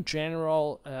more in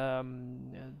general,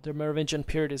 the Merovingian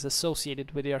period is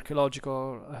associated with the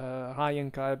archaeological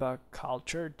Ryan-Galba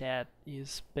culture that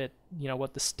is a bit,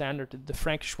 what the standard, the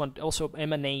Frankish one, also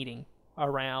emanating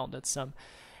around at some,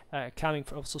 coming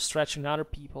from, also stretching other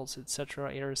peoples,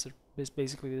 etc. areas. There's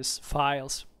basically these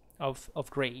files of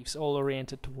graves, all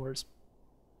oriented towards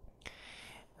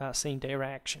same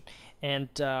direction. And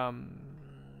there are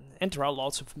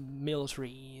lots of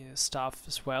military stuff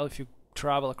as well. If you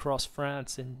travel across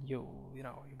France and you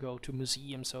go to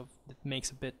museums, so it makes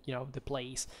a bit the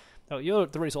place. So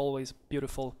there is always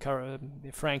beautiful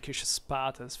Frankish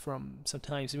spatas from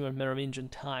sometimes even Merovingian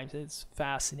times. It's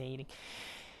fascinating.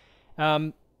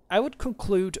 I would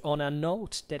conclude on a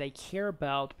note that I care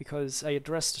about because I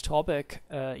addressed the topic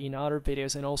in other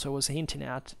videos and also was hinting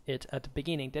at it at the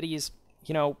beginning. That is,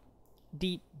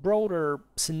 the broader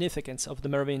significance of the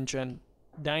Merovingian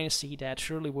dynasty that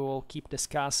surely we will keep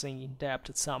discussing in depth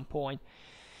at some point.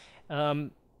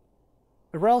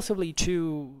 Relatively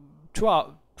to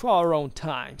our own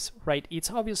times, right? It's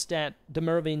obvious that the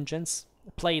Merovingians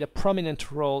played a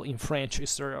prominent role in French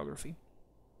historiography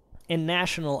and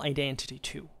national identity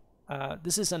too.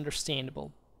 This is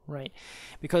understandable, right?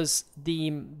 Because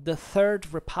the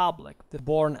Third Republic,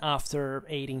 born after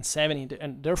 1870,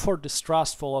 and therefore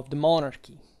distrustful of the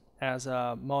monarchy as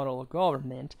a model of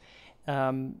government,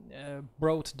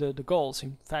 brought the goals,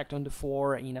 in fact, on the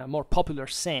fore in a more popular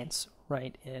sense,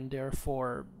 right? And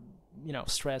therefore,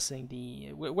 stressing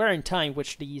we're in time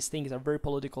which these things are very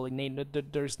political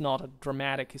innate. There's not a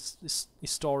dramatic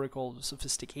historical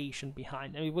sophistication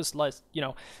behind. It was less,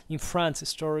 in France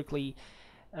historically,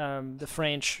 the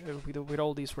French, with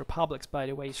all these republics, by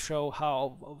the way, show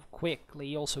how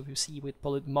quickly, also you see with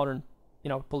modern,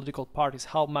 political parties,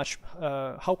 how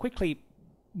quickly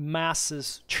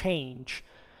masses change.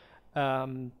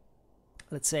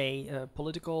 Let's say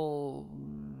political,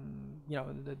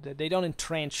 they don't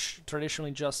entrench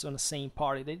traditionally just on the same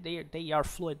party. They are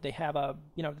fluid. They have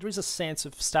there is a sense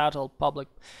of startled public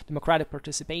democratic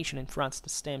participation in France that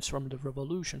stems from the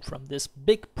revolution, from this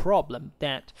big problem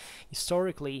that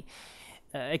historically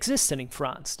existed in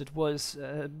France. That was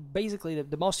basically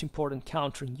the most important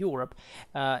country in Europe,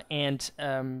 and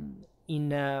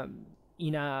in a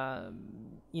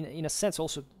sense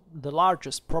also the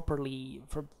largest, properly,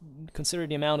 for considering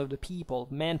the amount of the people,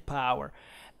 manpower,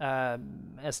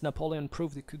 as Napoleon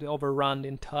proved, it could overrun the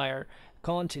entire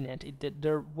continent.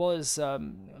 There was,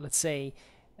 let's say,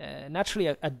 naturally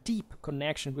a deep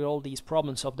connection with all these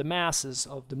problems of the masses,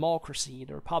 of democracy,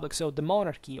 the republic. So the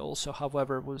monarchy also,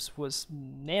 however, was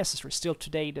necessary. Still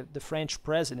today, the French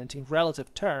president, in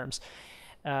relative terms,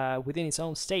 within its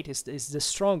own state, is the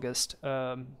strongest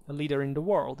leader in the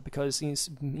world, because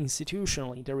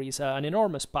institutionally there is an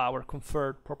enormous power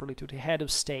conferred properly to the head of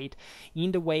state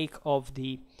in the wake of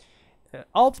the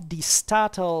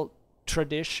statal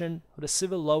tradition, the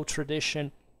civil law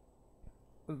tradition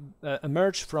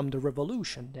emerged from the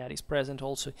revolution that is present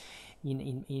also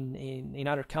in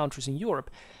other countries in Europe,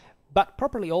 but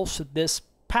properly also this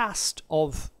past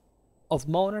of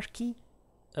monarchy,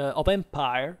 of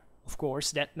empire, of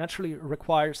course, that naturally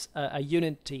requires a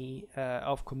unity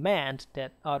of command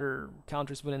that other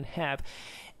countries wouldn't have,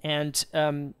 and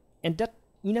that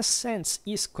in a sense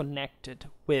is connected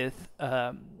with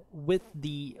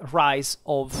the rise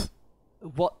of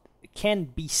what can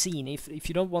be seen, if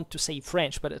you don't want to say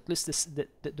French, but at least the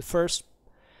first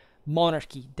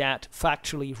monarchy that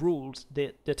factually ruled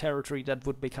the territory that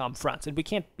would become France. And we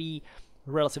can't be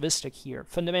relativistic here.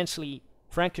 Fundamentally,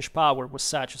 Frankish power was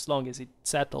such as long as it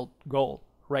settled Gaul,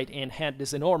 right, and had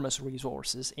these enormous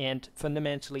resources. And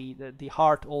fundamentally, the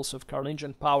heart also of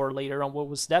Carolingian power later on, what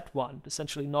was that one?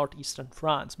 Essentially, northeastern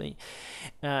France,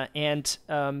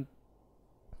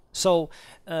 So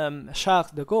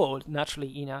Charles de Gaulle,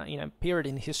 naturally, in a period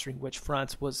in history in which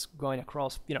France was going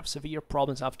across, severe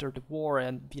problems after the war,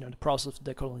 and the process of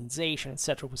decolonization,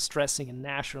 etc., was stressing a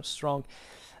national, strong,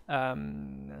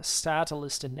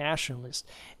 statalist and nationalist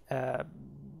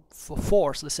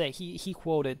force. Let's say he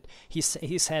quoted, he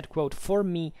said, quote, "For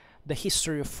me, the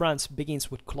history of France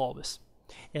begins with Clovis,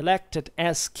 elected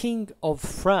as king of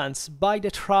France by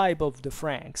the tribe of the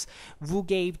Franks, who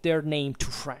gave their name to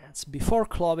France. Before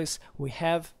Clovis, we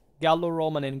have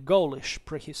Gallo-Roman and Gaulish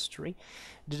prehistory.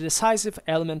 The decisive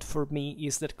element for me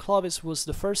is that Clovis was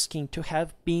the first king to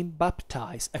have been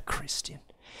baptized a Christian.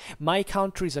 My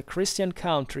country is a Christian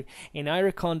country, and I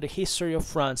reckon the history of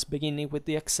France beginning with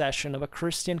the accession of a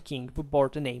Christian king who bore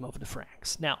the name of the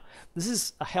Franks." Now, this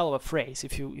is a hell of a phrase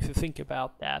if you think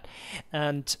about that.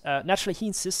 And naturally, he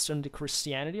insists on the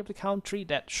Christianity of the country.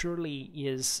 That surely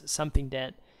is something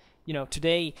that,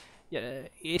 today,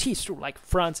 it is true. Like,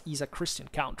 France is a Christian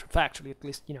country. Factually, at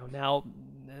least, now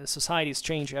societies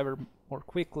change ever more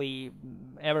quickly.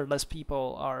 Ever less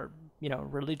people are,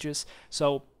 religious.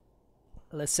 So,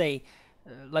 let's say,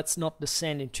 let's not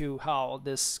descend into how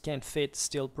this can fit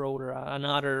still broader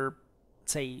another,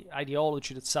 say,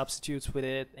 ideology that substitutes with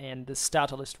it, and the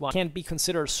statalist one can be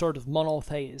considered sort of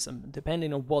monotheism,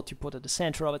 depending on what you put at the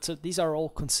center of it. So these are all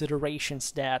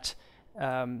considerations that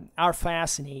are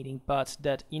fascinating, but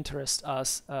that interest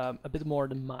us a bit more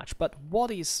than much. But what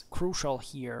is crucial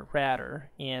here,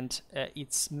 rather, and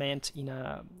it's meant in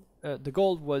a, de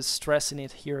Gaulle was stressing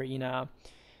it here in a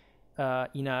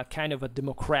kind of a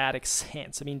democratic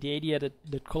sense. I mean, the idea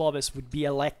that Clovis would be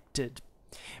elected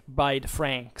by the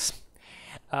Franks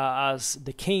as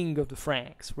the king of the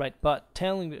Franks, right? But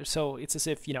so it's as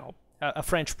if, a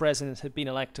French president had been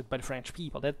elected by the French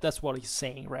people. That's what he's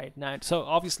saying right now. So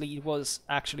obviously it was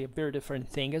actually a very different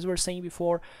thing. As we were saying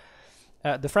before,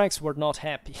 the Franks were not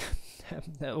happy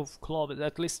of Clovis,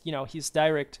 at least, his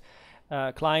direct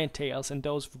clienteles and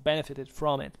those who benefited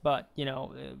from it. But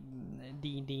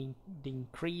the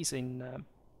increase in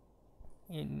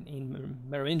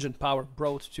Merovingian power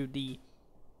brought to the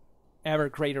ever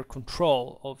greater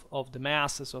control of the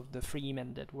masses of the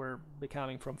freemen that were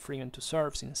becoming from freemen to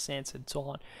serfs in a sense, and so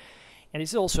on. And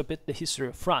it's also a bit the history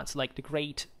of France, like the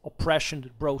great oppression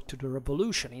that brought to the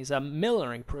revolution is a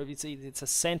millenary, it's a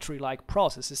century-like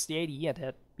process. It's the idea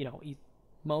that it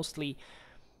mostly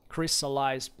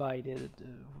crystallized by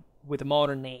with the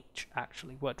modern age,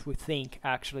 actually, what we think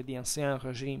actually the Ancien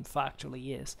Regime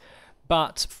factually is.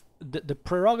 But the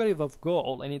prerogative of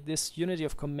Gaul and this unity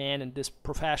of command and this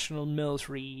professional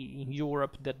military in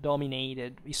Europe that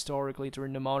dominated historically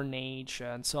during the modern age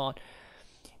and so on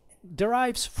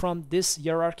derives from this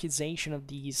hierarchization of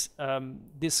these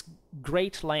this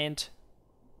great land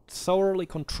thoroughly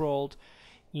controlled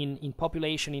in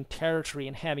population, in territory,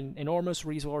 and having enormous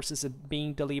resources and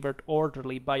being delivered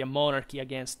orderly by a monarchy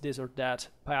against this or that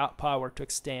power to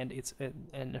extend its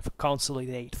and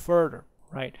consolidate further,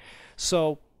 right?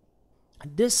 So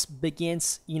this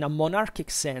begins in a monarchic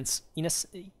sense,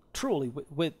 truly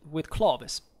with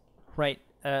Clovis, right?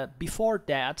 Before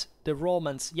that, the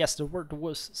Romans, yes, there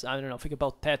was, I don't know, think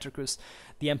about Tetricus,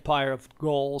 the Empire of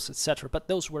Gauls, etc. But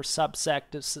those were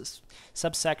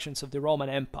subsections of the Roman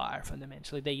Empire.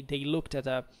 Fundamentally, they looked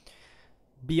at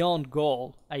beyond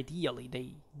Gaul.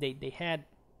 Ideally, they had,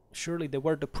 surely they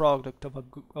were the product of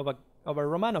a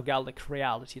Romano-Gallic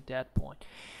reality at that point.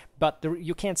 But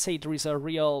you can't say there is a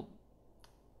real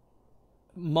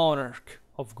monarch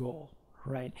of Gaul,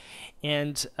 right?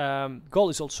 And Gaul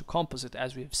is also composite,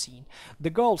 as we have seen.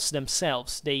 The Gauls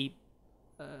themselves, they,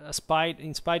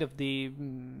 in spite of the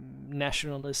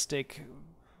nationalistic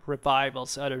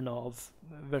revivals, I don't know, of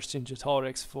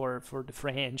Vercingetorix for the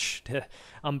French, the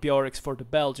Ambiorix for the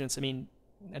Belgians, I mean,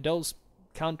 those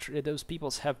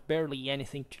peoples have barely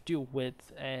anything to do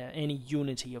with any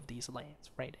unity of these lands,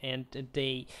 right? And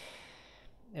they,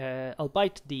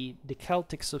 albeit the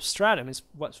Celtic substratum is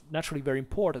what's naturally very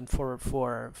important for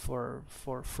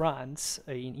France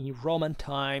in Roman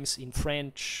times, in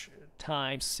French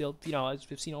times, still, as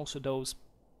we've seen also those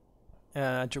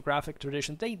geographic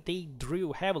traditions, they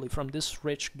drew heavily from this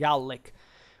rich Gallic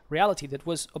reality that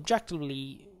was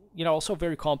objectively, also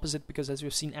very composite, because as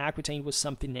we've seen, Aquitaine was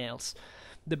something else.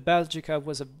 The Belgica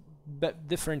was a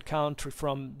different country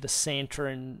from the center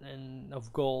and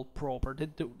of Gaul proper.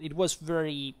 It was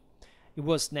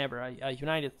never a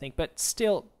united thing, but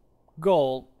still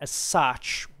Gaul as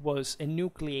such was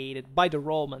enucleated by the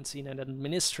Romans in an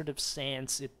administrative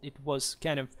sense. It was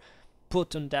kind of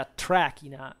put on that track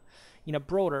in a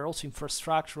broader, also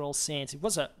infrastructural sense. It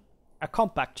was a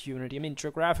compact unity. I mean,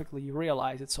 geographically, you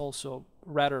realize it's also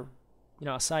rather,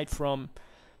 aside from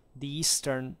the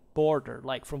eastern border,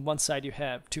 like from one side you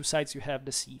have, two sides you have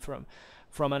the sea, from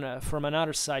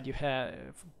another side you have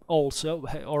also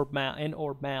or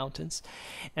mountains,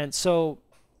 and so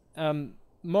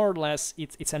more or less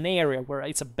it's an area where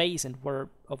it's a basin where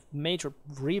of major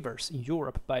rivers in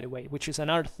Europe, by the way, which is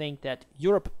another thing that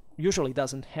Europe usually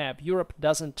doesn't have. Europe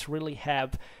doesn't really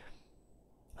have,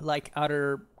 like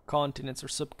other continents or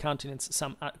subcontinents,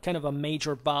 some kind of a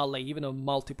major valley, even of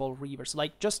multiple rivers,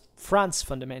 like just France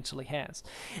fundamentally has,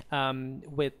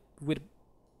 with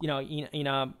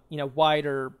in a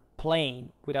wider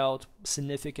plain without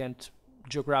significant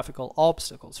geographical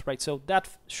obstacles, right? So that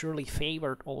surely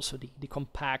favored also the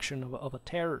compaction of a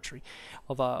territory,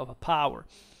 of a power.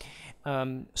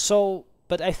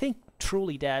 But I think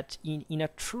truly that in a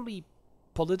truly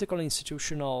political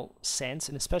institutional sense,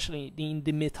 and especially in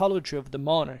the mythology of the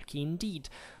monarchy, indeed,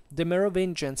 the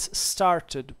Merovingians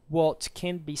started what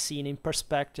can be seen in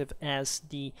perspective as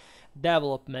the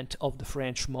development of the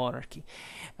French monarchy.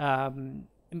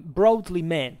 Broadly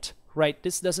meant, right?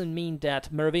 This doesn't mean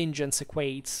that Merovingians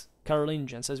equates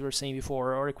Carolingians, as we were saying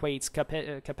before, or equates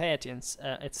Capetians,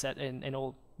 etc., and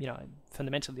all,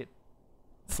 fundamentally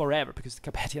forever, because the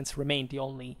Capetians remain the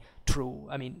only true.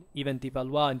 I mean, even the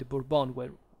Valois and the Bourbon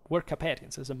were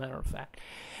Capetians, as a matter of fact.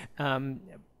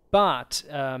 But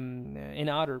in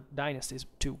other dynasties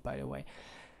too, by the way.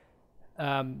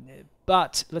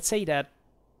 But let's say that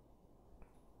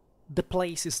the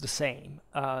place is the same.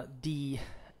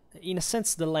 In a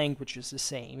sense, the language is the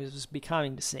same. It was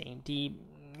becoming the same. The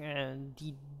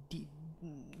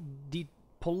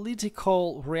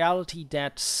political reality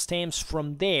that stems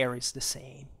from there is the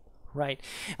same, right?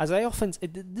 As I often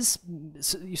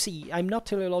you see, I'm not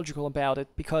teleological about it,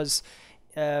 because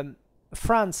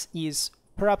France is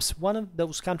perhaps one of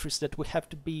those countries that would have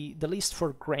to be the least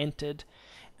for granted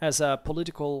as a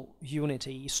political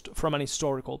unity from an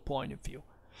historical point of view.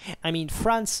 I mean,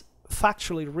 France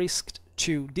factually risked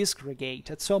to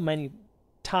disgregate at so many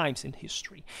times in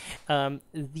history.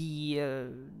 The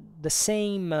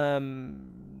same.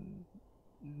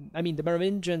 I mean, the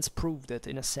Merovingians proved it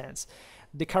in a sense.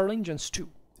 The Carolingians too,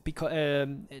 because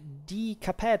the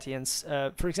Capetians,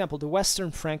 for example, the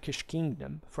Western Frankish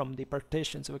kingdom from the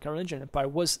partitions of the Carolingian Empire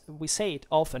was, we say it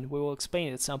often, we will explain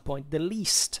it at some point, the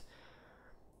least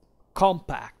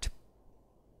compact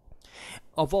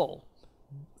of all.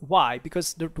 Why?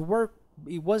 Because it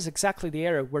was exactly the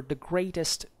area where the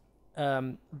greatest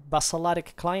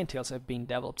vassalic clienteles have been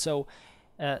developed. So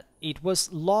it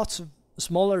was lots of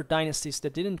smaller dynasties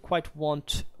that didn't quite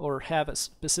want or have a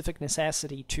specific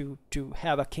necessity to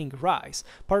have a king rise.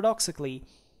 Paradoxically,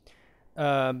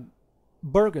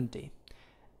 Burgundy,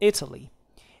 Italy,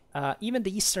 even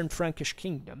the Eastern Frankish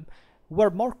kingdom were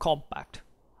more compact,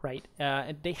 right?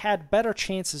 And they had better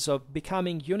chances of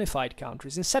becoming unified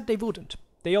countries. Instead, they wouldn't.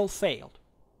 They all failed,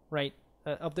 right?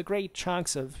 Of the great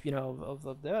chunks of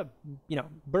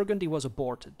Burgundy was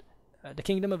aborted. The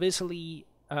Kingdom of Italy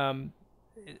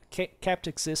kept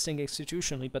existing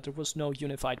institutionally, but there was no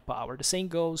unified power. The same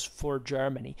goes for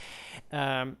Germany.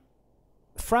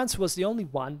 France was the only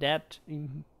one that,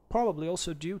 probably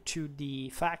also due to the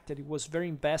fact that it was very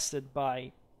invested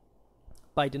by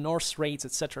the Norse raids,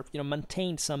 etc.,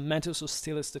 maintained some mental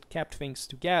hostility that kept things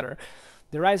together.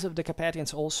 The rise of the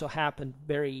Capetians also happened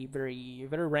very, very,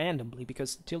 very randomly,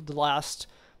 because till the last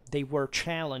they were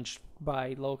challenged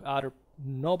by other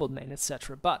noblemen,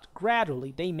 etc. But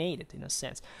gradually they made it, in a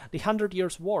sense. The 100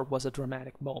 Years' War was a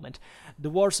dramatic moment. The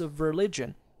wars of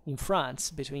religion in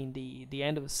France between the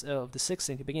end of the 16th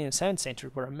and the beginning of the 7th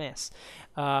century were a mess.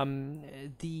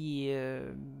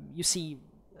 You see,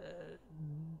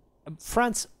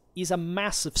 France is a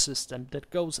massive system that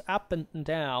goes up and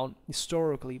down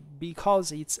historically,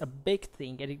 because it's a big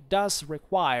thing, and it does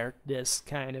require this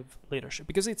kind of leadership,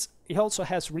 because it also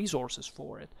has resources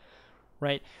for it,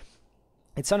 right?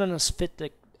 It's not an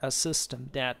asphytic system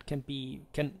that can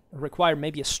require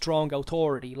maybe a strong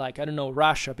authority, like, I don't know,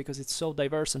 Russia, because it's so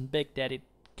diverse and big that it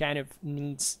kind of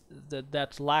needs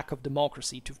that lack of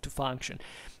democracy to function.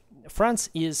 France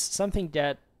is something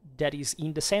that is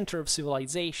in the center of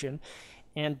civilization,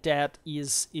 and that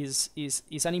is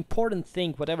an important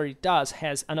thing. Whatever it does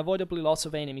has unavoidably lots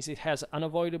of enemies, it has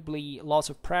unavoidably lots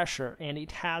of pressure, and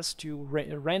it has to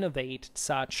renovate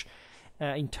such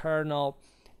internal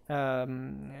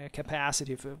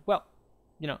capacity.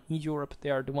 In Europe, they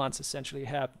are the ones essentially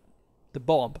have the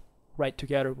bomb right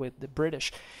together with the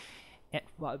British, and,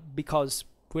 because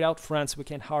without France we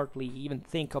can hardly even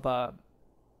think of a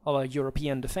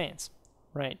European defense,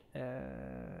 right?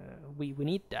 We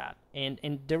need that,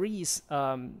 and there is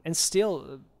and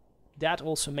still that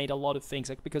also made a lot of things,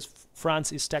 like, because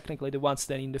France is technically the ones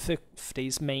that in the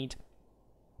 50s made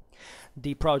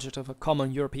the project of a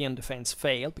common European defense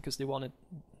fail, because they wanted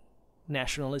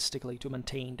nationalistically to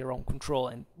maintain their own control,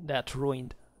 and that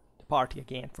ruined the party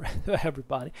again for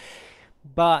everybody.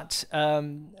 But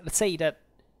let's say that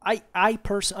I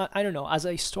personally, I don't know, as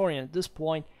a historian at this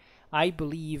point, I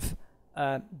believe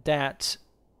that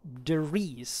there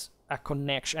is a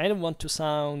connection. I don't want to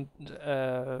sound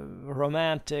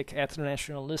romantic,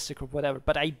 ethno-nationalistic, or whatever,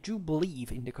 but I do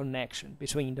believe in the connection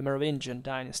between the Merovingian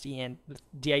dynasty and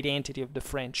the identity of the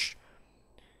French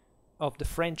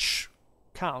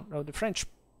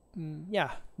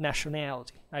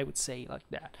nationality. I would say like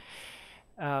that,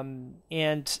 and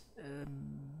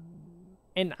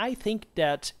I think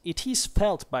that it is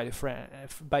felt by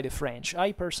the French.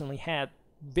 I personally had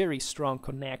very strong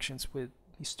connections with,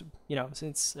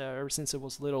 since I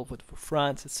was little, with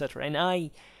France, etc. And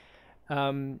I've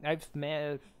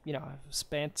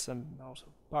spent some also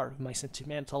part of my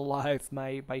sentimental life,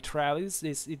 my travels.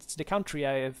 It's the country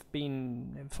I have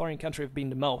been, foreign country I've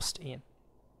been the most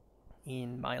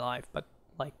in my life, but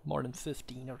like more than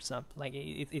 15 or something. Like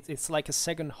it's like a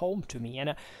second home to me,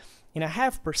 and I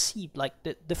have perceived like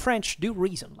the French do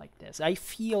reason like this. I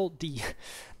feel the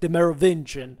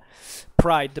Merovingian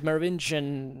pride, the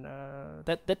Merovingian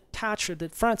that touch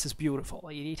that France is beautiful.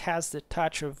 It has the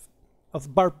touch of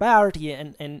barbarity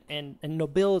and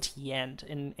nobility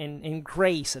and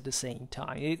grace at the same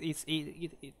time.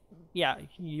 Yeah,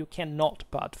 you cannot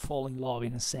but fall in love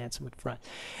in a sense with France,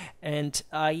 and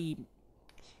I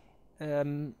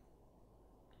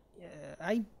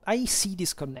see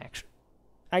this connection.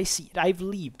 I see it. I've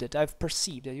lived it. I've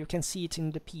perceived it. You can see it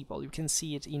in the people. You can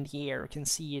see it in the air. You can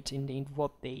see it in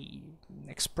what they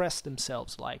express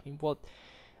themselves like. In what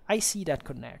I see that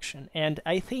connection, and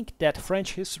I think that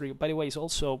French history, by the way, is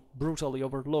also brutally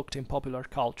overlooked in popular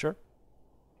culture.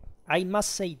 I must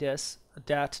say this,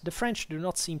 that the French do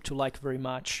not seem to like very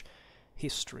much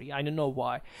history. I don't know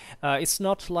why. It's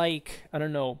not like, I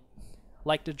don't know,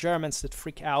 like the Germans that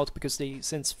freak out because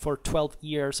since for 12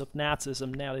 years of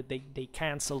Nazism now that they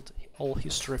cancelled all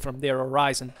history from their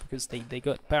horizon because they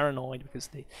got paranoid,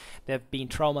 because they've been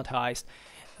traumatized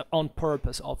on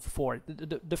purpose for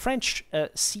it. The French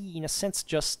see in a sense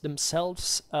just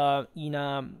themselves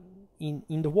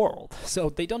in the world, so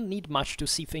they don't need much to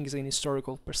see things in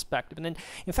historical perspective. And then,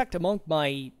 in fact, among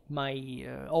my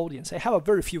audience, I have a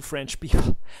very few French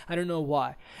people. I don't know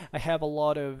why. I have a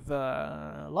lot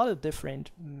of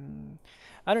different.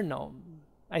 I don't know.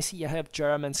 I have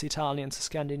Germans, Italians,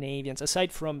 Scandinavians.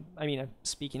 Aside from, I'm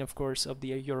speaking, of course, of the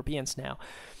Europeans now.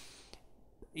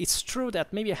 It's true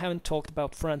that maybe I haven't talked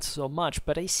about France so much,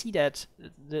 but I see that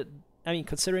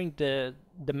considering the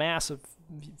mass of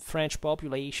French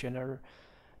population,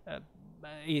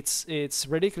 it's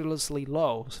ridiculously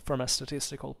low from a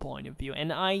statistical point of view,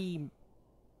 and I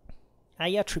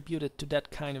attribute it to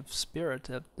that kind of spirit.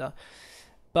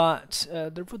 But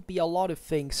there would be a lot of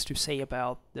things to say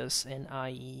about this, and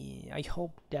I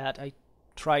hope that I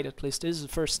tried at least. This is the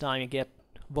first time I get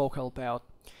vocal about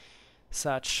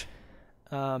such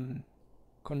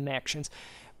connections,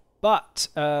 but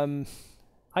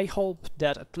I hope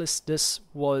that at least this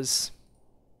was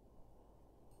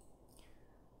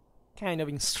kind of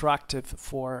instructive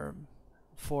for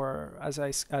as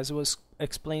I was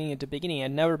explaining at the beginning. I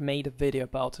never made a video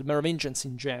about the Merovingians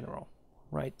in general,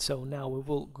 right? So now we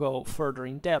will go further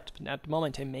in depth. At the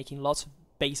moment I'm making lots of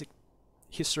basic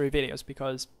history videos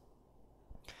because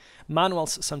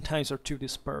manuals sometimes are too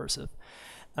dispersive.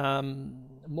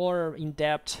 More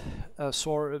in-depth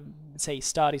say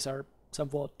studies are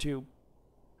somewhat too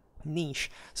niche,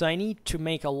 so I need to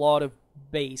make a lot of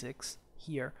basics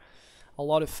here, a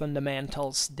lot of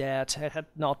fundamentals that I had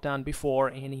not done before,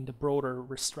 and in the broader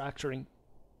restructuring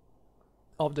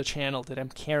of the channel that I'm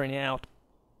carrying out,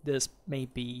 this may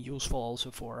be useful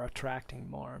also for attracting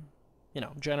more,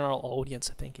 general audience.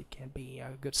 I think it can be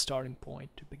a good starting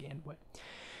point to begin with.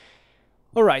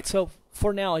 Alright, so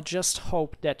for now I just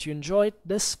hope that you enjoyed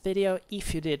this video.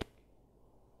 If you did,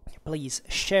 please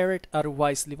share it,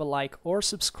 otherwise leave a like or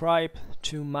subscribe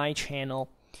to my channel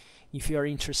if you are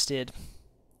interested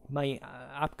in my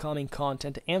upcoming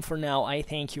content. And for now, I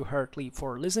thank you heartily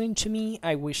for listening to me.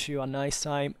 I wish you a nice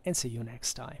time and see you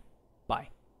next time. Bye.